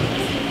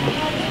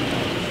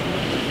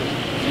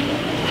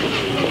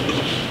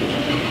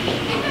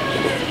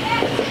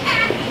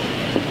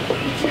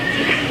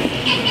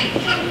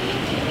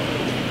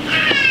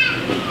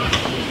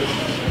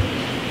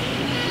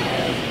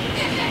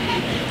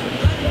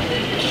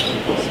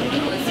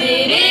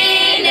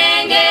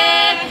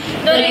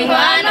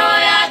 Inkwano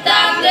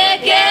yatanzwe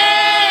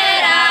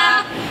kera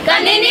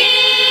kandi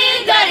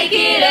nitari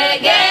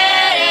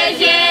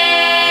kiregereje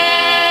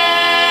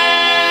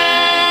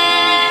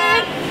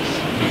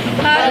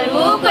hari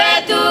ubukwe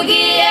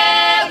tugiye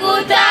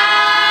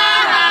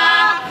gutaha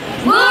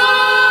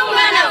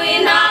bw'umwana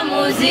w'intama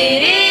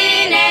uzira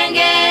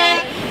inenge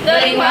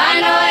dore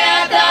inkwano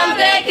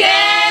yatanzwe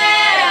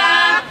kera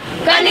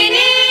kandi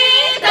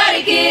nitari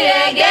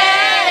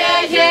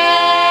kiregereje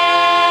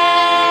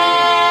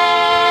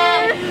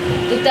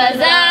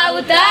utaza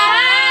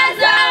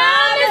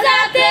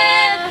mizate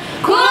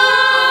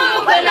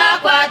kumukwe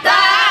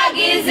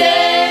nakwatagize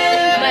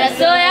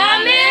maraso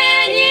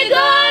yamenye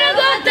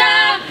igorogota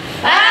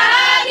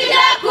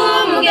ahagije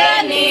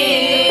kumugeni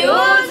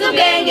uzi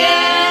ubwenge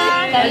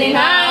kandi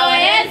ntawe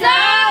heza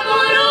mu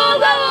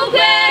rugo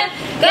bukwe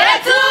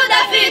keretse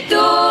udafite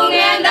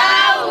umwenda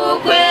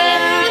w'ubukwe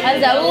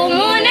haza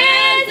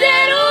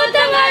umunezero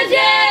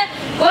utangaje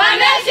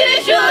kubamesha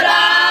ibishura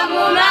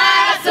mu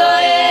maraso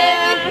ye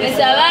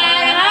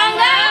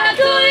Sabaranga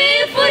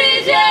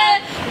tuifurije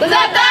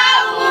kuzataha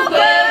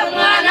ubukwe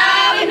umwana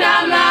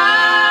w'intama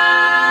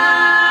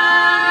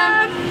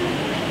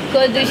ko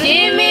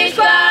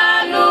dushimishwa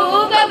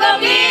n'ubukwe bwo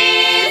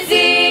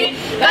mw'isi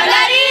kandi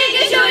ari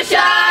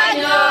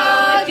igishushanyo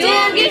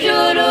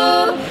cy'ubw'ijuru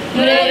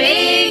murebe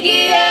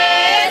igihe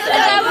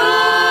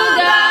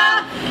tutavuga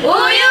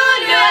uyu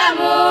niwe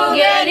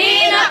mugeni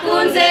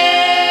nakunze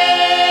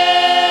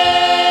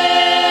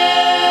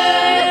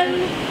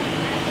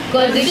ko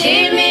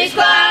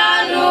dushimishwa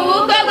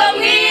n'ubukwe bwo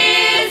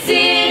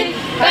mw'isi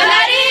kandi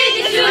ari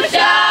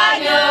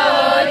igishushanyo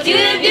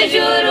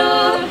cy'iby'ijuru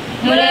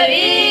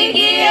murebe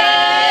igihe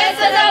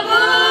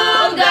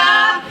tuzavuga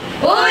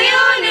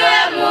uyu niwe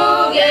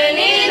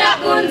mugeni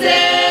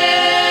nakunze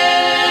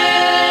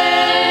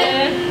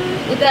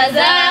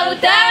utaza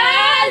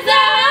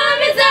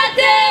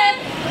mizate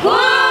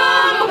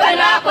kumukwe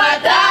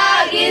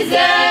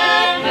nakwatagize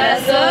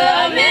maraso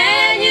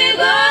yamenye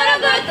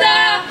igorogota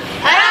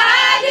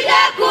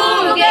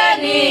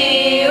kumugeni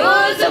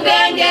uzi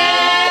ubwenge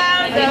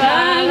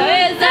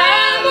weza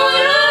mu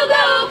rugo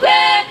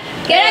bukwe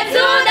keretse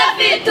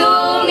udafite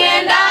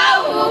umwenda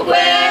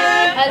w'ubukwe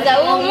haza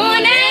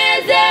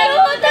umunezero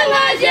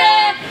utangaje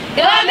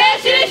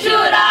ntibameshe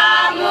ibishura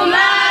mu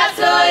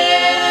maso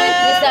ye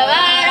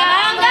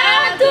Sabaranga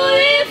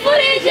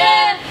tubifurije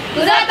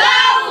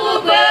kuzataha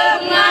ubukwe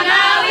umwana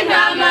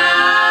w'intama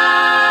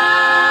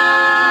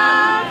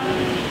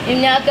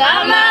imyaka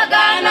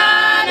magana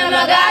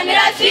n'amagana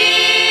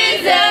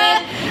irashize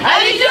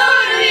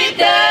ab'ijuru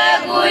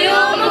biteguye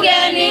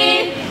umugeni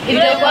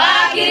ibyo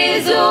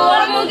kwakiriza uwo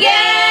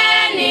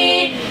mugeni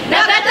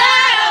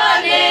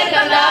n'akataraboneka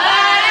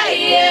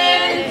ndabarahiye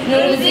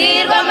n'uruzi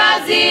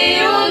rw'amazi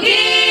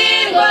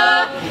y'ubugingo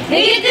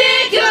n'igiti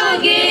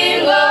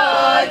cy'ubugingo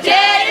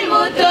cyera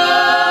imbuto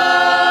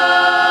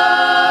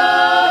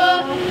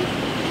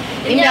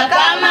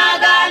imyaka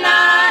magana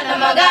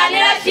n'amagana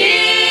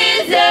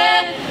irashize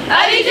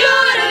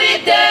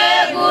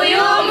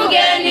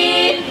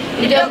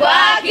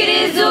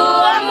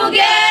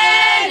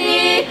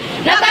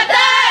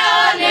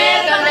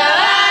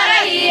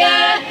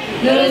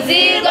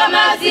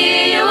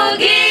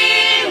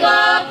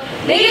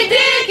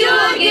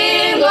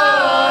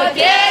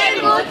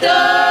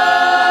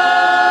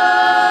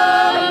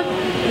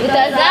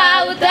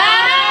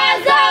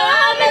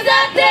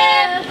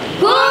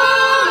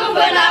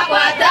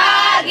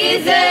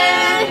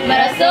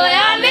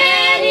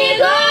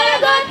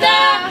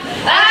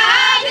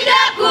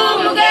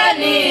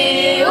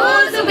umugeni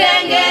uzi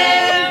ubwenge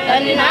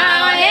kandi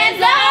ntawe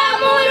heza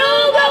mu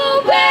rugo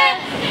bukwe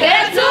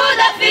keretse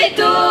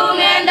udafite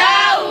umwenda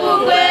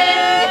w'ubukwe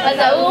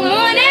bazaba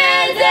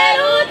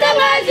umunezero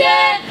utangaje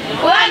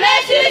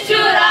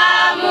wameshyishyura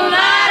mu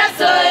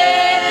maraso ye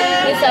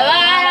gusa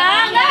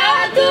baranga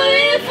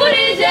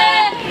tubifurije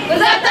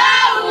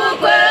kuzataha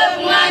ubukwe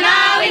umwana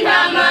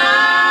w'intama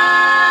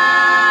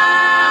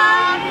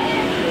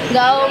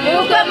ngaho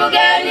mukwe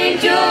mugeni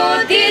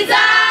inshuti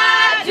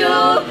zacu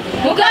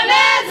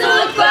mukomeze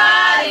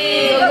ubutwari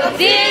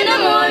gutsinda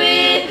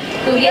umubi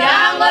kugira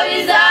ngo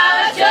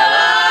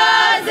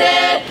bizabashoboze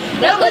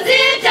no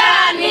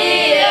kuzicana i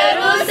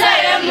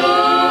Yerusalemu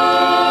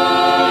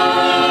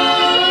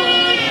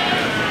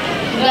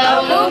ngaho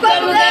mukwe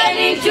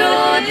mugeni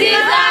inshuti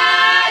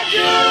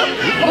zacu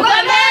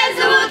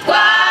mukomeze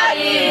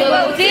ubutwari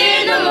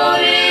gutsinda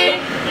umubi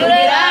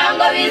kugira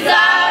ngo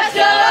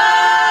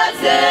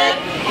bizabashoboze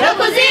no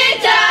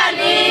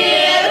kuzicana i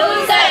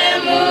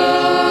Yerusalemu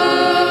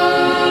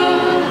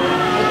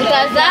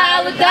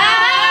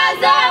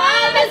utazabutaza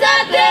ameze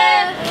ate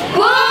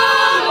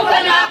kumukwe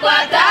ntako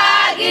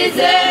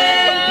atagize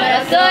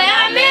maraso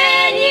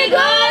yamenye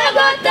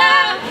igorogota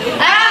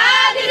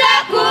ahagije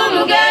ku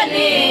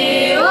mugeni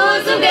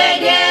uzi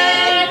ubwenge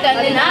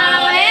kandi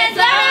ntawe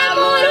heza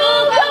mu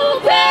rugo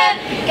bukwe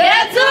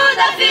keretse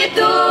udafite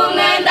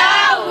umwenda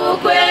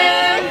w'ubukwe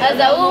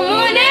hazaba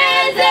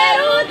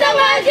umunezero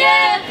utangaje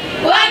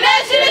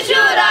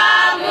wameshyishyura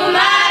mu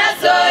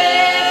maraso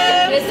ye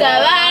gusa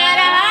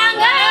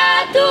barahanga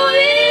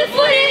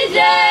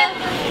tubifurije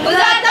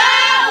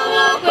kuzataha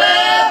ubukwe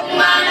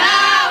umwana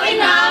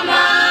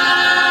w'intama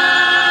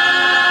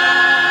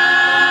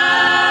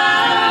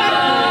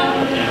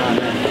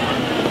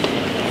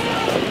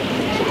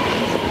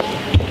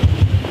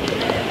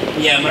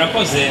ya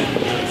murakoze.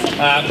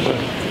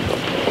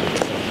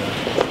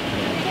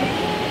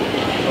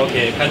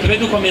 Okay, katube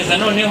dukomeza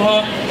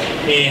noneho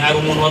hari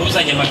umuntu wari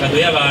uzanye amakado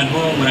y'abantu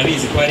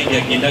murabizi ko hari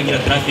agenda agira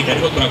traffic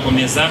ariko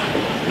turakomeza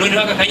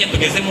noneho aka kanya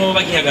tugezemo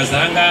bagihagaze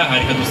aha ngaha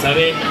reka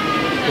dusabe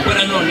kuko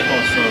nanone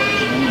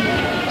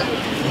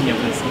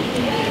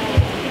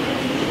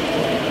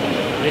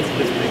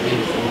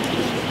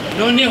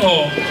noneho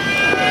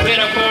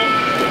kubera ko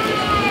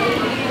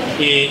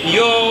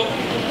iyo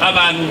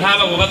abantu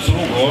nk'aba bubatse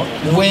urugo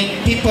when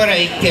people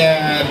like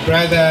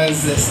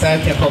brothers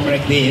start a home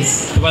like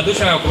this, tuba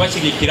dushaka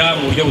kubashyigikira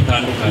mu buryo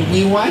butandukanye.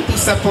 we want to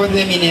support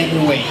them in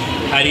every way.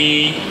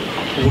 Hari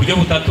uburyo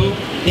butatu.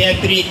 There are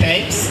 3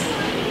 types.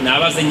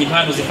 N'abazanye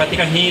impano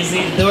zifatika nk'izi.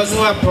 Those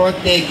who have brought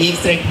the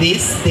gifts like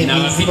this, the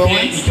visible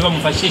ones. Icyo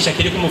bamufashisha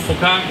kiri ku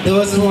mufuka.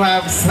 Those who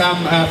have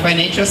some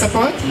financial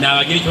support.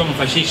 N'abagira icyo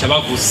bamufashisha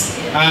bavuze.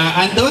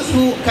 And those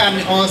who can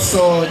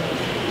also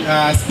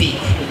speak.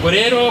 Ubwo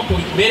rero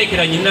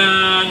berekeranye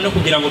no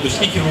kugira ngo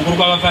dushyigikire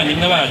urugo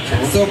rw'abavandimwe bacu.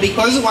 So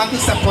because we want to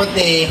support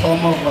the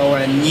home of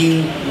our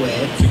new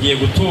wed, tugiye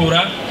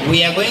gutura.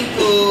 We are going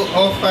to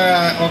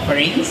offer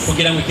offerings.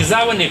 Kugira ngo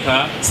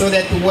ikizaboneka. So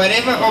that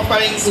whatever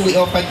offerings we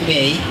offer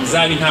today,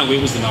 izaba intango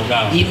y'ubuzima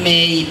bwabo. It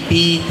may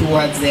be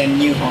towards their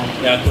new home.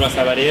 Ya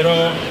turasaba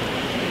rero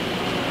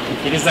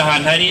ukiriza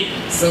ahantu hari.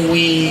 So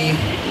we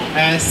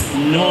ask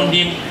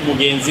n'undi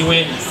mugenzi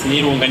we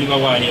sinirunga niba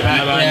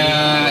wareba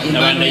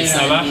n'abandi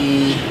ayisaba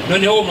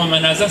noneho uwo mama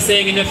naza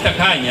asenge niba afite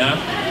akanya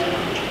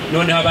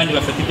noneho abandi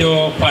bafata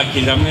ibyo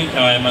kwakiriramo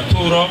aya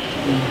maturo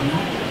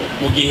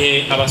mu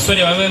gihe abasore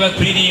babe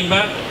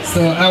baturirimba.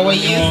 So our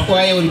youth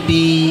choir will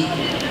be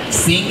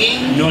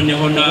singing.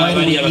 Noneho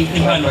n'abari abafite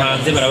impano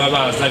hanze baraba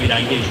baza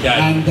birangira ibyayo.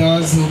 And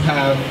those who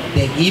have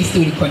the gifts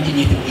will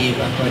continue to give.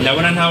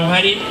 Ndabona ntaho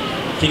hari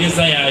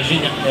kiriza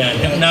yaje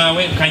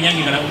nawe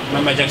kanyangira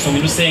mama Jackson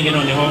Minusenge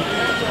noneho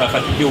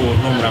bafata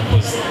iby'ubuntu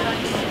murakoze.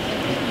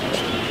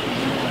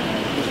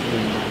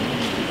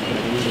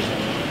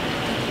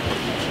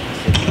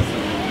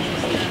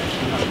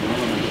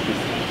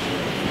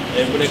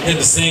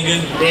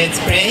 Let's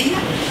pray.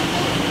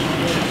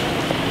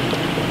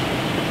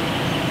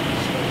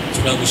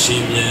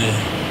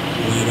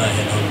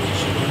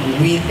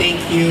 We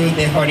thank you,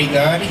 the Holy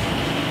God,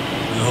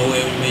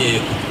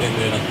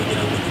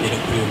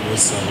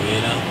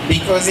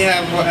 because you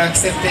have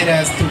accepted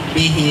us to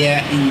be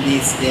here in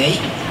this day.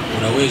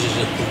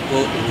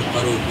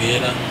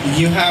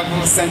 You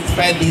have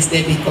sanctified this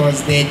day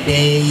because the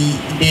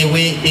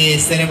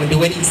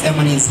wedding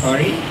ceremony is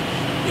holy.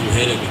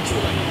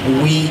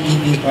 We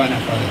give you honor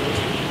for it.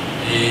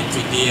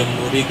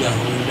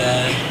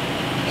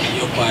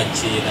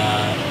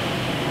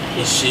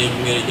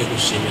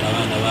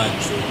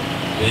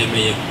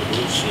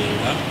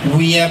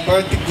 We are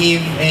about to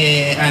give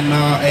a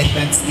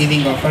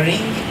Thanksgiving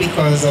offering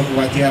because of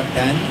what you have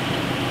done.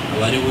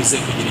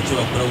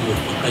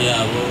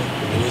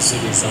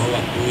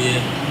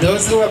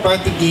 Those who are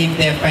about to give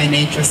their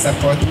financial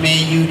support,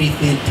 may you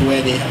refill to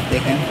where they have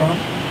taken from.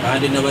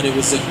 And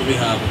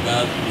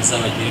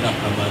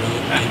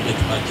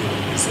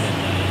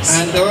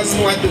those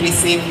who want to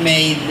receive,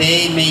 may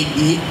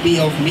it be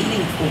of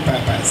meaningful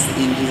purpose.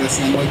 In Jesus'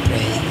 name we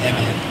pray.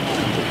 Amen.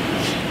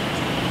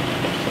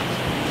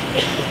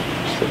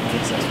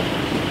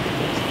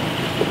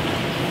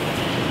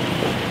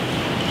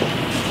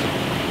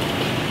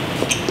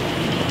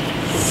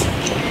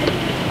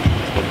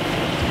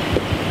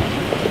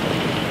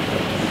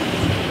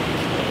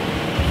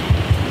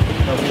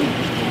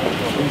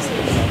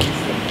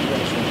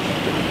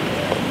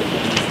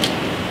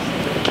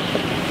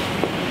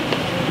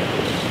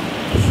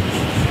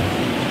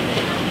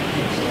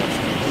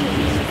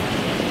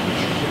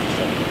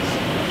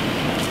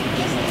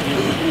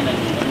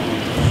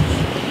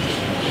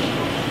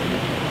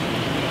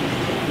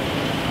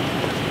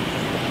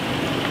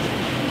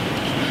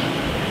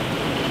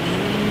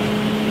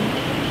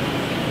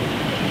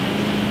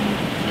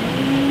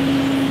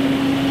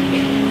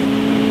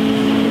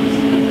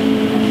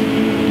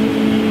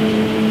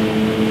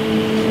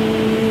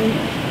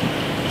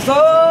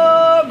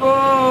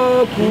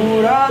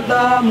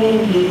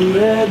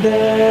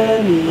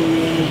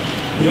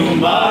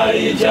 Nyuma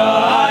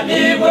y'icyaha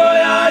nibwo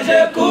yaje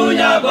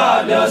kunyagwa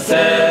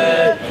byose,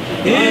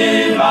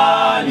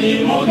 Imana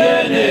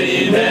imugenera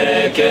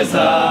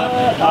imperekeza,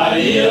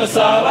 ariyo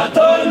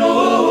sabato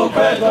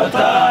n'ubukwe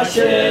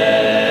twatashye.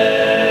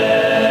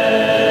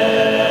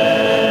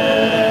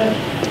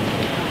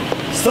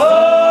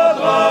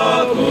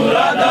 Sogokuru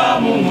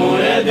Adamu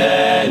muri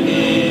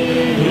Edeni,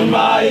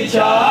 nyuma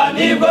y'icyaha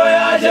nibwo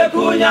yaje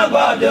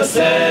kunyagwa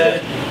byose,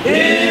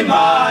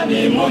 Imana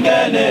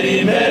imugenera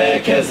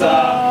imperekeza,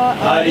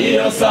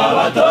 ariyo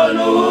sabato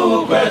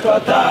n'ubukwe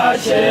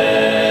twatashye.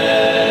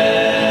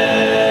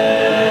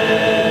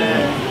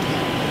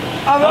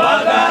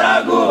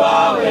 Abagaragu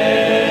bawe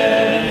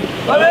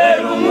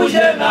babera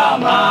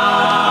umujenama,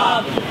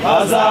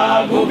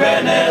 bazagubwe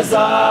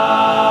neza,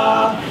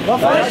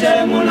 bafashe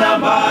mu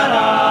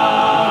ntambara,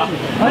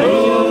 muri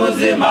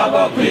ubuzima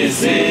bwo ku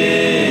isi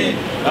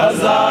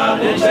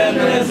bazagubwe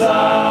neza.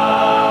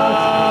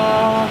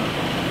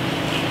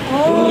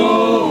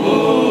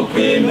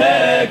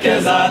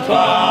 Kwimekeza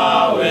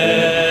twawe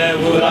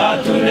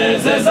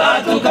buratunezeza,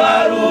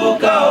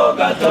 tukarukaho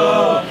gato,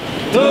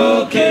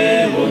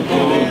 tukibuka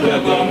ubukwe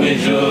bwo mu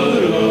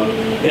ijuru,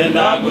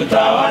 yenda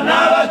gutaha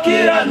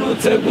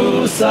n'abakiranutse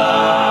gusa.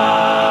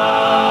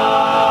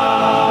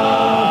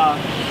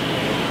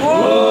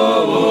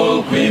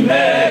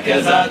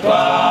 Kwimekeza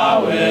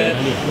twawe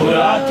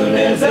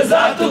buratunezeza,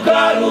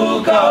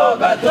 tukarukaho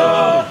gato,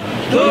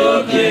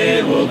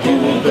 tukibuka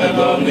ubukwe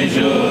bwo mu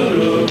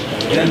ijuru,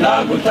 yenda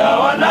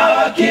gutaha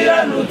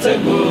n'abakiranutse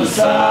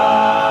gusa.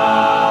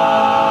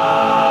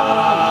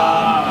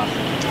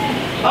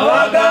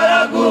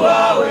 Abagaragu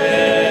bawe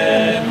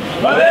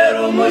babera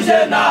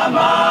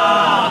umujenama,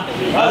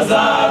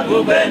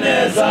 bazagubwe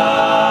neza,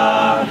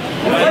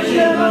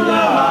 bafashe mu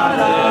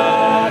ntambara,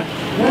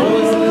 mu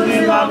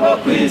buzima bwo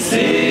ku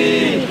isi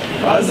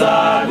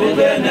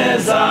bazagubwe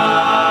neza,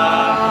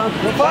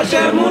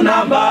 bafashe mu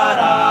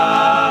ntambara,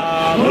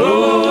 muri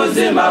ubu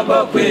buzima bwo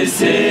ku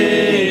isi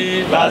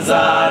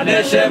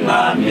bazaneshe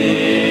mwami.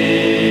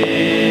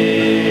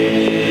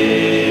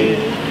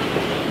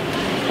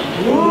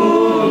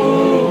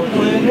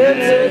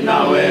 Ndetse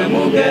nawe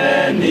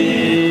mugeni,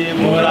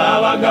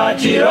 muraba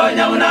agaciro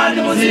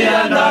nyamunani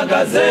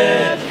muzihandagaze,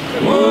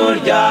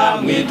 murya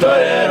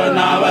mw'itorero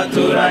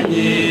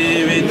n'abaturanyi,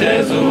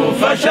 biteza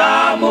ubufasha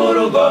mu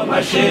rugo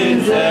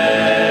mwashinze.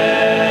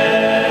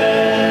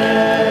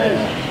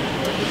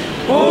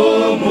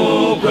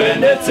 Umukwe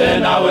ndetse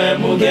nawe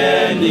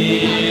mugeni,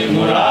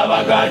 muraba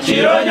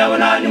agaciro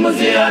nyamunani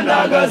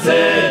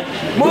muzihandagaze,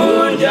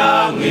 murya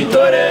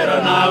mw'itorero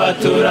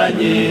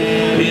n'abaturanyi,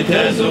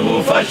 biteza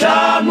ubufasha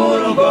mu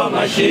rugo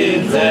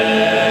mwashinze.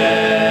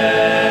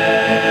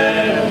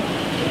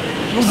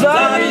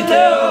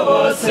 Muzabiteho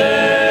bose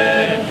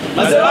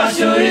maze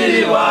bashyurire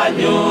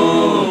iwanyu,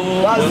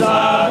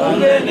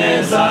 bazagubwe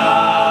neza.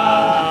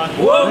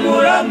 Uwo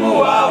muramu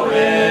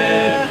wawe,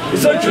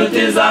 izo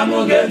nshuti za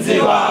mugenzi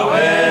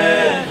wawe,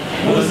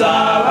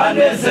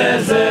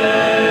 muzabanezeze.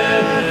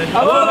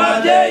 Abo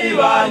babyeyi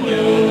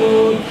banyu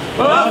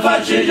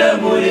babafashije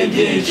muri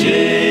byinshi,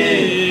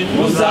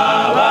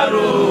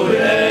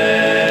 muzabarure.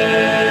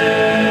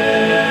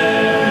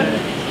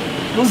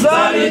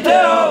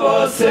 Muzabiteho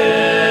bose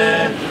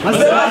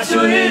maze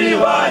bashyurire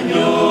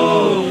iwanyu,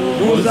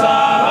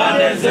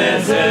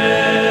 muzabanezeze.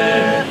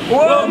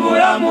 Uwo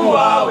muramu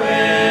wawe,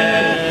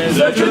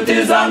 izo nshuti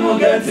za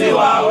mugenzi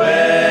wawe,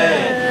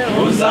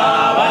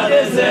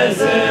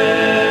 muzabanezeze.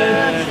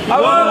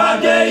 Abo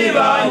babyeyi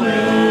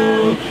banyu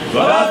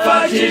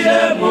babafashije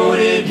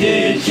muri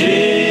byinshi,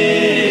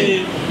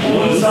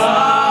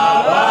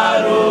 muzabarure.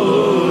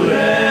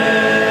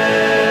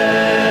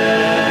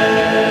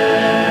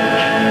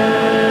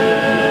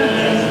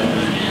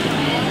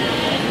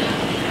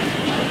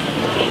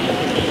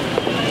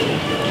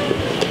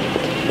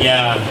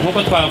 nk'uko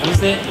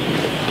twavuze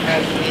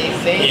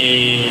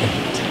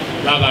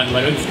abantu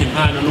bari bafite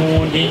impano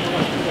n'ubundi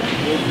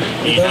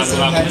ntabwo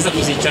bakomeza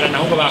kuzicarana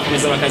ahubwo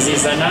bakomeza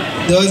bakazizana.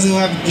 Those who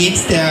have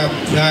gifts,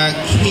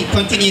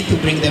 continue to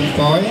bring them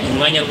forward.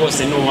 Umwanya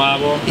rwose ni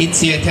uwabo.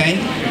 It's your time.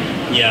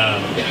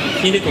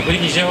 Ikindi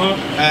dukurikijeho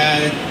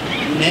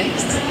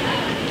next,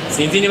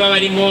 sinzi niba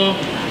barimo,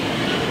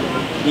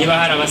 niba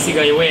hari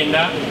abasigaye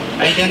wenda.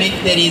 I don't know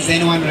if there is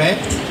anyone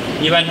left.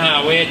 Niba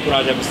ntawe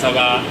turaje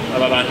gusaba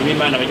aba bantu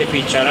b'Imana bajye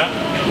kwicara.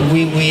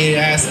 We will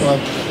ask for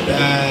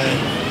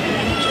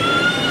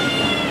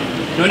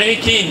noneho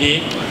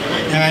ikindi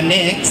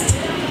Next,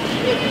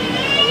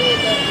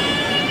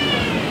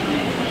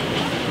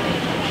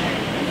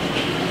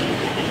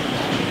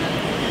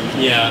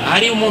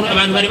 hari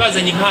abantu bari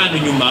bazanye impano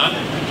nyuma.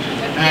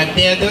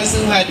 there are those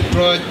who had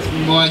brought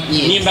more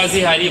gifts. Nimba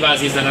zihari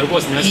bazizana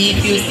rwose.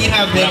 If you still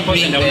have them,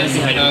 bring them.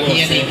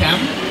 Here they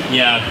come.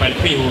 Twari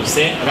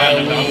twihuse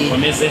abana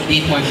bakomeze.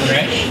 Did one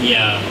rush.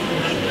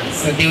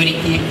 So they will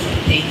keep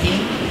taking.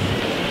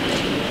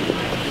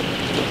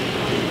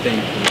 Thank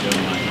you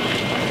very much.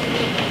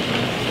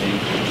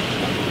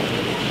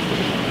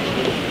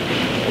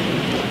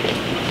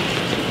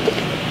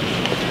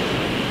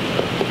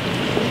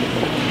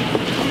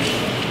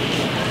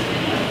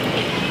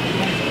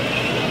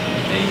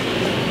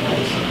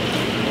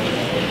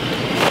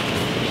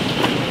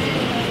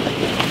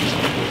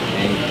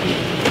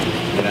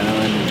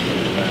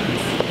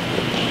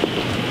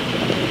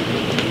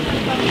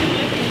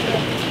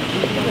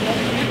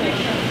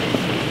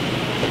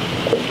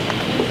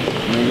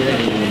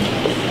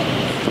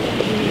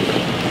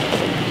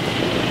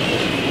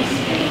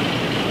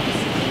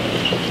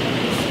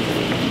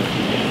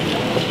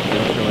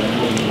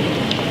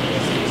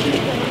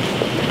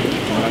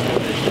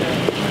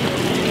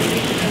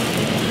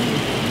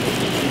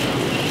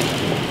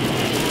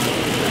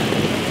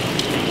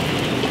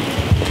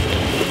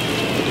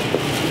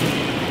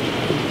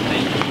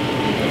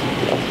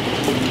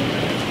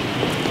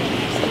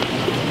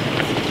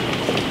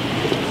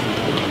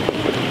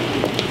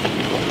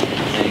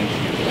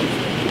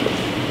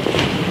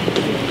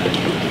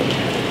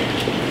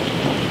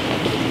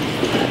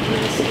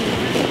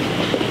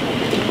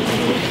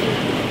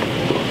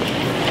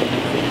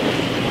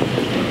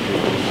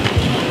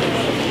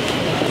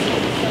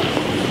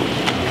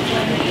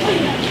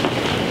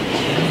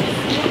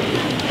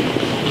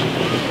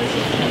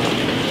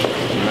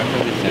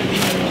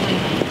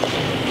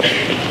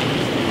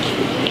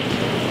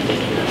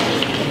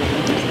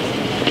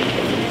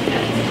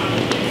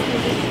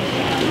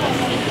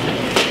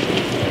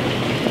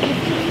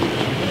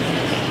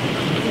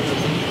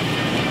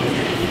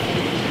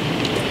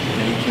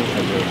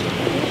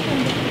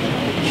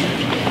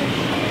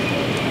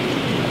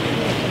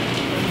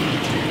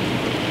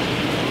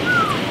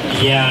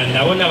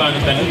 ndabona abantu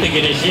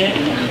badutegereje.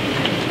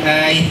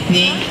 I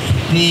think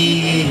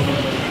the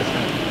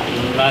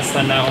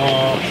basa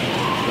naho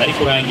bari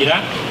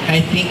kurangira. I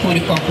think we'll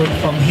conclude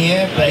from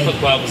here. Ariko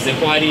twavuze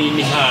ko hari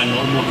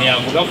impano umuntu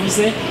yavuga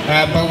avuze.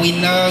 But we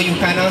know you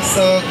can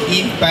also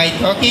give by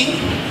talking.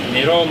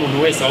 Rero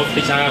umuntu wese aho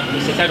ufite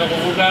cyangwa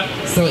kuvuga.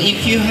 So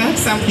if you have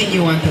something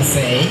you want to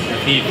say,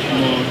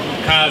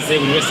 kaze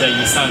buri wese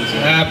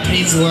yisanzure.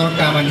 Please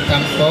welcome and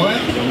come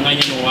forward.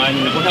 Umwanya ni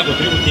wanyu nako ntabwo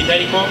turi butinda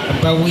ariko.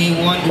 But we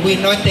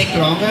will not take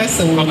longer,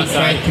 so we will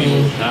try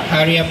to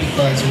hurry up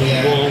because we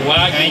are.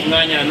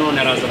 Umwanya none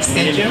araza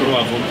kumenya mukuru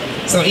wavuga.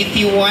 So if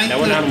you want to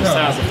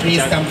talk,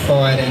 please come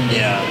forward and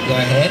go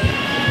ahead.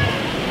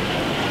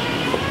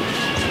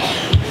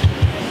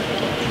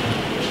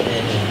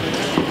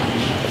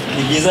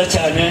 Ni byiza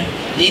cyane.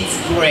 It's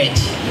great.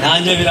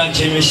 Nanjye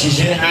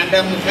biranshimishije. And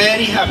I'm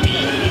very happy.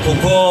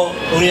 Kuko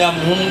uriya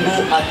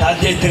muhungu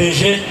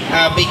atatetereje.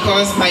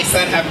 Because my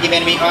son have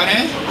given me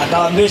honor.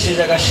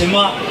 Akabambesheje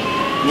agashema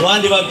mu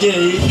bandi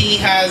babyeyi. He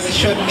has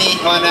shown me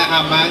honor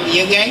among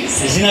you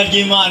guys. Izina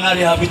ry'Imana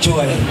rihabwa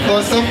icyubahiro.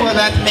 Also for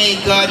that may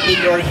God be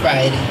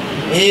glorified.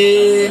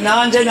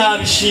 Nanjye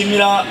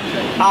nabishimira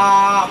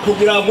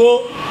kugira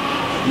ngo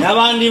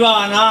n'abandi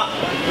bana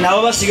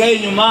nabo basigaye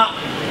inyuma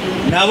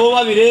nabo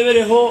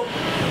babirebereho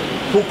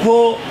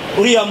kuko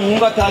uriya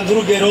muhungu atanze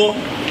urugero.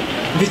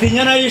 Mfite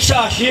inyana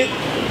y'ishashi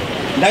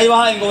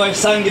ndayibahaye ngo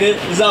bayisangire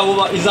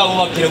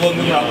izabubakire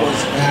bombi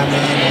murakoze.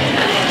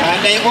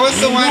 And I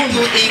also want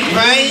to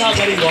invite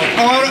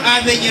all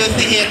other youth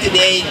here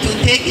today to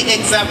take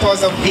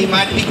examples of him,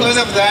 and because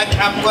of that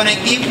I'm going to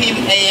give him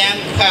a young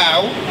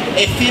cow,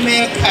 a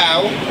female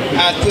cow,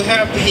 to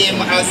help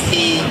him as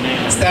he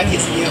starts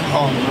his new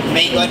home.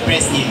 May God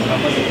bless him.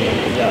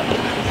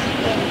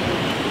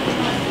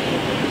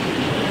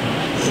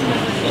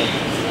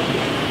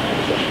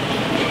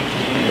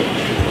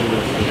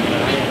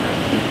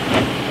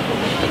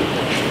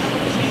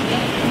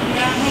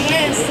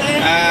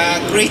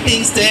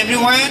 Greetings to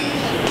everyone.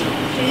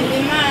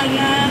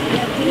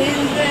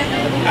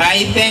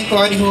 I thank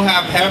God who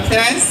have helped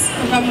us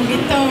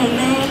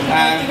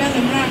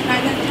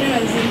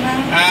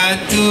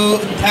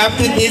up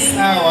to this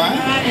hour.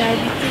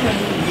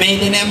 May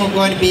the name of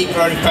God be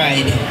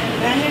glorified.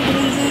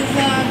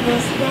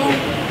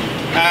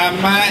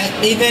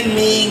 Even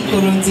me,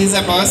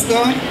 Nkurunziza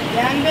Bosco,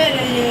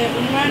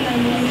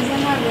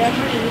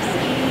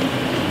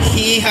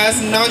 he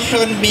has not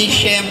shown me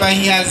shame, but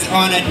he has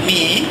honored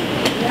me.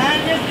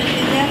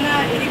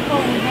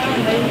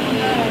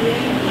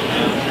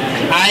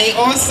 I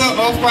also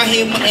offer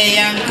him a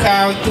young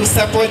cow to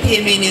support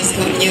him in his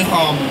new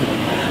home.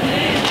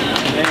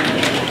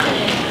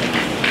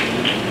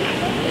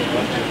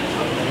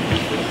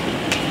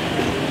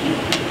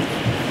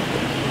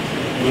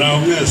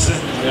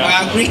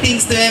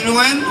 Greetings to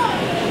everyone.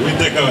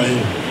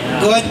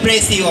 God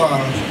bless you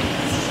all.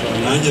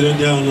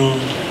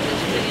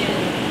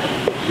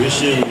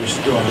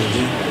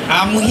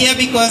 I'm here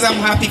because I'm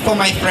happy for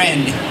my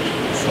friend.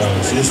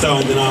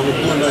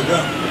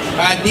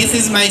 This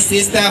is my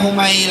sister whom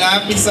I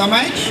love so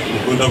much.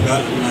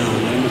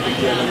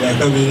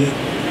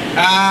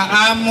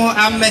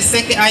 I'm a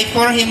second. I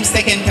for him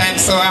second time,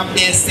 so I'm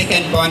the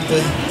second born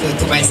to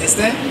my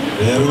sister.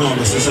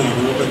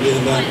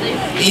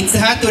 It's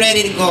hard to let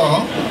it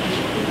go.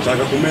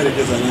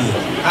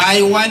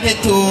 I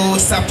wanted to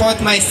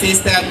support my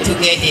sister to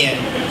get here.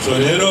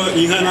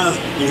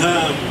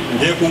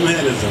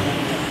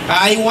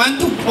 I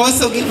want to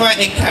also give her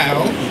a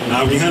cow.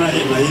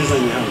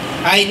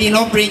 I did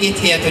not bring it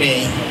here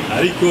today.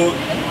 I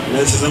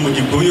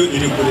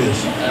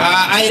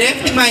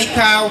left my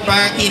cow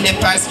back in the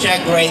pasture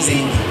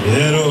grazing.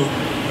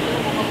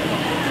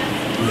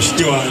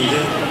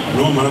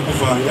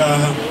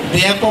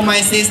 Therefore,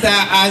 my sister,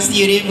 as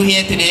you live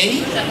here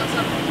today,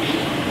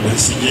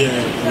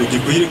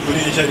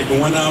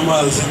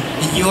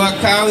 your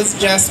cow is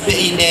just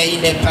in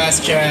the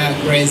pasture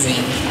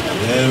grazing.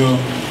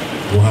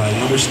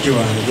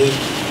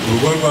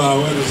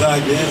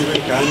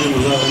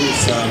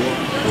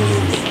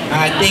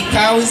 The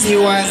cow is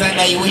yours, and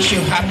I wish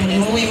you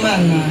happiness.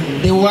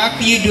 The work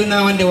you do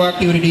now and the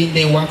work you will do in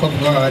the work of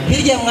God.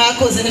 The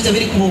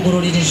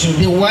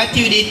what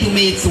you did to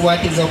me is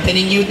what is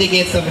opening you the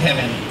gates of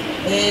heaven.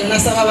 So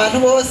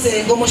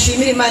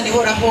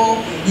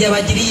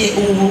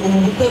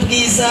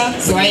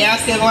I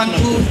ask everyone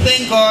to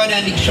thank God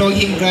and show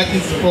him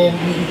gratitude for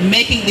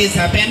making this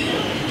happen.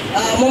 In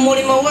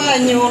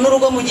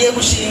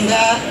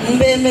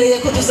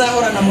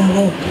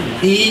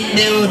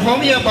the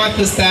home you're about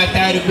to start,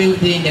 I will be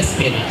with you in the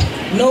spirit.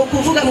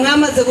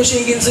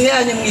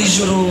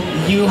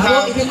 You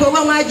have the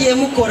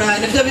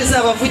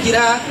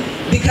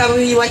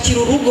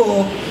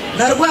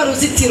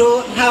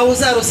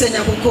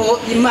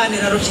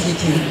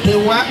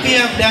work you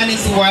have done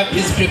is what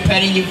is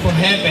preparing you for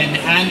heaven,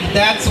 and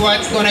that's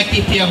what's going to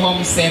keep your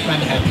home safe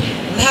and happy.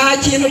 I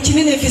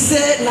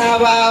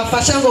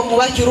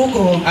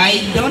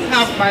don't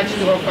have much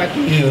to offer to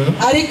you,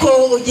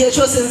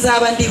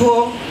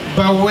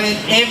 but when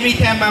every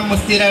time I'm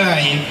still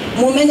alive, I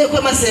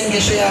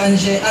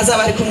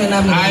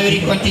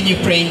will continue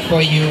praying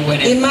for you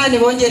whenever.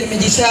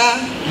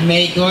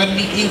 May God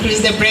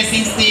increase the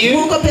blessings to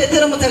you.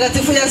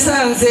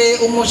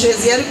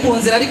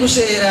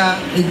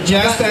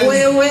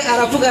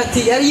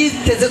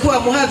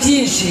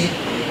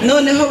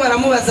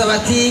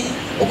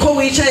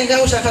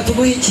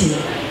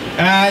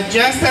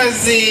 Just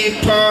as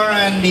Paul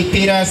and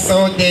Peter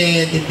saw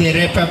the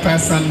rapper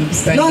person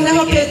standing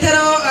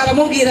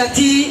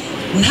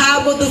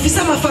ntabwo dufise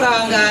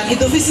amafaranga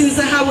ntidufise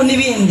inzahabu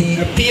n'ibindi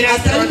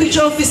atari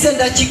bico ofise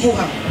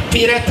ndakiguha.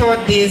 Peter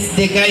told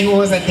the guy who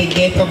was at the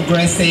gate of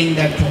grace saying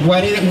that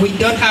we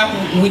don't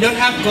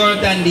have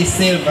gold and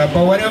silver,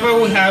 but whatever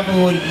we have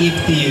we will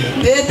give to you.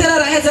 Petero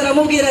araheza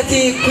aramubwira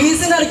ati ku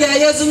izina rya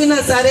Yesu w'i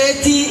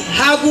Nazareti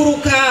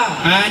haguruka.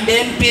 And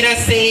then Peter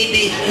said,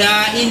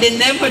 in the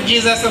name of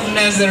Jesus of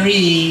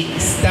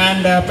Nazareth,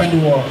 stand up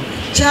and walk.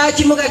 Cha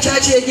kimuga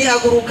cyaciye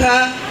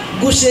gihaguruka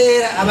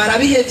gushera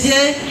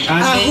abarabihevye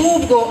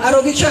ahubwo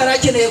arogico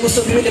yarakeneye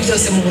gusoma ibintu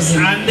byose mu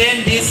buzima. And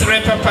then this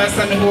rapper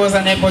person who was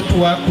unable to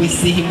walk, we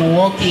see him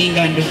walking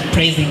and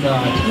praising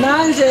God.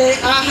 Nanje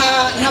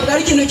aha ntabwo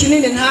ari ikintu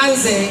kinini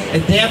ntanze,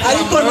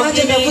 ariko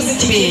nanje ndavuze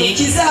ikintu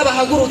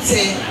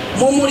kizabahagurutse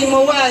mu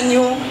murimo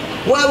wanyu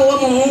wabo wo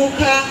mu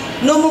mwuka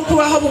no mu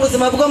kubaho mu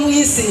buzima bwo mu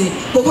isi,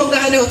 kuko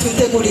ngaha niho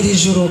twitegurira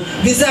ijuru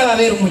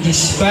bizababera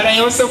umugisha. But I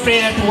also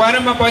pray that what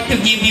I'm about to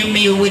give you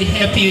will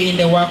help you in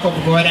the work of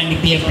God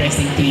and be a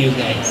blessing to you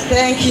guys.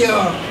 Thank you.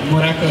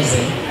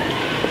 Murakoze.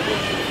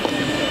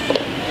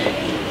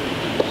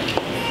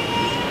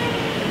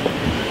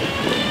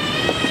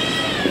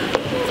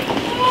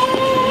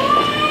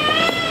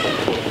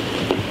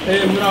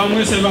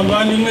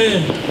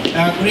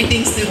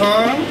 Greetings to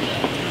all.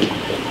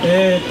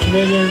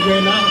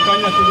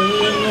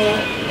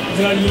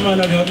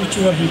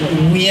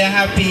 We are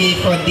happy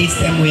for this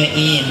time we are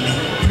in.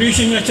 We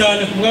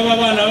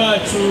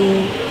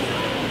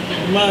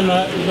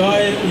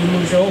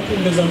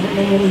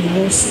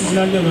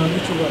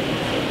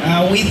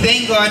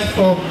thank God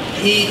for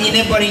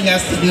enabling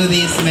us to do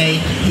this. May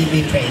He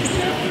be praised.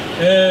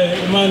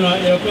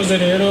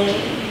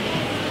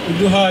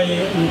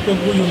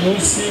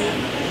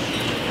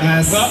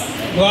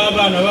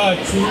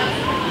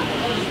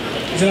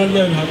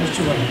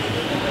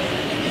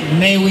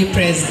 May we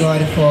praise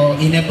God for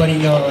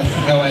enabling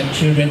our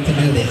children to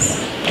do this.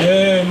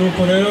 There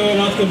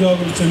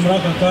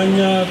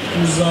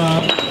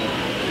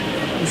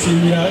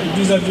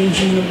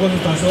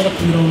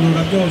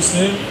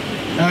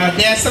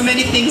are so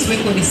many things we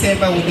could say,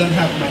 but we don't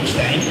have much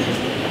time.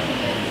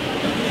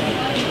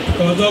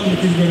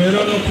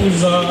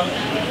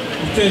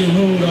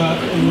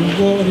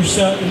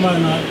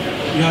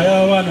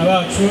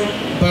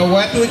 But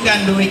what we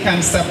can do, we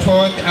can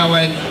support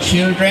our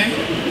children.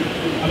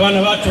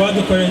 abana bacu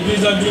badukoreye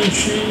ibyiza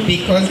byinshi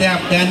because they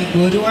have done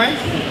good work.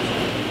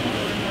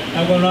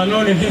 ntabwo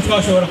nanone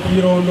ntitwashobora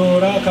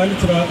kubirondora kandi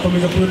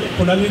turakomeza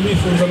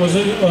kunabibifuza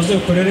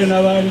bazokorere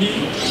n'abandi.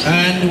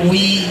 And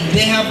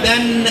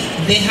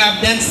they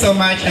have done so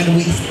much, and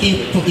we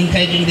keep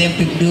encouraging them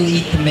to do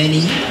it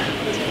many.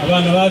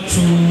 abana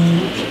bacu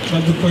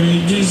badukoreye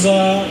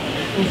ibyiza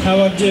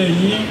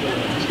nk'ababyeyi.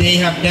 They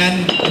have done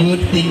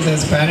good things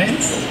as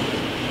parents.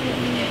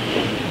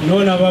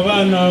 none aba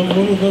bana mu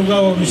rugo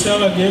rwabo rushya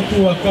bagiye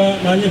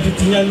kubaka nanjye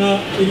mfite inyana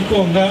iri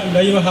konka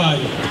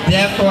ndayibahaye.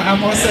 Therefore,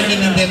 I'm also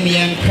giving them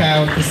young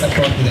cow to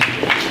support them.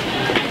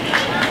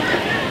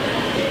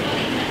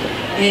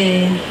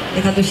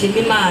 Reka dushime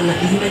Imana,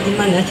 izina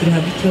ry'Imana yacu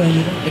rihabwe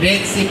icyubahiro.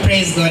 Let's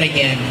praise God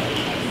again.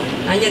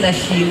 Nanjye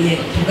ndashimye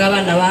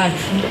kubw'abana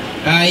bacu.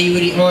 I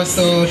will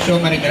also show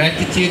my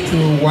gratitude to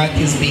what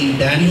is being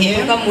done here.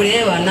 Kuko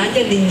mureba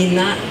nanjye ndi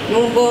nyina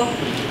nubwo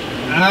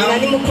nyina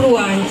ni mukuru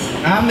wanjye.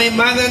 I'm a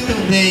mother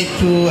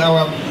to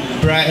our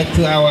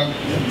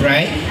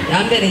bride.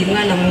 Yambereye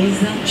umwana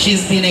mwiza.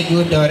 She's been a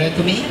good daughter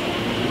to me.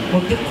 Mu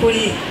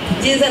by'ukuri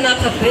kubyiza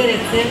natwe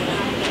atweretse.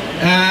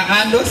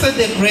 And also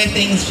the great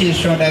things she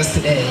showed us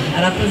today.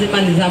 Arakoze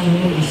Imana izamuha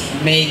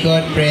umugisha. May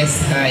God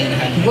bless her in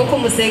her name. Bwo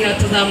kumusengera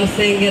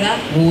tuzamusengera.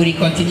 We will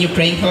continue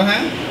praying for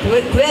her.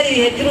 Kubera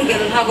ibihe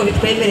by'urugendo ntabwo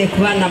bitwemereye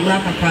kubana muri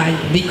aka kanya.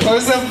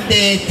 Because of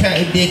the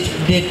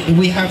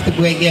we have to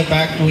go and get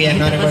back, we are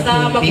not able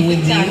to be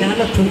with you.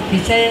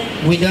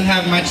 We don't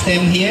have much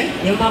time here.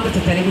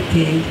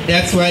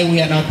 That's why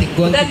we are not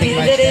going to take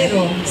much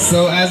time.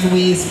 So as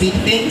we speak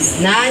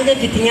things, I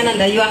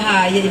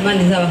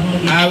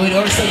will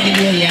also give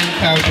you a young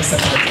cow to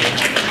support you.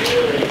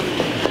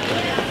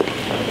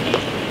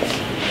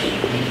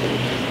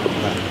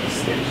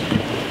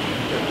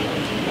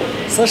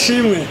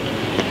 Sashimwe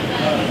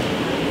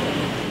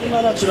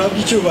Imana turabwa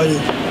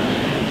icyubahiro.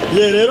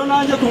 Ye rero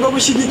nanjye kubwo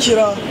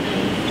gushyigikira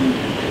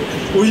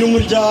uyu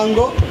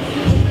muryango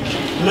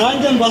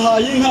nanjye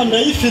mbahaye inka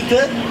ndayifite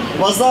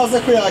bazaze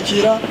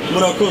kuyakira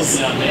murakoze.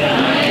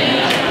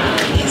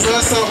 He's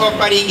also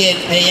offering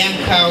a young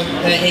cow,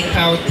 a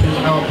cow to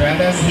our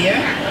brothers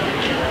here.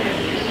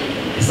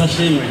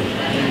 Sashimwe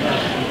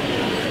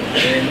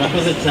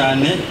murakoze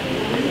cyane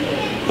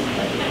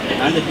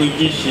nanjye ku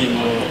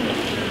byishimo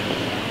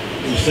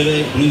umusore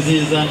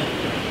Nkurunziza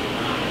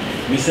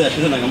mise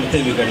yashize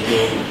nagamutera ibigaryo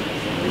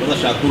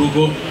bazashaka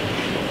urugo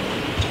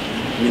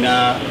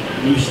nyina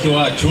n'umushiki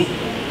wacu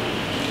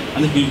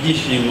kandi ku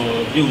byishimo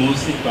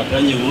by'umunsi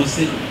twakoranye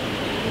umunsi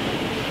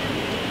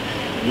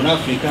muri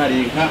Afurika hari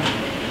inka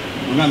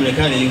muri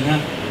Amerika hari inka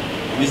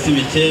bisi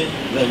mike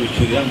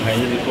zabicurira mu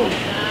hayine bikoko.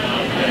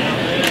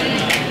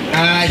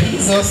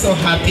 He's also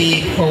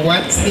happy for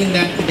what's been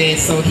done today,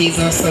 so he's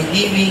also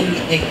giving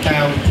a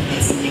cow to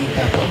this new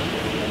couple.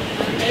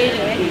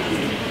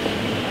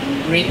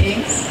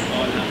 Greetings.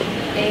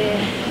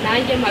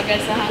 Nanjye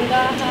mpagaze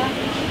ahangaha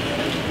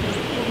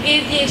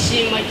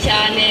kubw'ibyishimo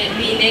cyane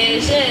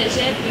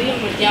binejeje kuri uyu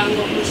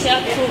muryango mushya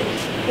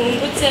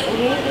twungutse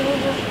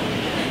urungurubu.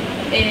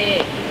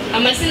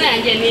 Amazina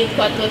yanjye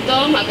nitwa Toto,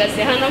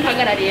 mpagaze hano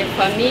mpagarariye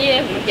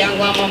famiye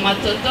umuryango wa mama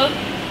Toto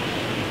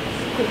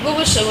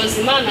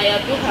kubw'ubushobozi Imana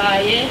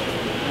yaduhaye.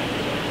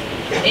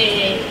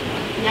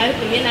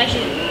 Nyabikumi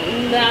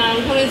na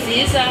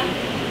Nkurunziza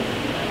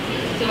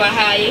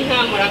tubahaye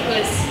inka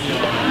murakoze.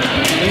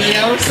 We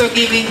are also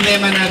giving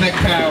them another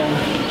cow.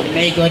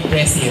 May God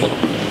bless you.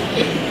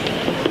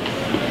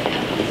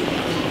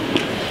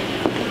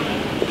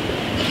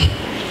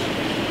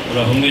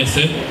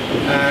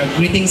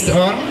 Greetings to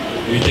all.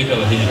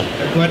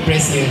 God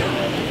bless you.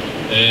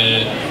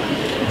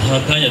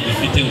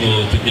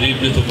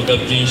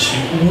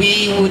 We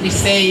would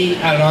say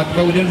a lot,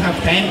 but we don't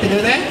have time to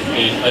do that.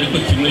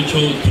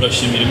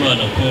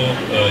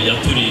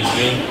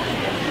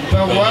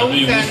 But what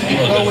we can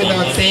go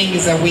without saying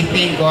is that we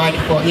thank God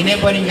for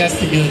enabling us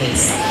to do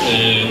this.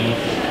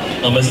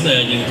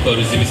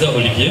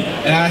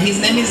 His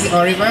name is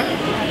Oliver.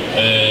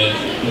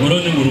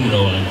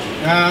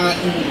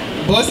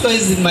 Bosco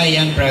is my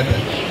young brother.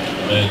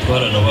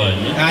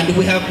 And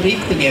we have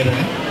lived together.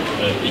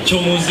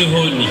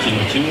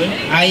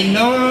 I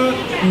know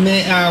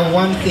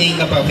one thing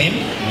about him.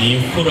 He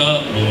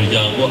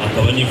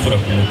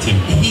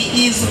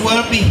is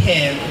well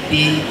behaved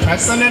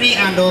personally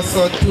and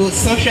also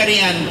socially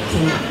and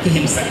to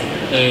himself.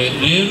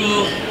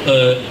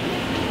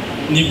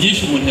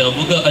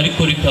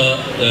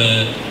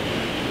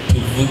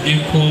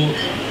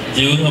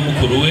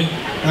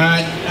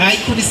 I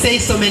could say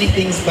so many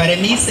things, but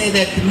let me say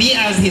that me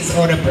as his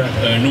older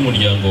brother and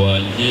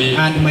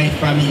my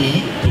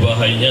family, we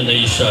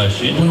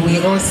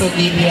will also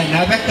give you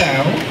another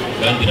cow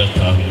and we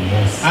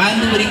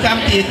will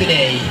come to you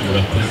today.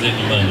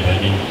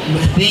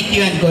 Thank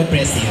you and God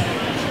bless you.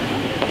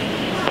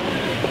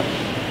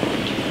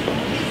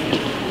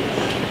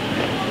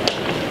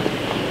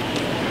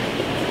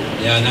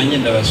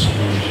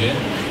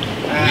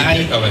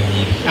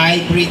 I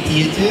greet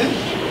you too.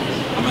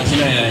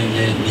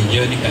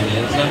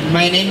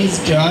 My name is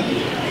John.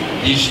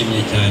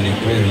 ndishimye cyane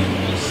kubera uyu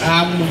munsi.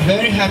 I'm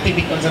very happy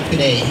because of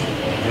today.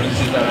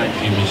 Nkurunziza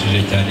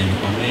aranshimishije cyane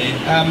bikomeye.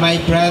 My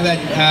brother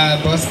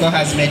Bosco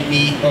has made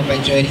me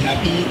overjoyed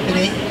happy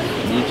today.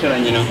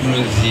 Nicaranye na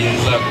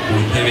Nkurunziza ku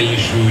ntebe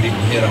y'ishuri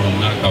guhera mu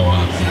mwaka wa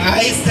mbere.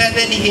 I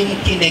started him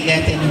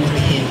kindergarten with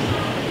him.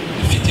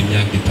 Dufite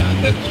imyaka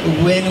 6.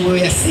 When we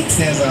were 6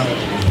 years old.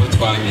 Ubwo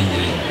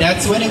twamenyeye.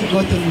 That's when we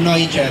got to know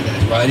each other.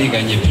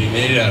 Twariganye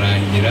primaire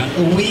irarangira.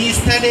 We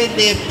started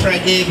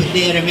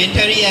the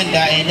elementary and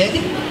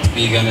ended.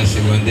 Twigana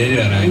secondaire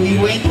irarangira. We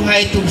went to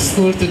high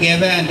school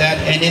together and that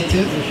ended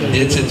too.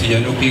 Ndetse tujya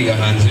no kwiga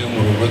hanze yo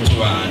mu rugo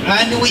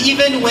tubana. And we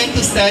even went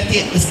to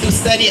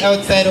study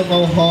outside of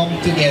our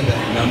home together.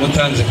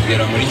 Namutanze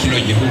kugera muri kino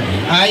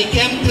gihugu. I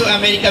came to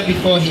America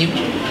before him.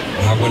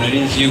 Ntabwo nari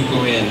nzi yuko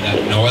wenda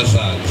nawe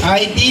azaza.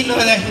 I didn't know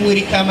that he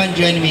would come and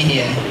join me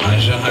here.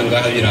 Aje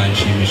ahangaha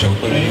biranshimisha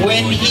kuko nari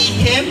When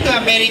he came to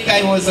America,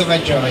 I was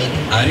overjoyed.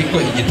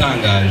 Ariko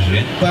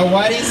igitangaje. But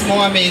what is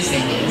more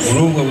amazing is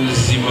muri ubwo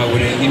buzima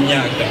burenga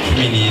imyaka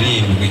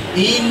 17.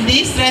 In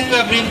this life we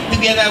have lived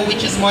together,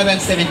 which is more than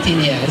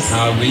 17 years.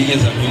 Ntabwo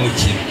yigeze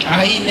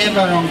ampemukira. He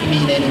never wronged me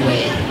in any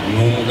way.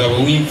 Ni umugabo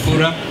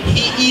w'imfura.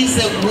 He's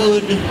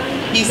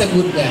a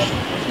good guy.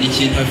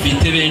 Ikintu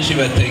afite benshi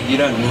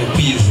batagira ni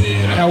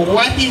ukwizera.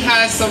 What he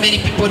has so many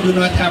people do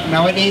not have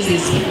nowadays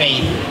is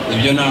faith.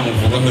 Ibyo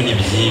namuvugaho ni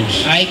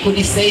byinshi. I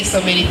could say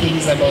so many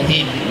things about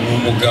him. Ni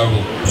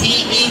umugabo.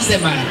 He is a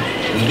man.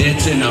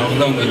 Ndetse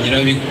navuga ngo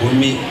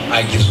Nyirabikumi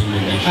agize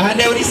umugisha.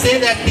 And I would say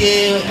that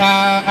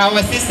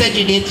our sister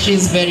Judith, she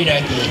is very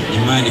lucky.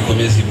 Imana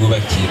ikomeze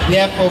ibubakire.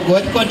 Therefore,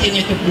 God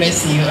continue to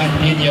bless you and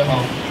build your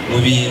home. Mu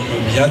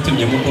bintu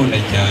byatumye mukunda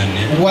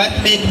cyane. What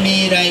made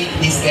me like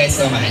this guy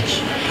so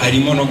much?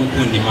 Harimo no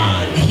gukunda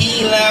Imana.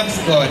 He loves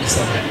God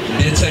so much.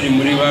 Ndetse ari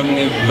muri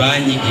bamwe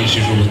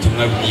banyigishije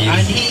ubutumwa bwiza.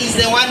 And he is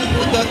the one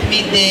who taught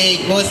me the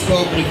gospel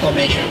of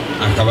reformation.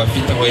 Akaba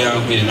afite aho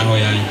yankuye naho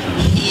yangiye.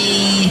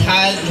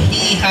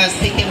 He has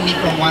taken me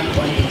from one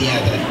point to the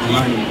other.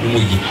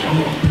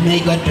 May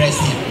God bless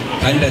him.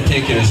 kandi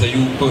atekereza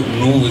yuko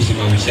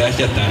n'ubuzima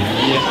bushyashya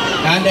atangiye.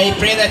 And I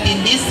pray that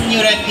in this new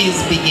life he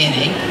is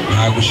beginning,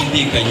 nta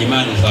gushidikanya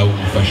Imana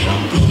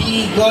izabugufashamo.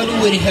 God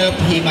will help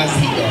him as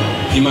he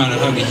goes. Imana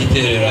ntabwo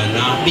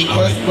igitererana,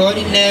 because God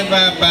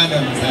never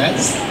abandons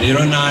us.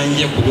 Rero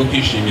nanjye kubwo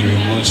kwishimira uyu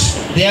munsi,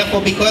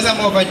 therefore because I'm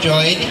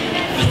overjoyed,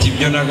 mfite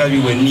ibyo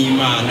nagabiwe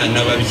n'Imana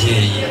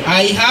n'ababyeyi.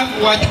 I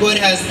have what God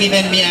has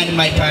given me and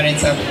my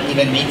parents have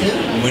given me too.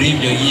 Muri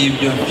ibyo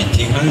ngibyo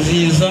mfite inka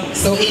nziza.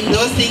 So in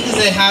those things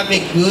I have a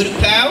good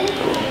cow.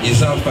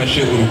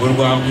 Izafashe urugo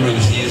rwa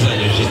Nkurunziza na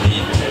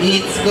Judith.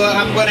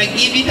 I'm gonna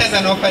give it as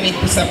an offering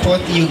to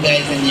support you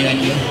guys and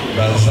you.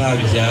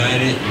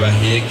 Bazabyare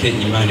baheke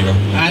Imana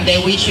ibahumure. And I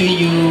wish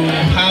you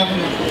have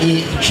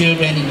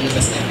children in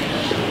Jesus' name.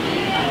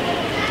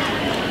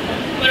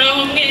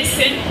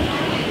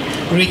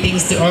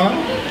 Greetings to all.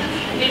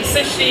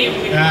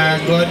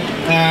 God,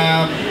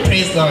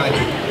 praise God.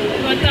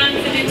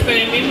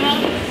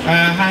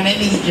 Her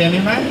name is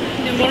Jemima.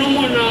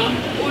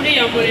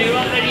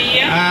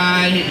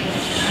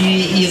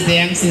 She is the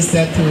young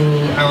sister to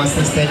our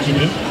sister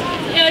Judith.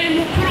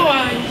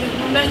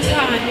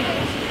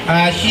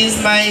 She's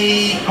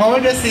my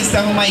older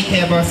sister whom I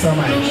care about so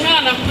much.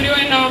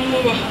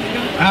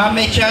 I'm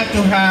a child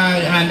to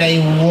her and I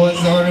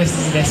was always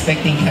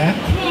respecting her.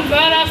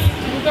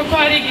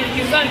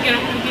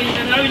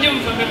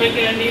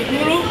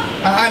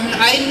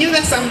 I knew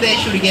that someday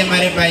she would get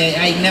married, but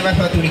I never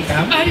thought it would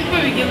come.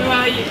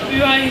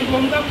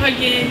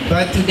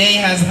 But today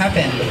has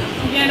happened.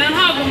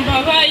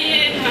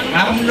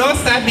 I'm not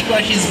sad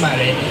because she's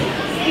married.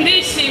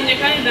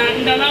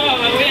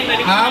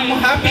 I'm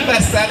happy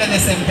but sad at the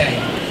same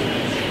time.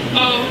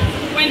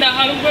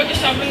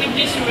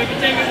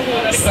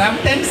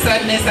 Sometimes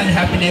sadness and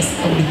happiness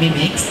could be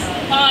mixed.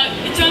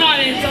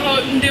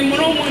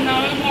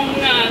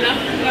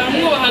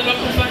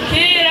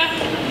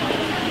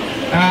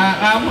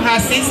 I'm her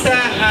sister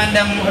and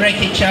I'm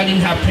like a child in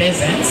her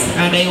presence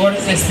and I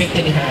always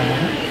respected her.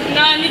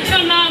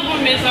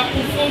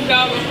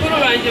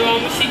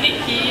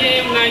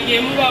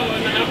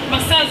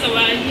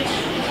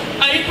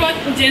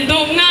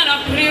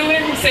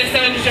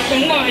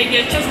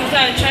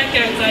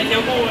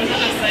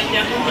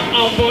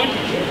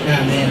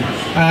 Amen.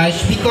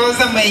 Because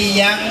I'm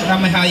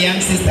her young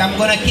sister, I'm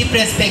gonna keep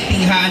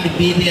respecting her and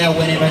be there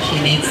whenever she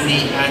needs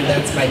me, and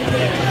that's my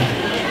prayer to her.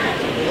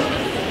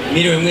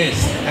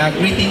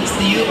 Greetings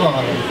to you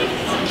all.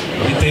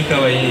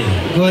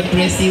 God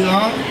bless you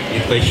all.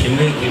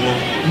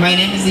 My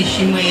name is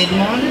Ishimwe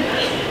Edmond.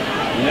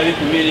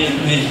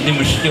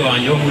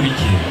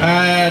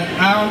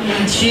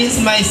 She's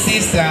my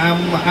sister.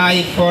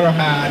 I follow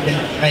her and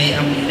I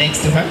am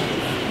next to her.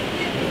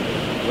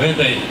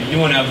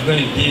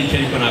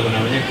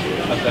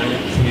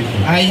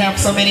 I have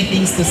so many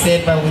things to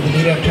say but with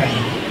little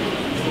time.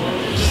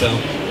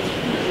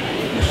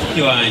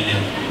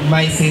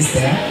 My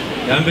sister,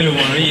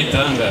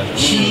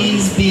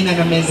 she's been an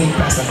amazing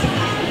person to me.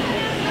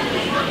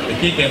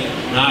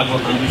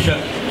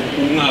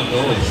 umwaka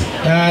wose.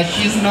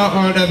 She's no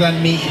older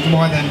than me,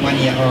 more than 1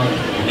 year old.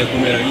 Ujya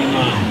kumera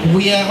nk'Imana.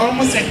 We are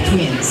almost like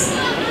twins.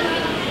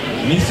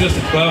 Iminsi yose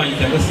twabanye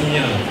cyangwa se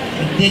imyaka.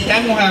 The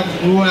time we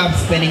grew up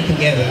spending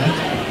together.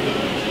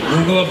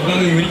 Nubwo bavuga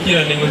ngo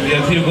inkurikirane ngo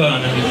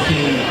zirwana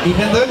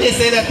even though they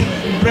say that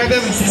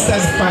brothers and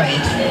sisters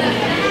fight,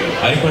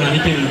 ariko nta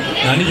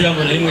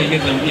n'ijambo na rimwe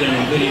yigeze ambwira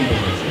ngo mbere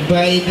imbabazi.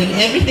 But even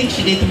everything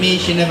she did to me,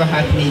 she never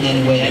hurt me in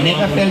any way. I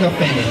never felt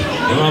offended.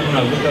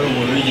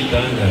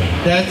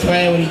 That's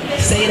why I would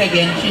say it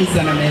again, she's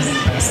an amazing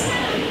person.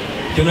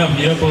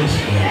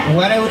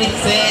 What I would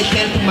say,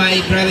 tell to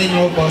my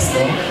brother-in-law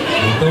Bosco,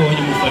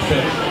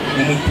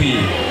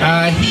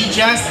 he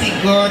just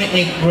got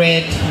a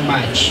great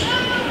match.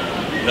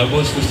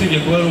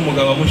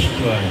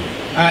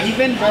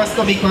 Even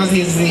Bosco, because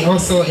he's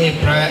also a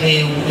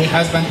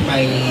husband to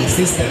my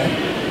sister,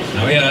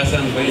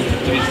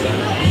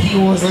 he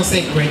was also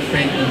a great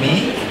friend to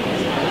me.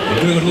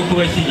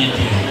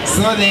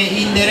 So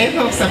in the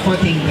level of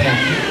supporting them,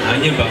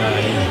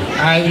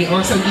 I will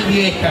also give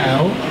you a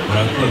cow.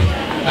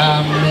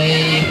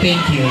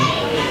 Thank you.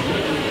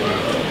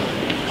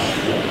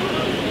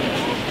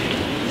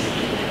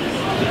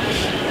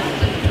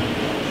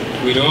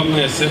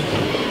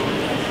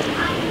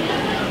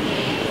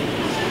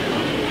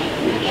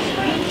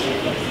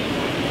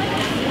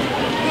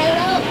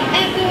 Hello,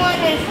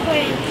 everyone and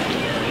friends.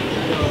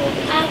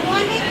 I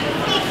wanted to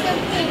say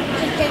something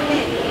to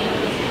Jeanette.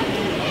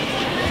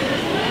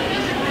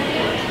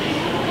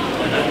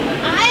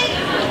 I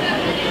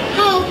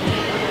hope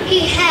he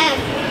has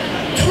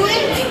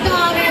twin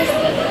daughters,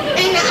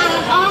 and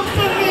I'll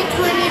offer her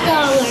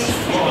 $20.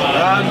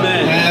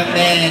 Amen.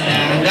 Amen.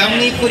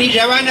 Ngamwifurije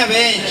abana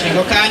benshi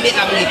ngo kandi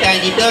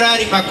amwitanye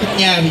idolari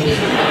 20.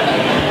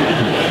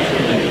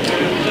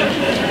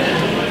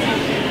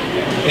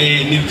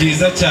 Ni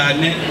byiza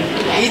cyane.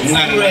 It's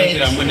great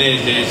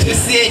to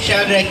see a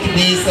child like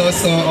this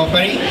also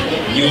offering.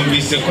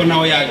 Yumvise ko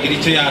nawe yagira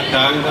icyo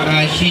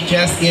yatanga. She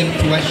just gave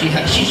what she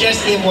has. She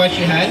just gave what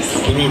she has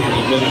to the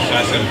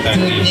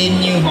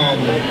new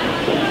home.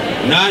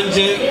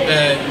 Nanje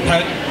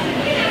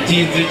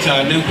tize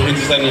cyane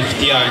Nkurunziza ni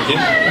inshuti yanjye.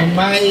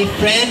 My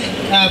friend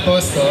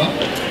Bosco,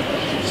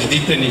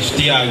 Judith ni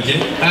inshuti yanjye.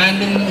 And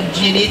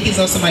Judith is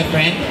also my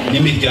friend.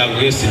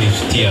 N'imiryango yose ni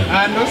inshuti yanjye.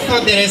 And also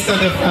the rest of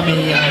the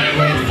family are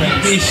great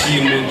friends.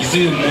 Kwishimo ngize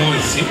uyu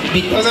munsi.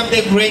 Because of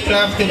the great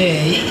love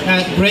today,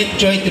 great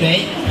joy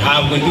today.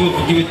 Ntabwo ndi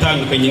buvuge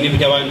ibitandukanye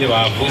n'ibyo abandi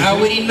bavuze. I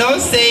will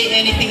not say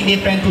anything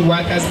different to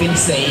what has been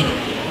said.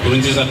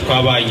 Nkurunziza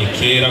twabanye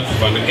kera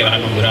kuva nagera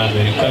hano muri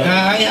Amerika.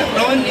 I have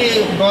known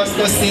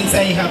Bosco since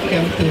I have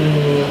come to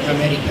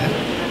America.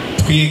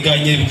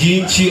 Twiganye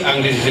byinshi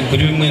angejeje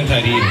kuri bimwe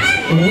ntarizi.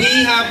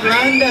 We have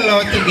learned a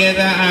lot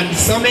together and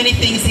so many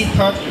things he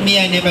taught me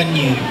I never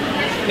knew.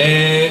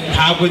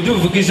 Ntabwo ndi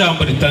buvuge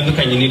ijambo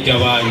ritandukanye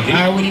n'iby'abandi.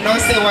 I will not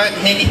say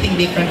anything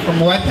different from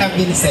what have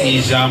been said.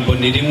 Ijambo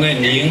ni rimwe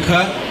ni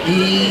inka. I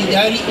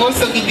will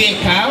also give you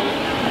a cow.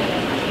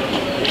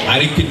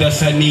 Ariko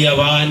idasa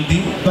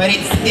n'iy'abandi. But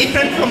it's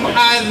different from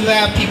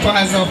other people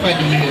has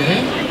offered you.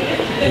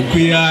 Uko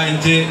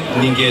iyanjye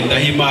ni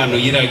Ngendahimana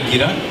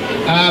uyiragira.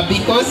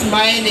 Because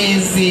mine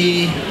is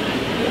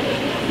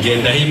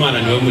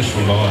Ngendahimana niwe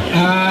mushumba wawe.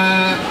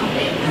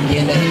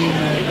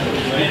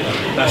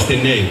 That's the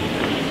name.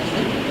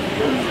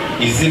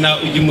 Izina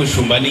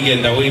ry'umushumba ni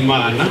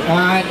Ngendahimana.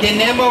 The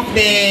name of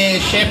the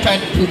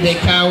shepherd to the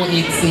cow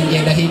is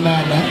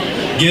Ngendahimana.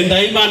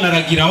 Ngendahimana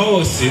aragira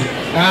hose.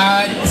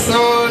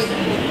 So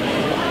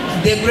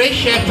the great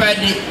shepherd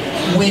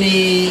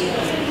will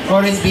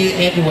always be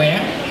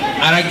everywhere.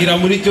 Aragira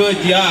muri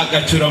Georgia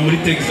agacura muri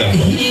Texas.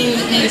 He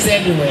is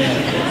everywhere.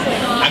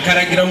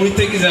 Akaragira muri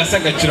Texas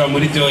agacura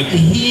muri Georgia.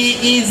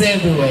 He is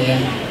everywhere.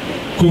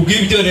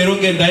 Kubw'ibyo rero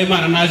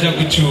Ngendahimana naje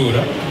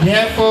gucura.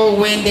 Therefore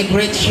when the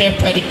great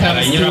shepherd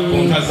comes aranyura ku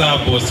nka za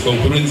Bosco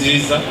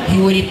Nkurunziza. He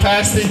will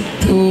pass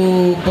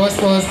to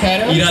Bosco's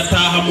cattle.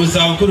 Irataha mu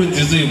za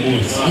Nkurunziza uyu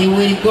munsi. He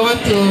will go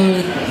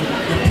to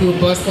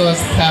Bosco's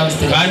cows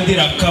today. Kandi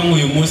rakamwe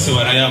uyu munsi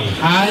barayanywa.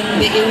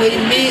 And it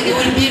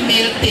will be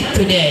milked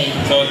today.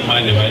 So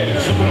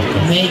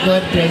may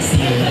God bless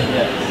you.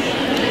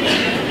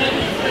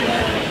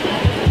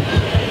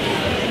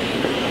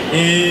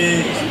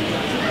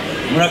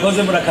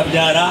 Murakoze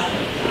murakabyara.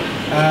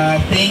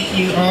 Thank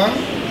you all.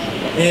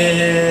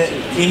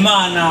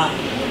 Imana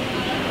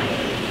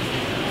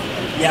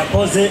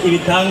yakoze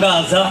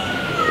ibitangaza.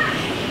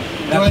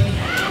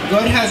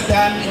 God has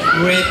done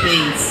great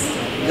things.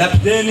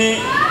 Kapiteni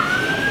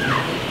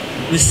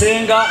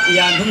Bisenga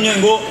yantumye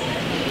ngo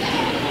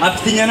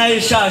afite inyana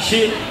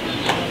y'ishashi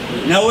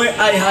nawe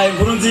ayihaye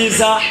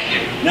Nkurunziza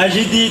na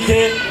Judith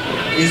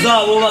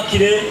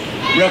izabubakire.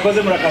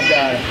 Murakoze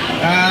murakabyara.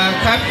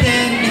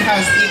 Captain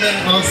has given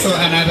also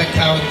another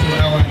cow to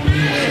our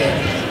new wedding.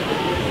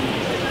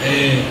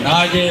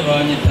 Naje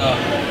banyita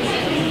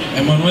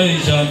Emmanuel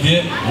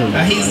Janvier.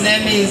 His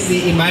name is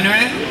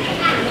Emmanuel.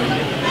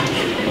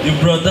 The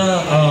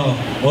brother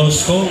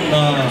Bosco.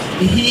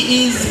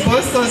 He is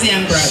Bosco's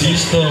young brother.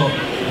 Sister,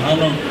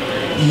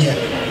 Yeah.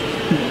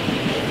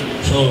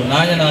 So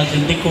nanjye naje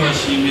ndi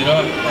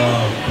kubashimira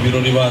ku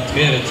birori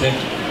batweretse.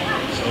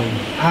 So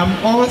I'm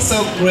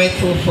also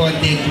grateful for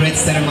the great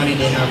ceremony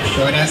they have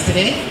showed us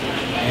today.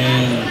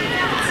 And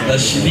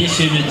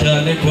ndashimishije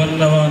cyane kubona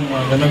n'abantu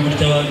bangana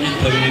gutya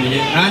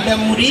babitabiriye. And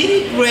I'm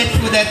really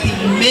grateful that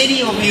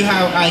many of you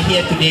are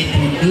here today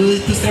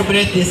to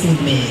celebrate this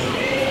with me.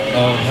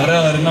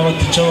 hari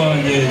n'abatica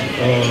banjye.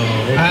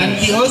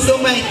 And also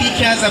my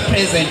teachers are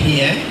present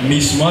here.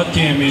 Miss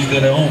Martin, Miss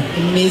Dereon.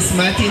 Miss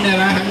Martin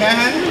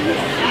arahangaha.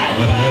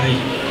 Barahari.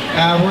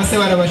 Bose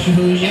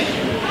barabashuhuje.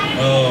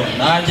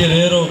 Nanjye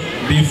rero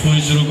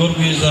bifuje urugo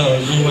rwiza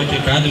bazubake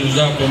kandi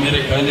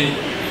ruzakomere kandi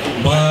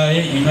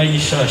baye inka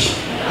y'ishashi.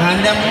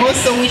 And I'm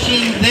also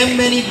wishing them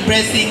many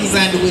blessings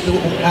and with a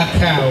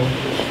cow.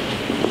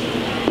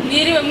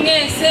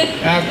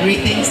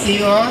 Greetings to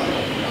you all.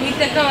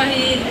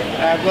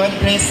 God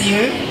bless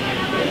you.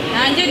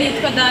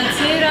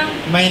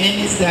 My name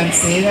is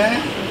Dansira.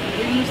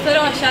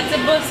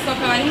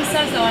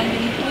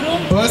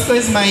 Bosco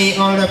is my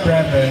older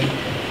brother.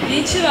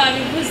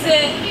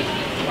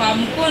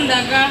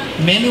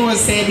 Many will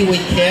say we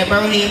care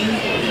about him.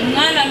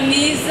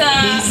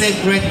 He's a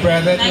great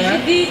brother to us.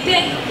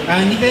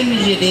 And even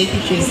Judith,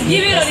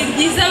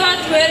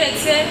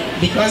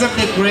 because of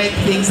the great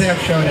things they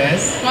have showed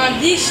us,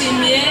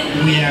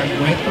 we are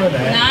grateful for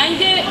that.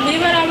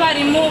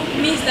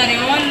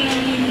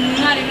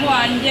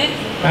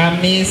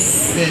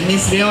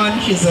 Miss Leon,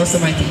 she's also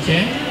my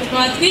teacher.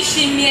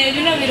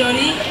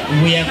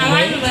 We are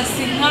grateful.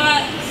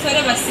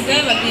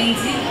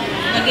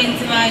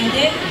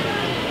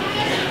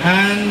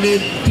 And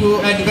to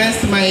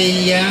advance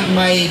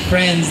my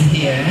friends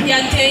here,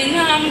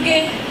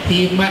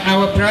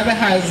 our brother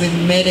has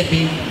made a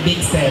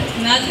big step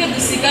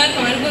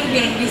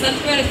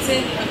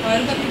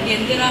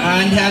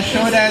and has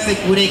showed us a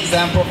good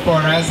example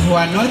for us who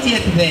are not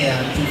yet there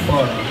to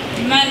follow.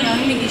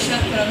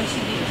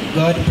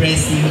 God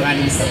bless you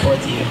and we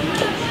support you.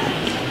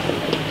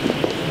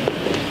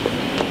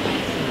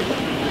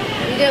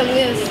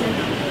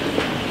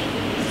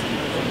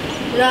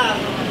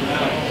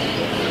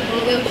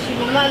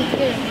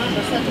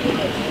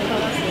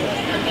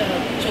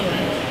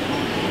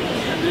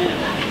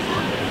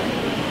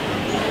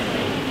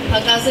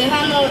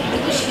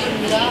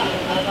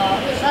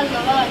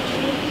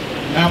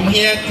 I'm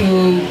here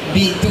to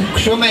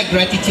show my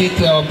gratitude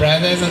to our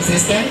brothers and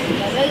sisters.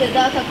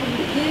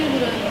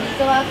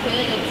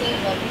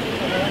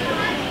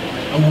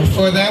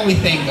 For that we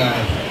thank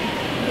God.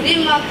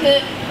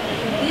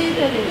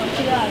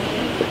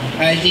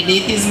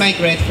 Judith is my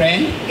great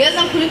friend.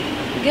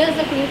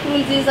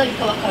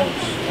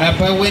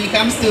 But when it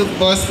comes to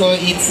Bosco,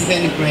 it's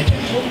even greater.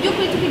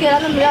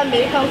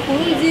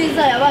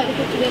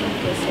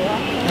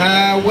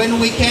 When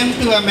we came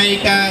to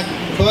America,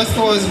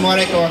 Bosco was more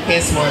like our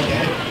case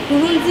worker.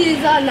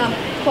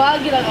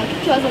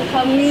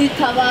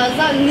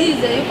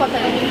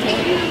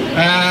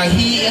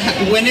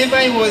 Whenever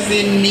I was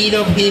in need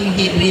of him,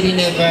 he really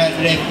never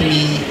left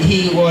me.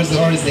 He was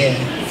always there.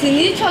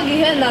 He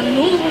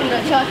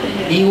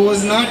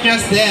was not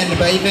just then,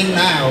 but even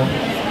now.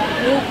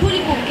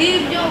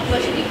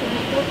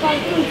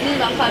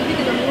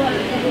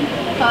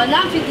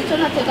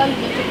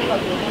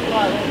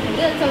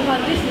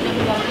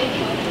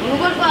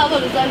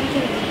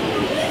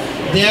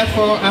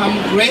 Therefore,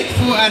 I'm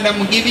grateful and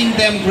I'm giving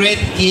them great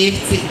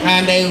gifts,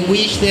 and I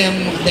wish them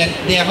that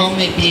their home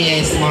may be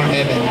a small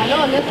heaven.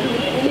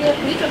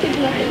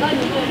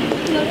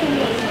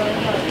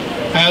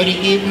 I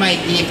will give my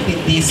gift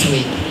this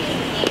week.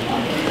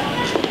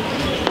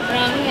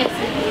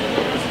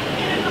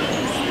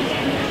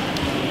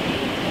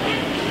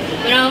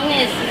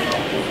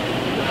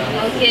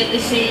 Okay,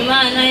 dushima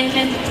Imana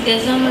Imana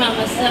tugeze muri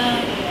amasaha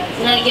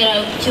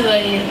zinagera ku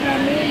cyubahiro.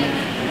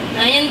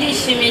 Nanjye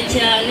ndishimye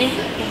cyane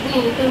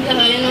ubukwe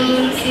bwabaye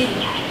n'umunsi.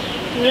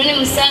 Uyu ni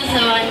musaza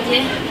wanjye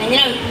na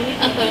Nyirabikumi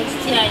akaba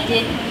inshuti yanjye.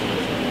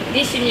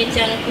 Ndishimye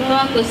cyane kuba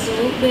bakoze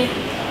ubukwe.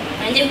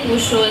 Nanjye ku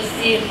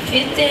bushobozi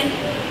mfite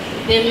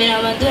bemera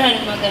amadolari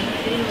 200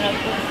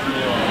 murakoze.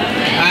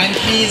 And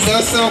she is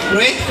also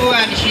grateful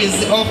and she is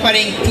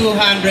offering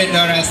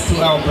 $200 to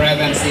our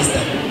brother and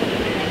sister.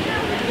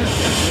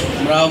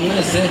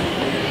 Mwese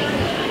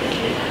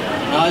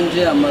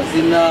nanje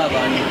amazina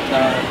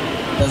banyita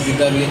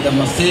Tazigaruye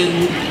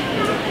Damascene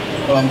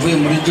bamvuye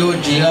muri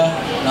Georgia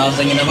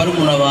nazanye na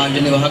barumuna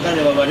banje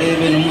nibahagarare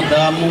babarebe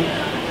n'umudamu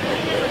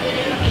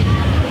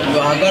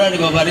nibahagarare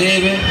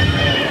babarebe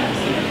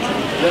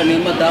ni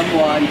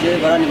madamu wanje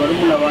barani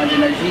barumuna banje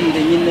na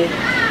Jire nyine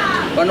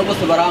bano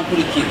bose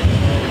barankurikira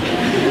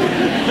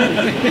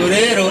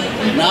rero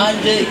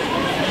nanje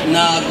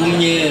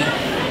nagumye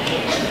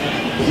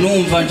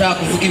numva nshaka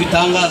kuvuga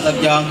ibitangaza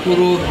bya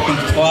Nkuru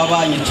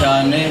twabanye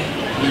cyane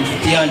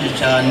inshuti yanje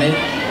cyane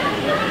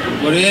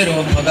rero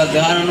mpagaze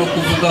hano no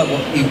kuvuga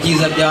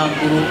ibyiza bya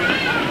Nkuru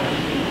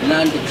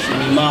nandi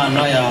gushima Imana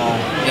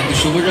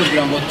yadushoboje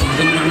kugira ngo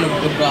tuze muri buno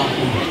bwo bwa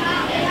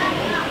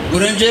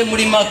Nkuru nje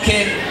muri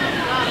make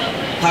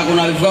ntabwo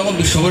nabivuga ngo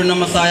mbishobore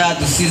n'amasaha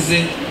yadusize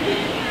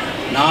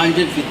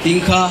nanjye mfite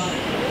inka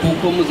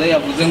kuko muze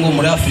yavuze ngo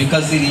muri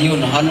Afurika ziriyo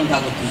na hano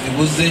ntabwo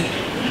tuzibuze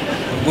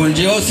ubwo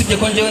njewe usibye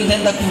ko njewe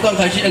ndenda kuvuga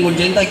nkajire ngo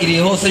njewe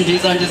ndagiriye hose njewe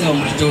izanjye ziba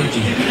muri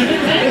Georgia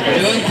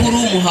njewe nkuru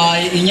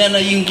umuhaye inyana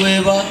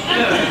y'ingweba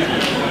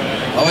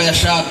aba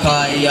yashaka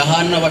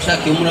iyahana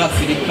abashaka iyo muri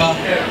Afurika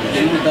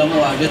n'umudamu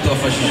wanje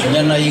tubafashije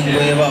inyana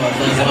y'ingweba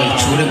bazaze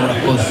bayicure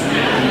murakoze.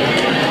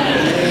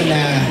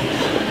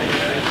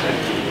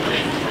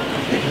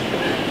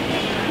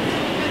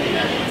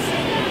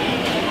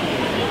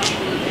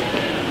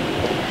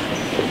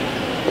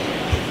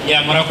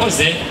 Yeah,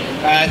 murakoze.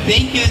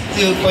 Thank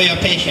you for your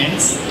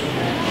patience.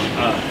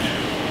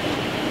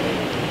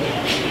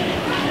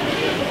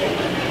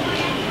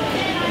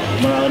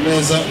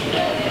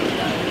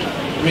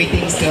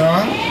 Greetings to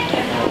all.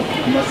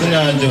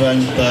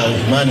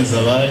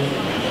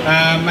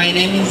 My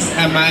name is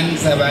Aman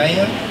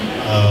Zabayo.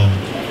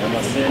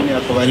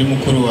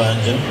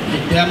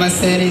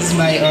 Damascene is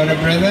my older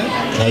brother.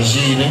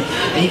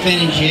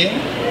 Even Gilles.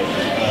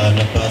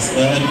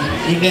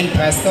 Even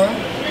Pastor.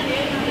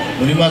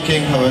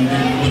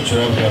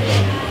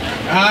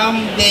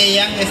 I'm the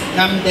youngest,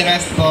 I'm the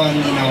last born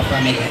in our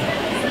family.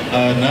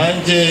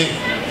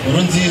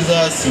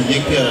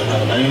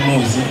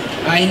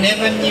 I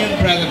never knew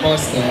Brother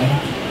Bosco,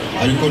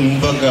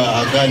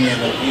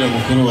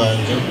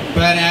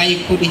 but I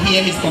could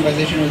hear his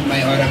conversation with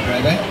my older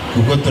brother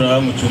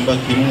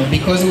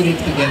because we live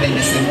together in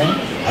the same room.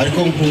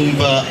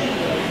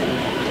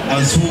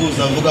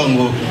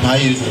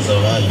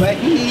 But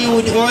he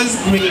would always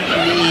greet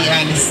me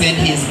and send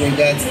his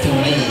regards to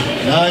me.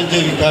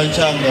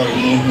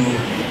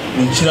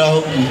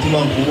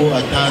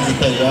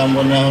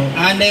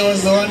 And I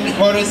was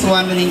always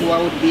wondering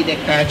what would be the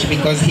catch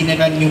because he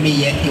never knew me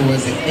yet. He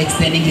was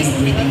extending his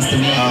greetings to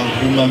me.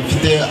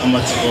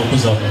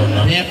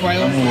 Therefore,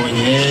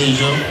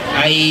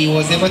 I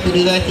was able to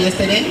do that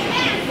yesterday.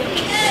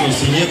 I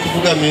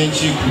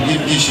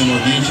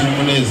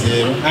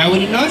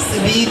will not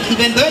speak,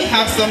 even though I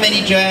have so many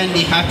joy and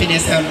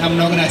happiness, I'm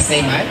not going to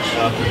say much.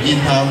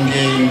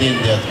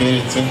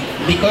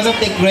 Because of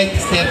the great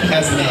step he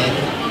has made.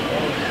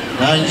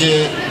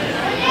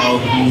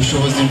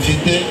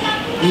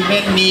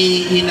 Even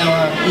me in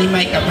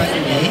my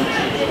capacity,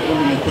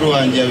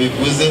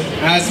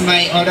 as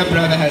my older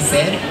brother has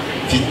said,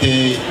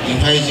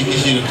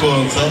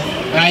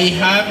 I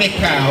have a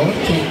cow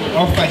to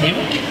offer him.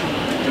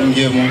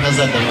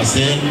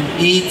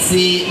 It's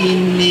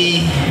in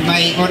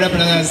my older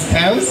brother's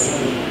house.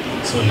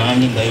 So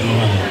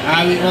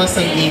I will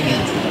also give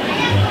it.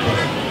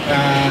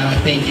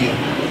 Thank you.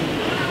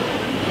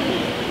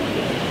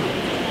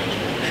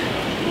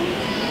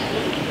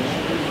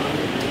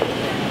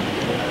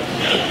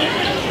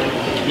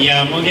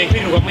 Yeah,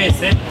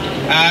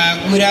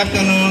 good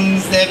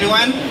afternoon,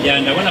 everyone.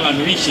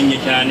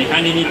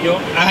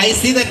 I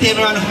see that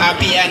everyone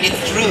happy and it's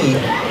true.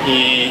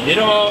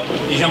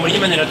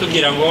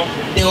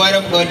 The word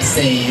of God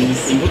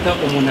says,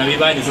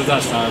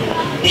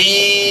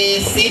 the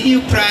seed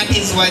you plant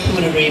is what you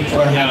will reap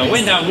for harvest.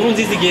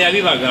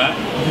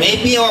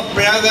 Maybe our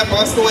brother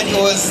Bosco, when he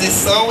was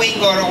sowing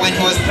or when he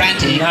was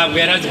planting,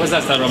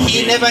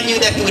 he never knew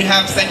that he would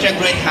have such a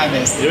great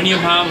harvest.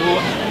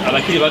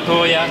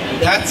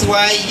 That's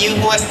why you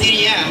who are still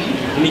young,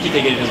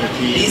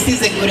 this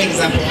is a good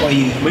example for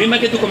you.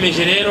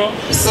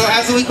 So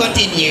as we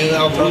continue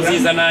our program,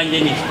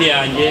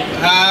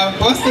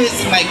 Bosco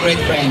is my great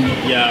friend.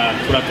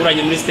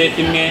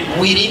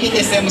 We live in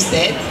the same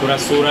state.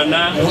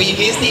 We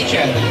visit each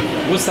other.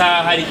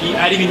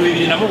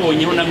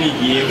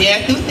 There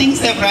are two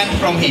things I've learned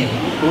from him.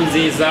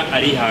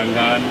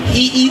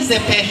 He is a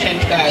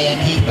patient guy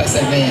and he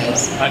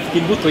perseveres.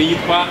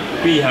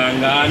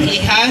 He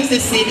has a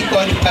seed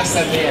called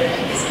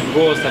perseverance.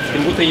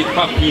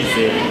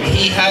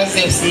 He has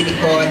a seed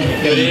called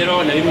faith.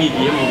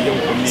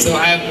 So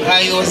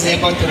I was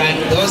able to learn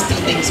those two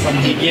things from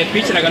him.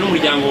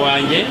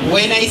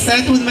 When I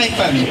sat with my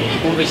family,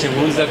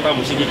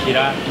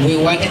 we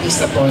wanted to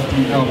support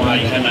our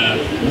brother.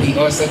 We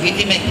also gave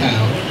him a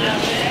cow.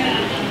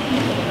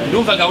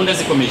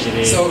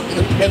 So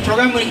the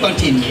program will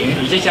continue.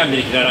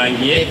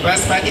 The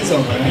first part is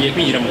over. We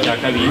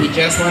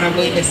just want to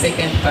go in the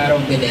second part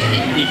of the day.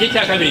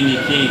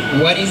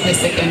 What is the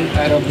second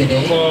part of the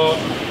day?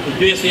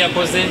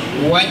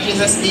 What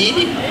Jesus did?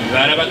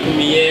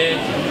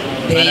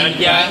 They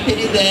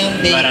invited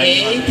them, they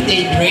ate,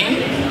 they drank.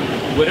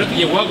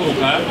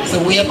 So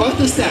we are about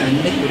to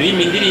stand. We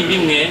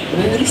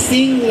will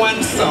sing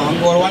one song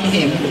or one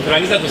hymn.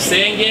 After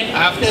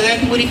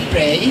that we will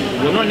pray.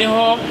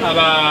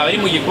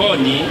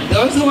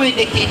 Those who are in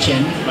the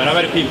kitchen,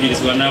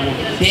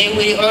 they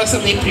will also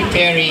be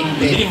preparing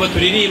the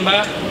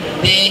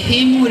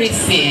hymn we will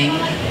sing.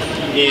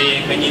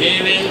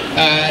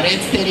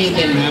 Let's tell you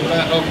the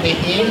number of the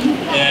hymn.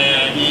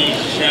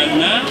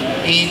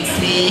 It's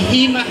the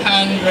hymn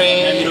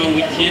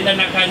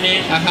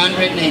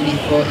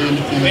 194 in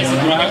Kenya.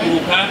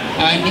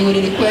 And we will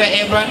require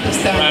everyone to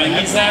stand.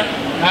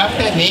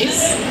 After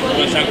this,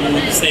 turashaka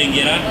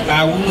gusengera.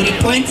 we will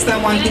appoint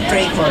someone to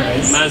pray for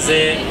us.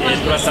 Maze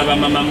turasaba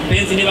mama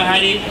Mupenzi niba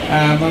hari.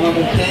 Mama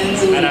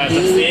Mupenzi will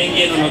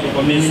arasenge no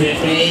gukomeze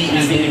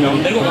izindi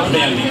gahunda ariko gahunda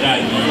ya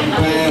bijanye.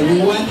 We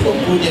want to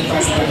put the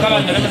first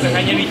part.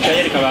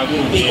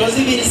 Because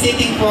we've been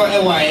sitting for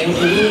a while, we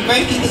will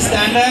invite you to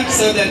stand up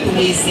so that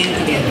we sing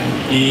together.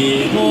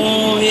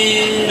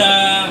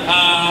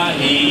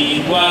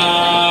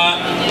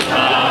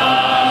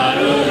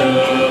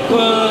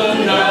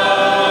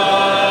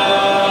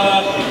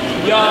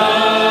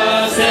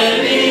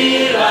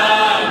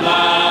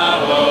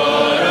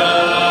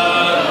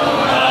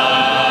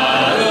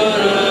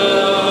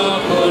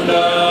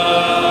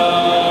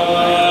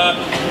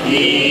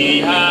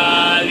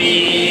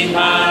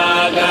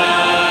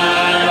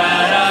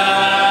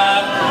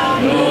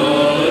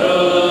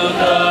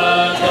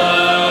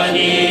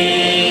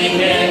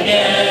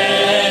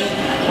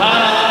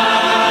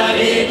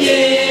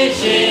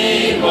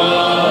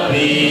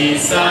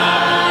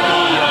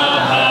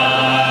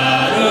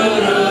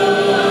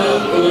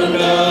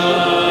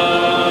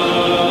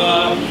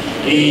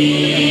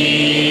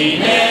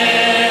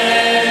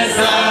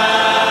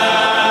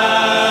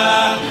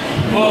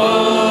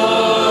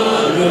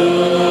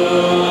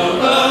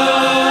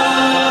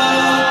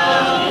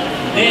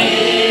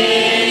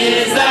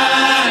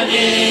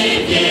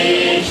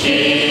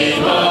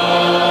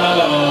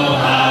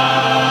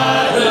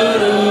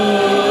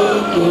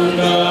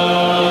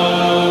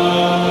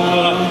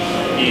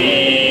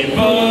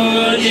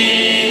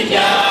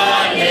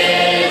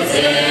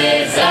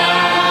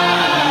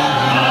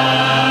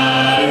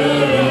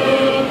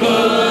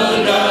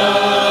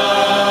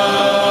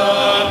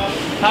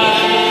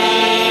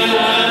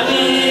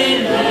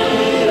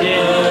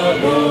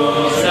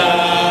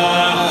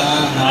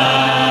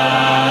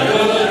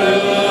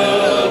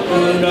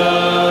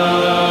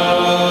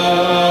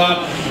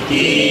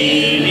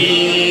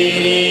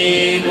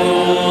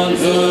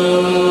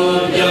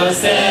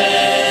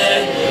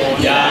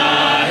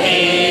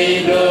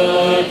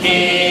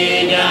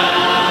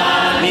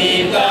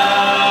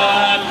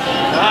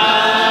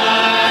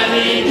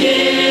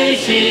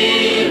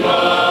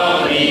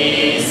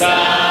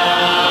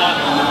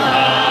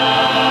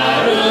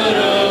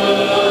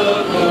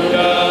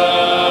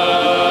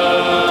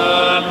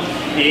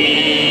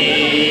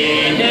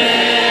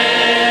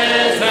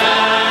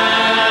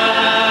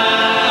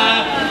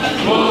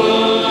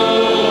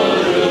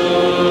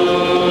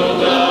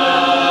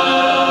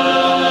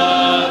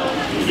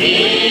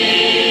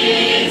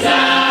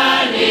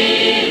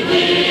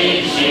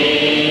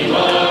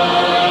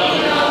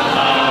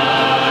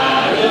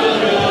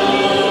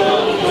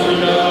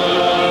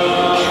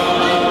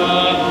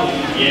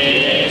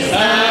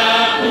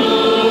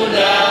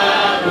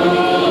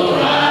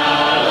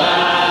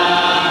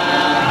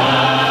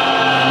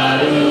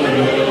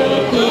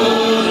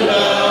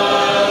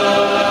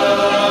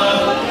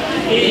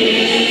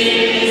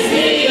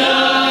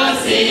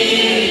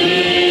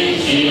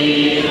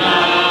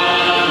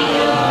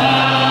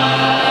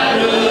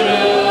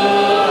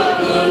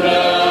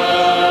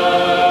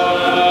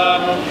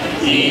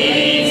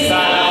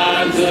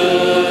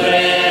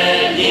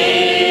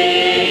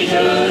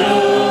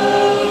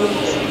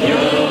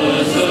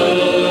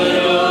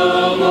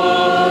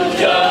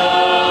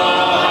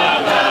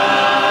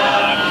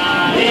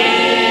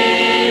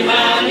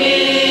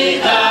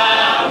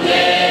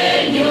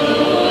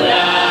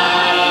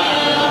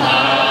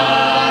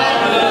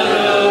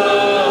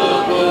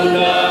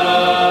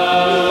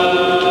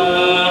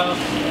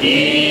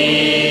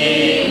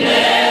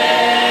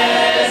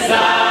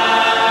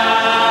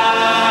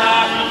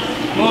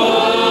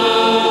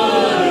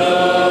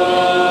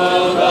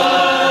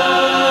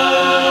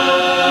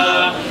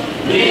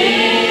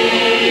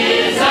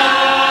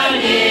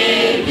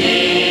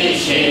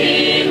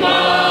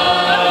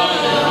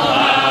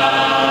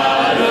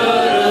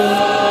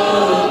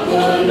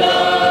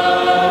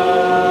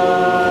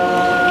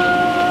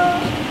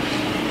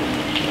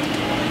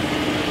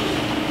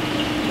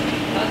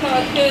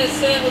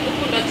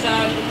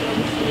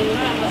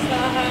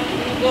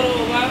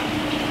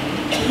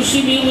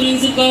 dushimiye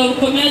uburinzi bwawe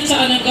bukomeye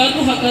cyane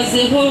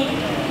bwaduhagazeho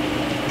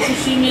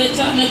dushimiye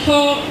cyane ko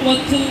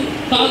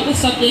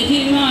twagusabye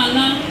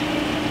nk'Imana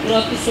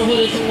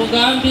uradushohoreje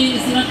umugambi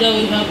izina ryawe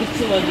rihabwa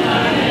icyubahiro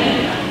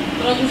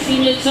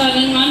turagushimiye cyane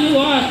mwami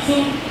wacu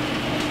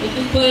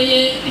udukoreye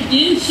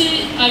byinshi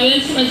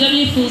abenshi baje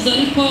bifuza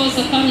ariko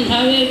Satani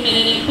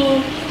ntabemerere ko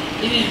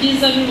ibi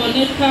byiza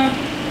biboneka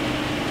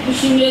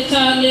dushimiye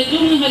cyane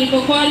by'umwihariko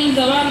ko warinze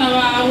abana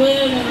bawe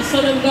mu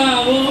busore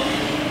bwabo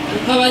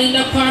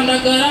ukabarinda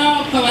kwandagara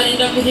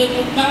ukabarinda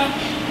guhemuka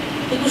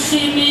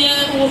tugushimiye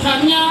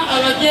ubuhamya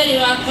ababyeyi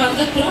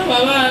batanze kuri aba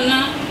bana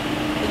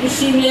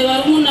tugushimiye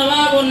barumuna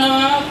babo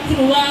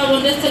n'abakuru babo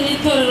ndetse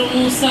n'itorero mu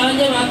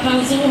rusange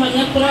batanze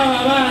ubuhamya kuri aba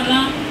bana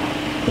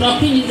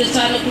turakwinjiza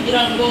cyane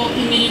kugira ngo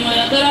imirimo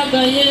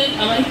yagaragaye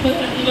abariko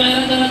iba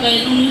yaragaragaye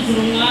no mu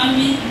ijuru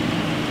mwami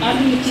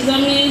kandi mukiza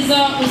mwiza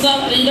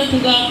uzabarinde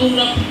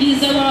kugangurura ku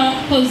byiza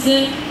bakoze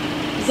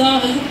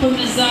uzabahe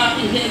gukomeza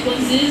intego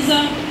nziza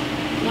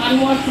mwami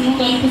wacu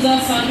ntugaruke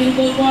uzasanga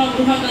urugo rwabo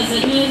ruhagaze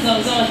neza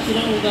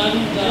uzabakira mu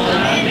bwami bwawe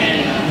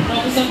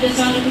turagusabye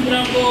cyane kugira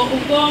ngo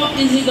ubwo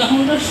izi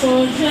gahunda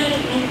shoje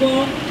nubwo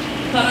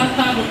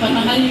taratandukana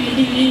hari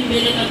ibindi biri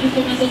imbere nabyo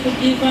ukomeze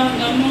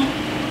kubyivangamo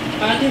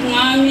kandi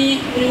mwami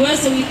buri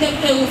wese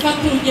witeguye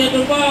gufata urugendo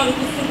rwaba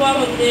rugufi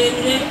rwaba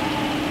rurerure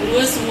buri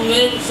wese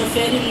umubere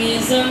umushoferi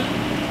mwiza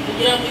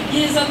kugira ngo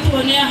ibyiza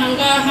tuboneye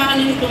ahangaha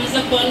nibikomeza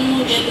kuba no mu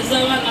ngendo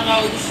z'abana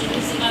bawe dushima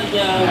izina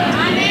ryawe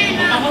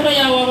amahoro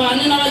yawe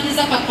abane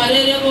n'abagize aka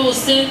karere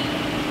bose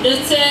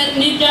ndetse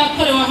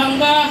n'ibyakorewe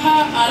ahangaha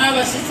ari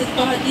abashyitsi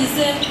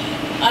twagize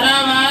ari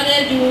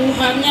abarebye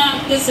ubuhamya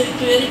twese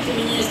bitubere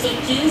ikimenyetso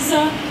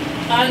cyiza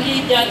kandi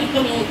byandike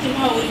mu mutima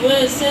wa buri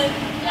wese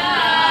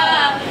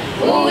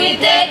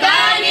Uwiteka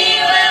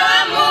niwe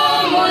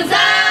wamumuzaniye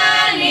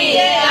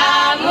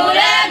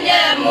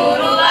amuremye mu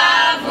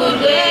rubavu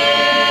rwe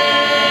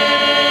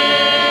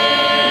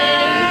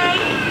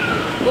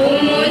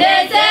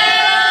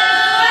umunezero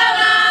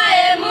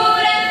wabaye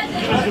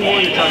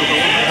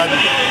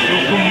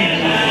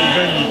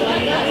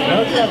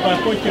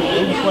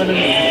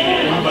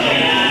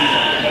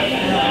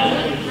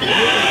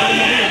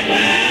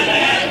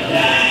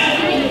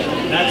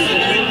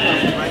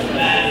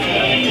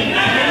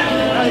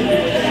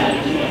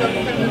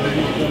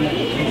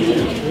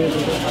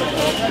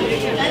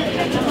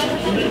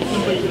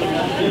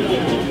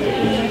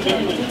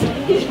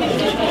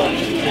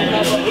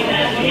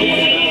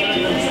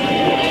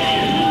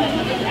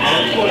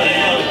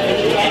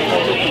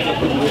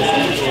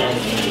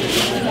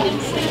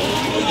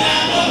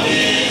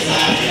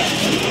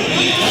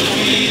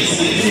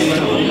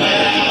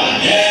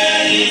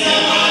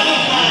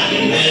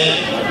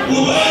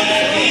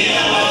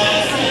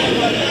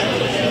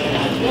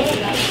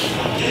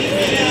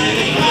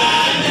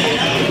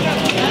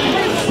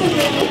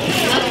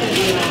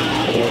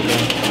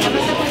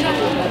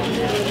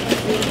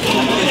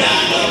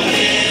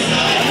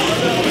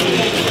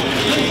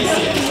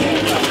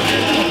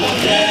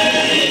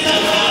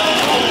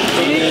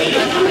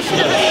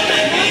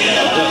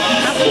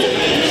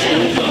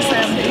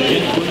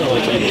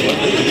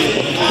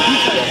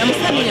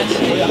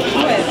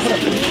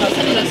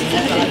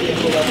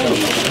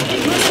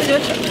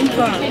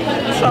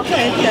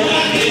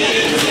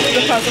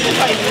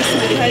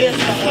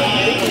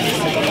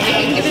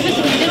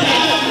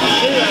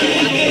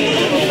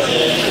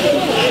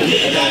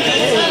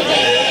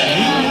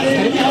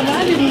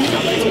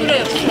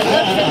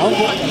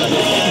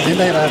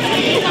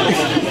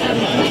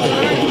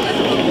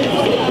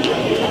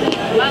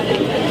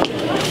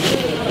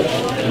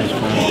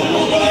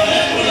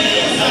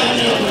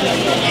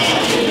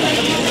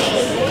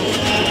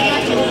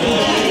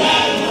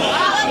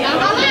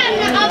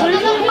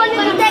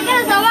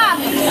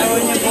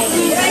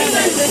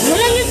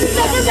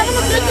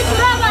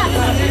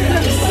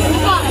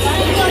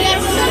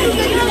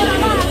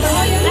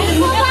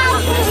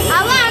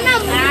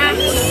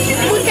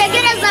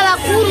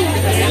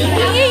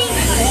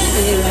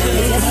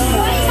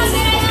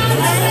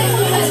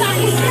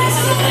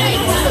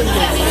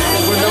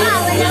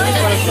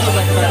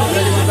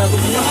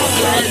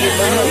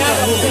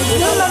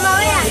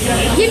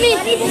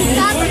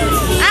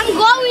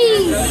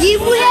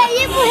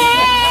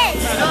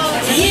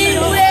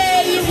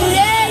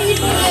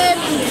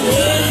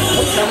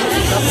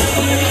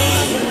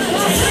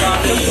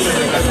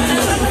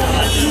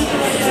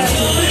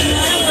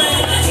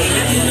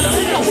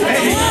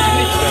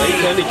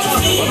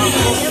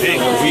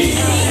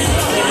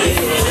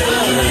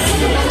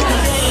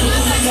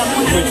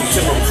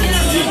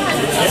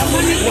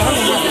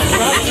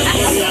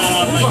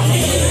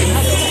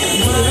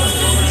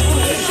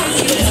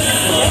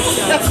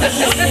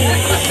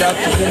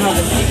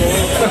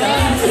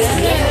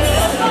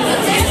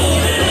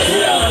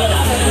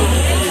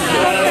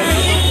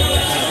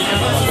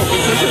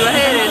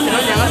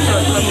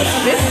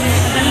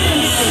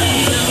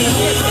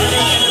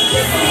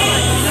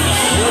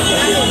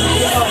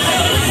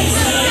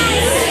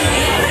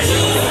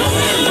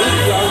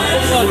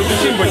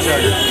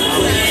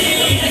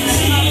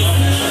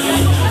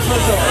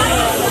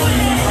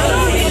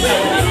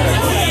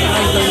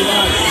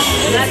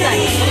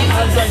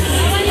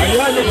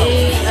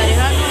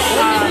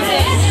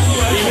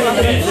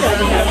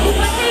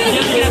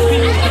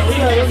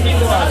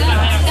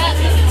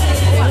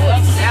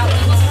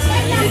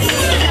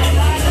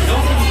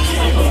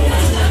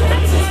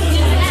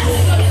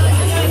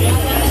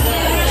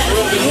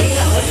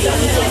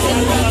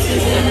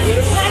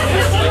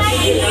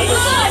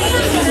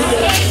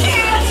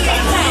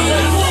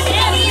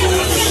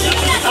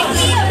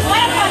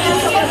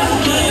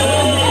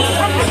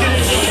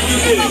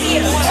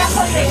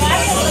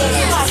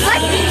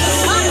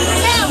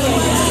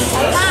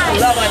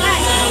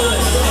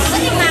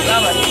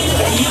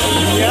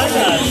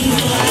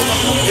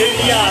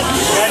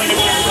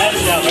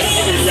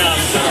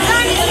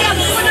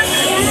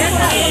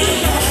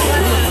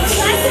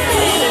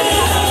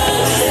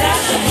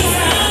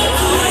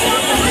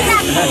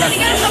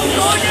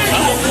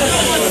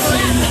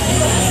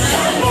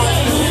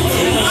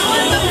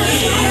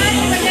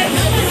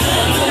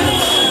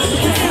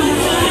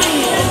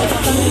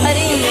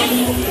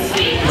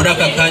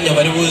aka kanya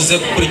bari buze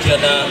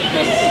gukurikirana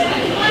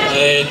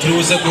turi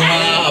buze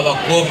guha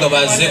abakobwa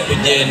baze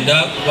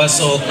kugenda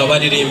basohoka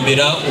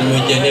baririmbira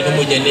umugeni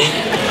n'umugeni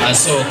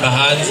asohoka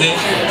hanze,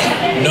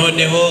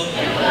 noneho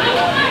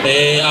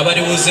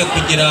abari buze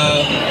kugira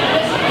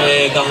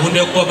gahunda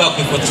yo kuba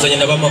bakwifotozanya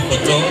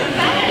n'abamafoto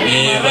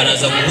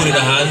baraza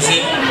guhurira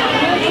hanze,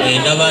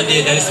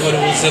 n'abandi nari bari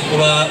buze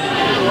kuba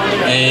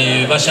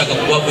bashaka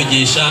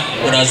kubavugisha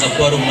uraza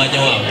kuba ari umwanya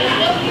wabo.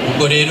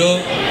 Ubwo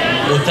rero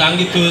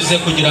utanga ituze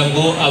kugira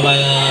ngo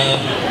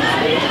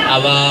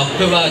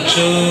abakwe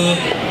bacu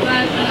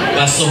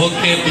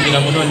basohoke kugira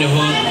ngo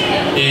noneho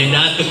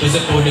natwe tuze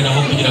kuboneraho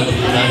kugira ngo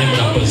tutahe.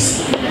 Murakoze.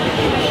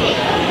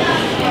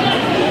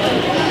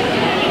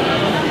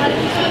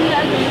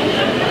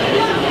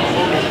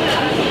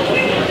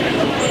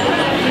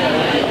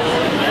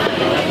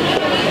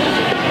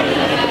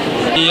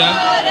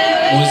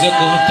 muze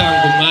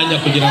gutanga umwanya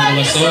kugira ngo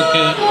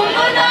basohoke,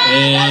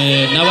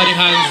 n'abari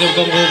hanze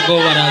ubwo ngubwo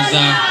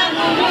baraza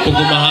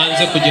kuguma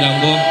hanze kugira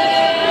ngo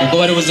ubwo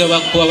bari buze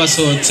kuba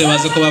basohotse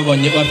baze ko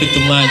babonye bafite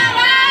umwanya.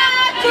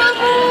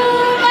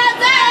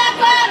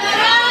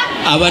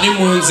 Abari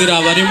mu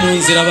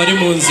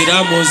nzira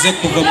muze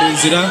kuva mu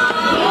nzira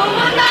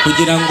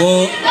kugira ngo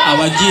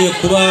abagiye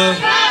kuba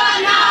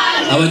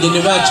abageni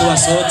bacu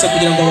basohotse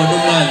kugira ngo babone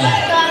umwanya.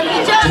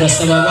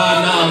 Turasaba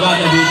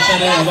abana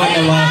bicare,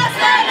 abana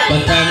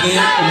batange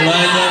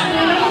umwanya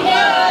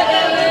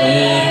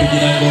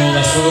kugira ngo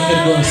basohoke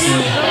rwose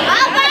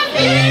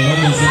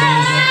bameze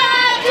neza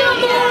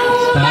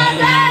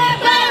kandi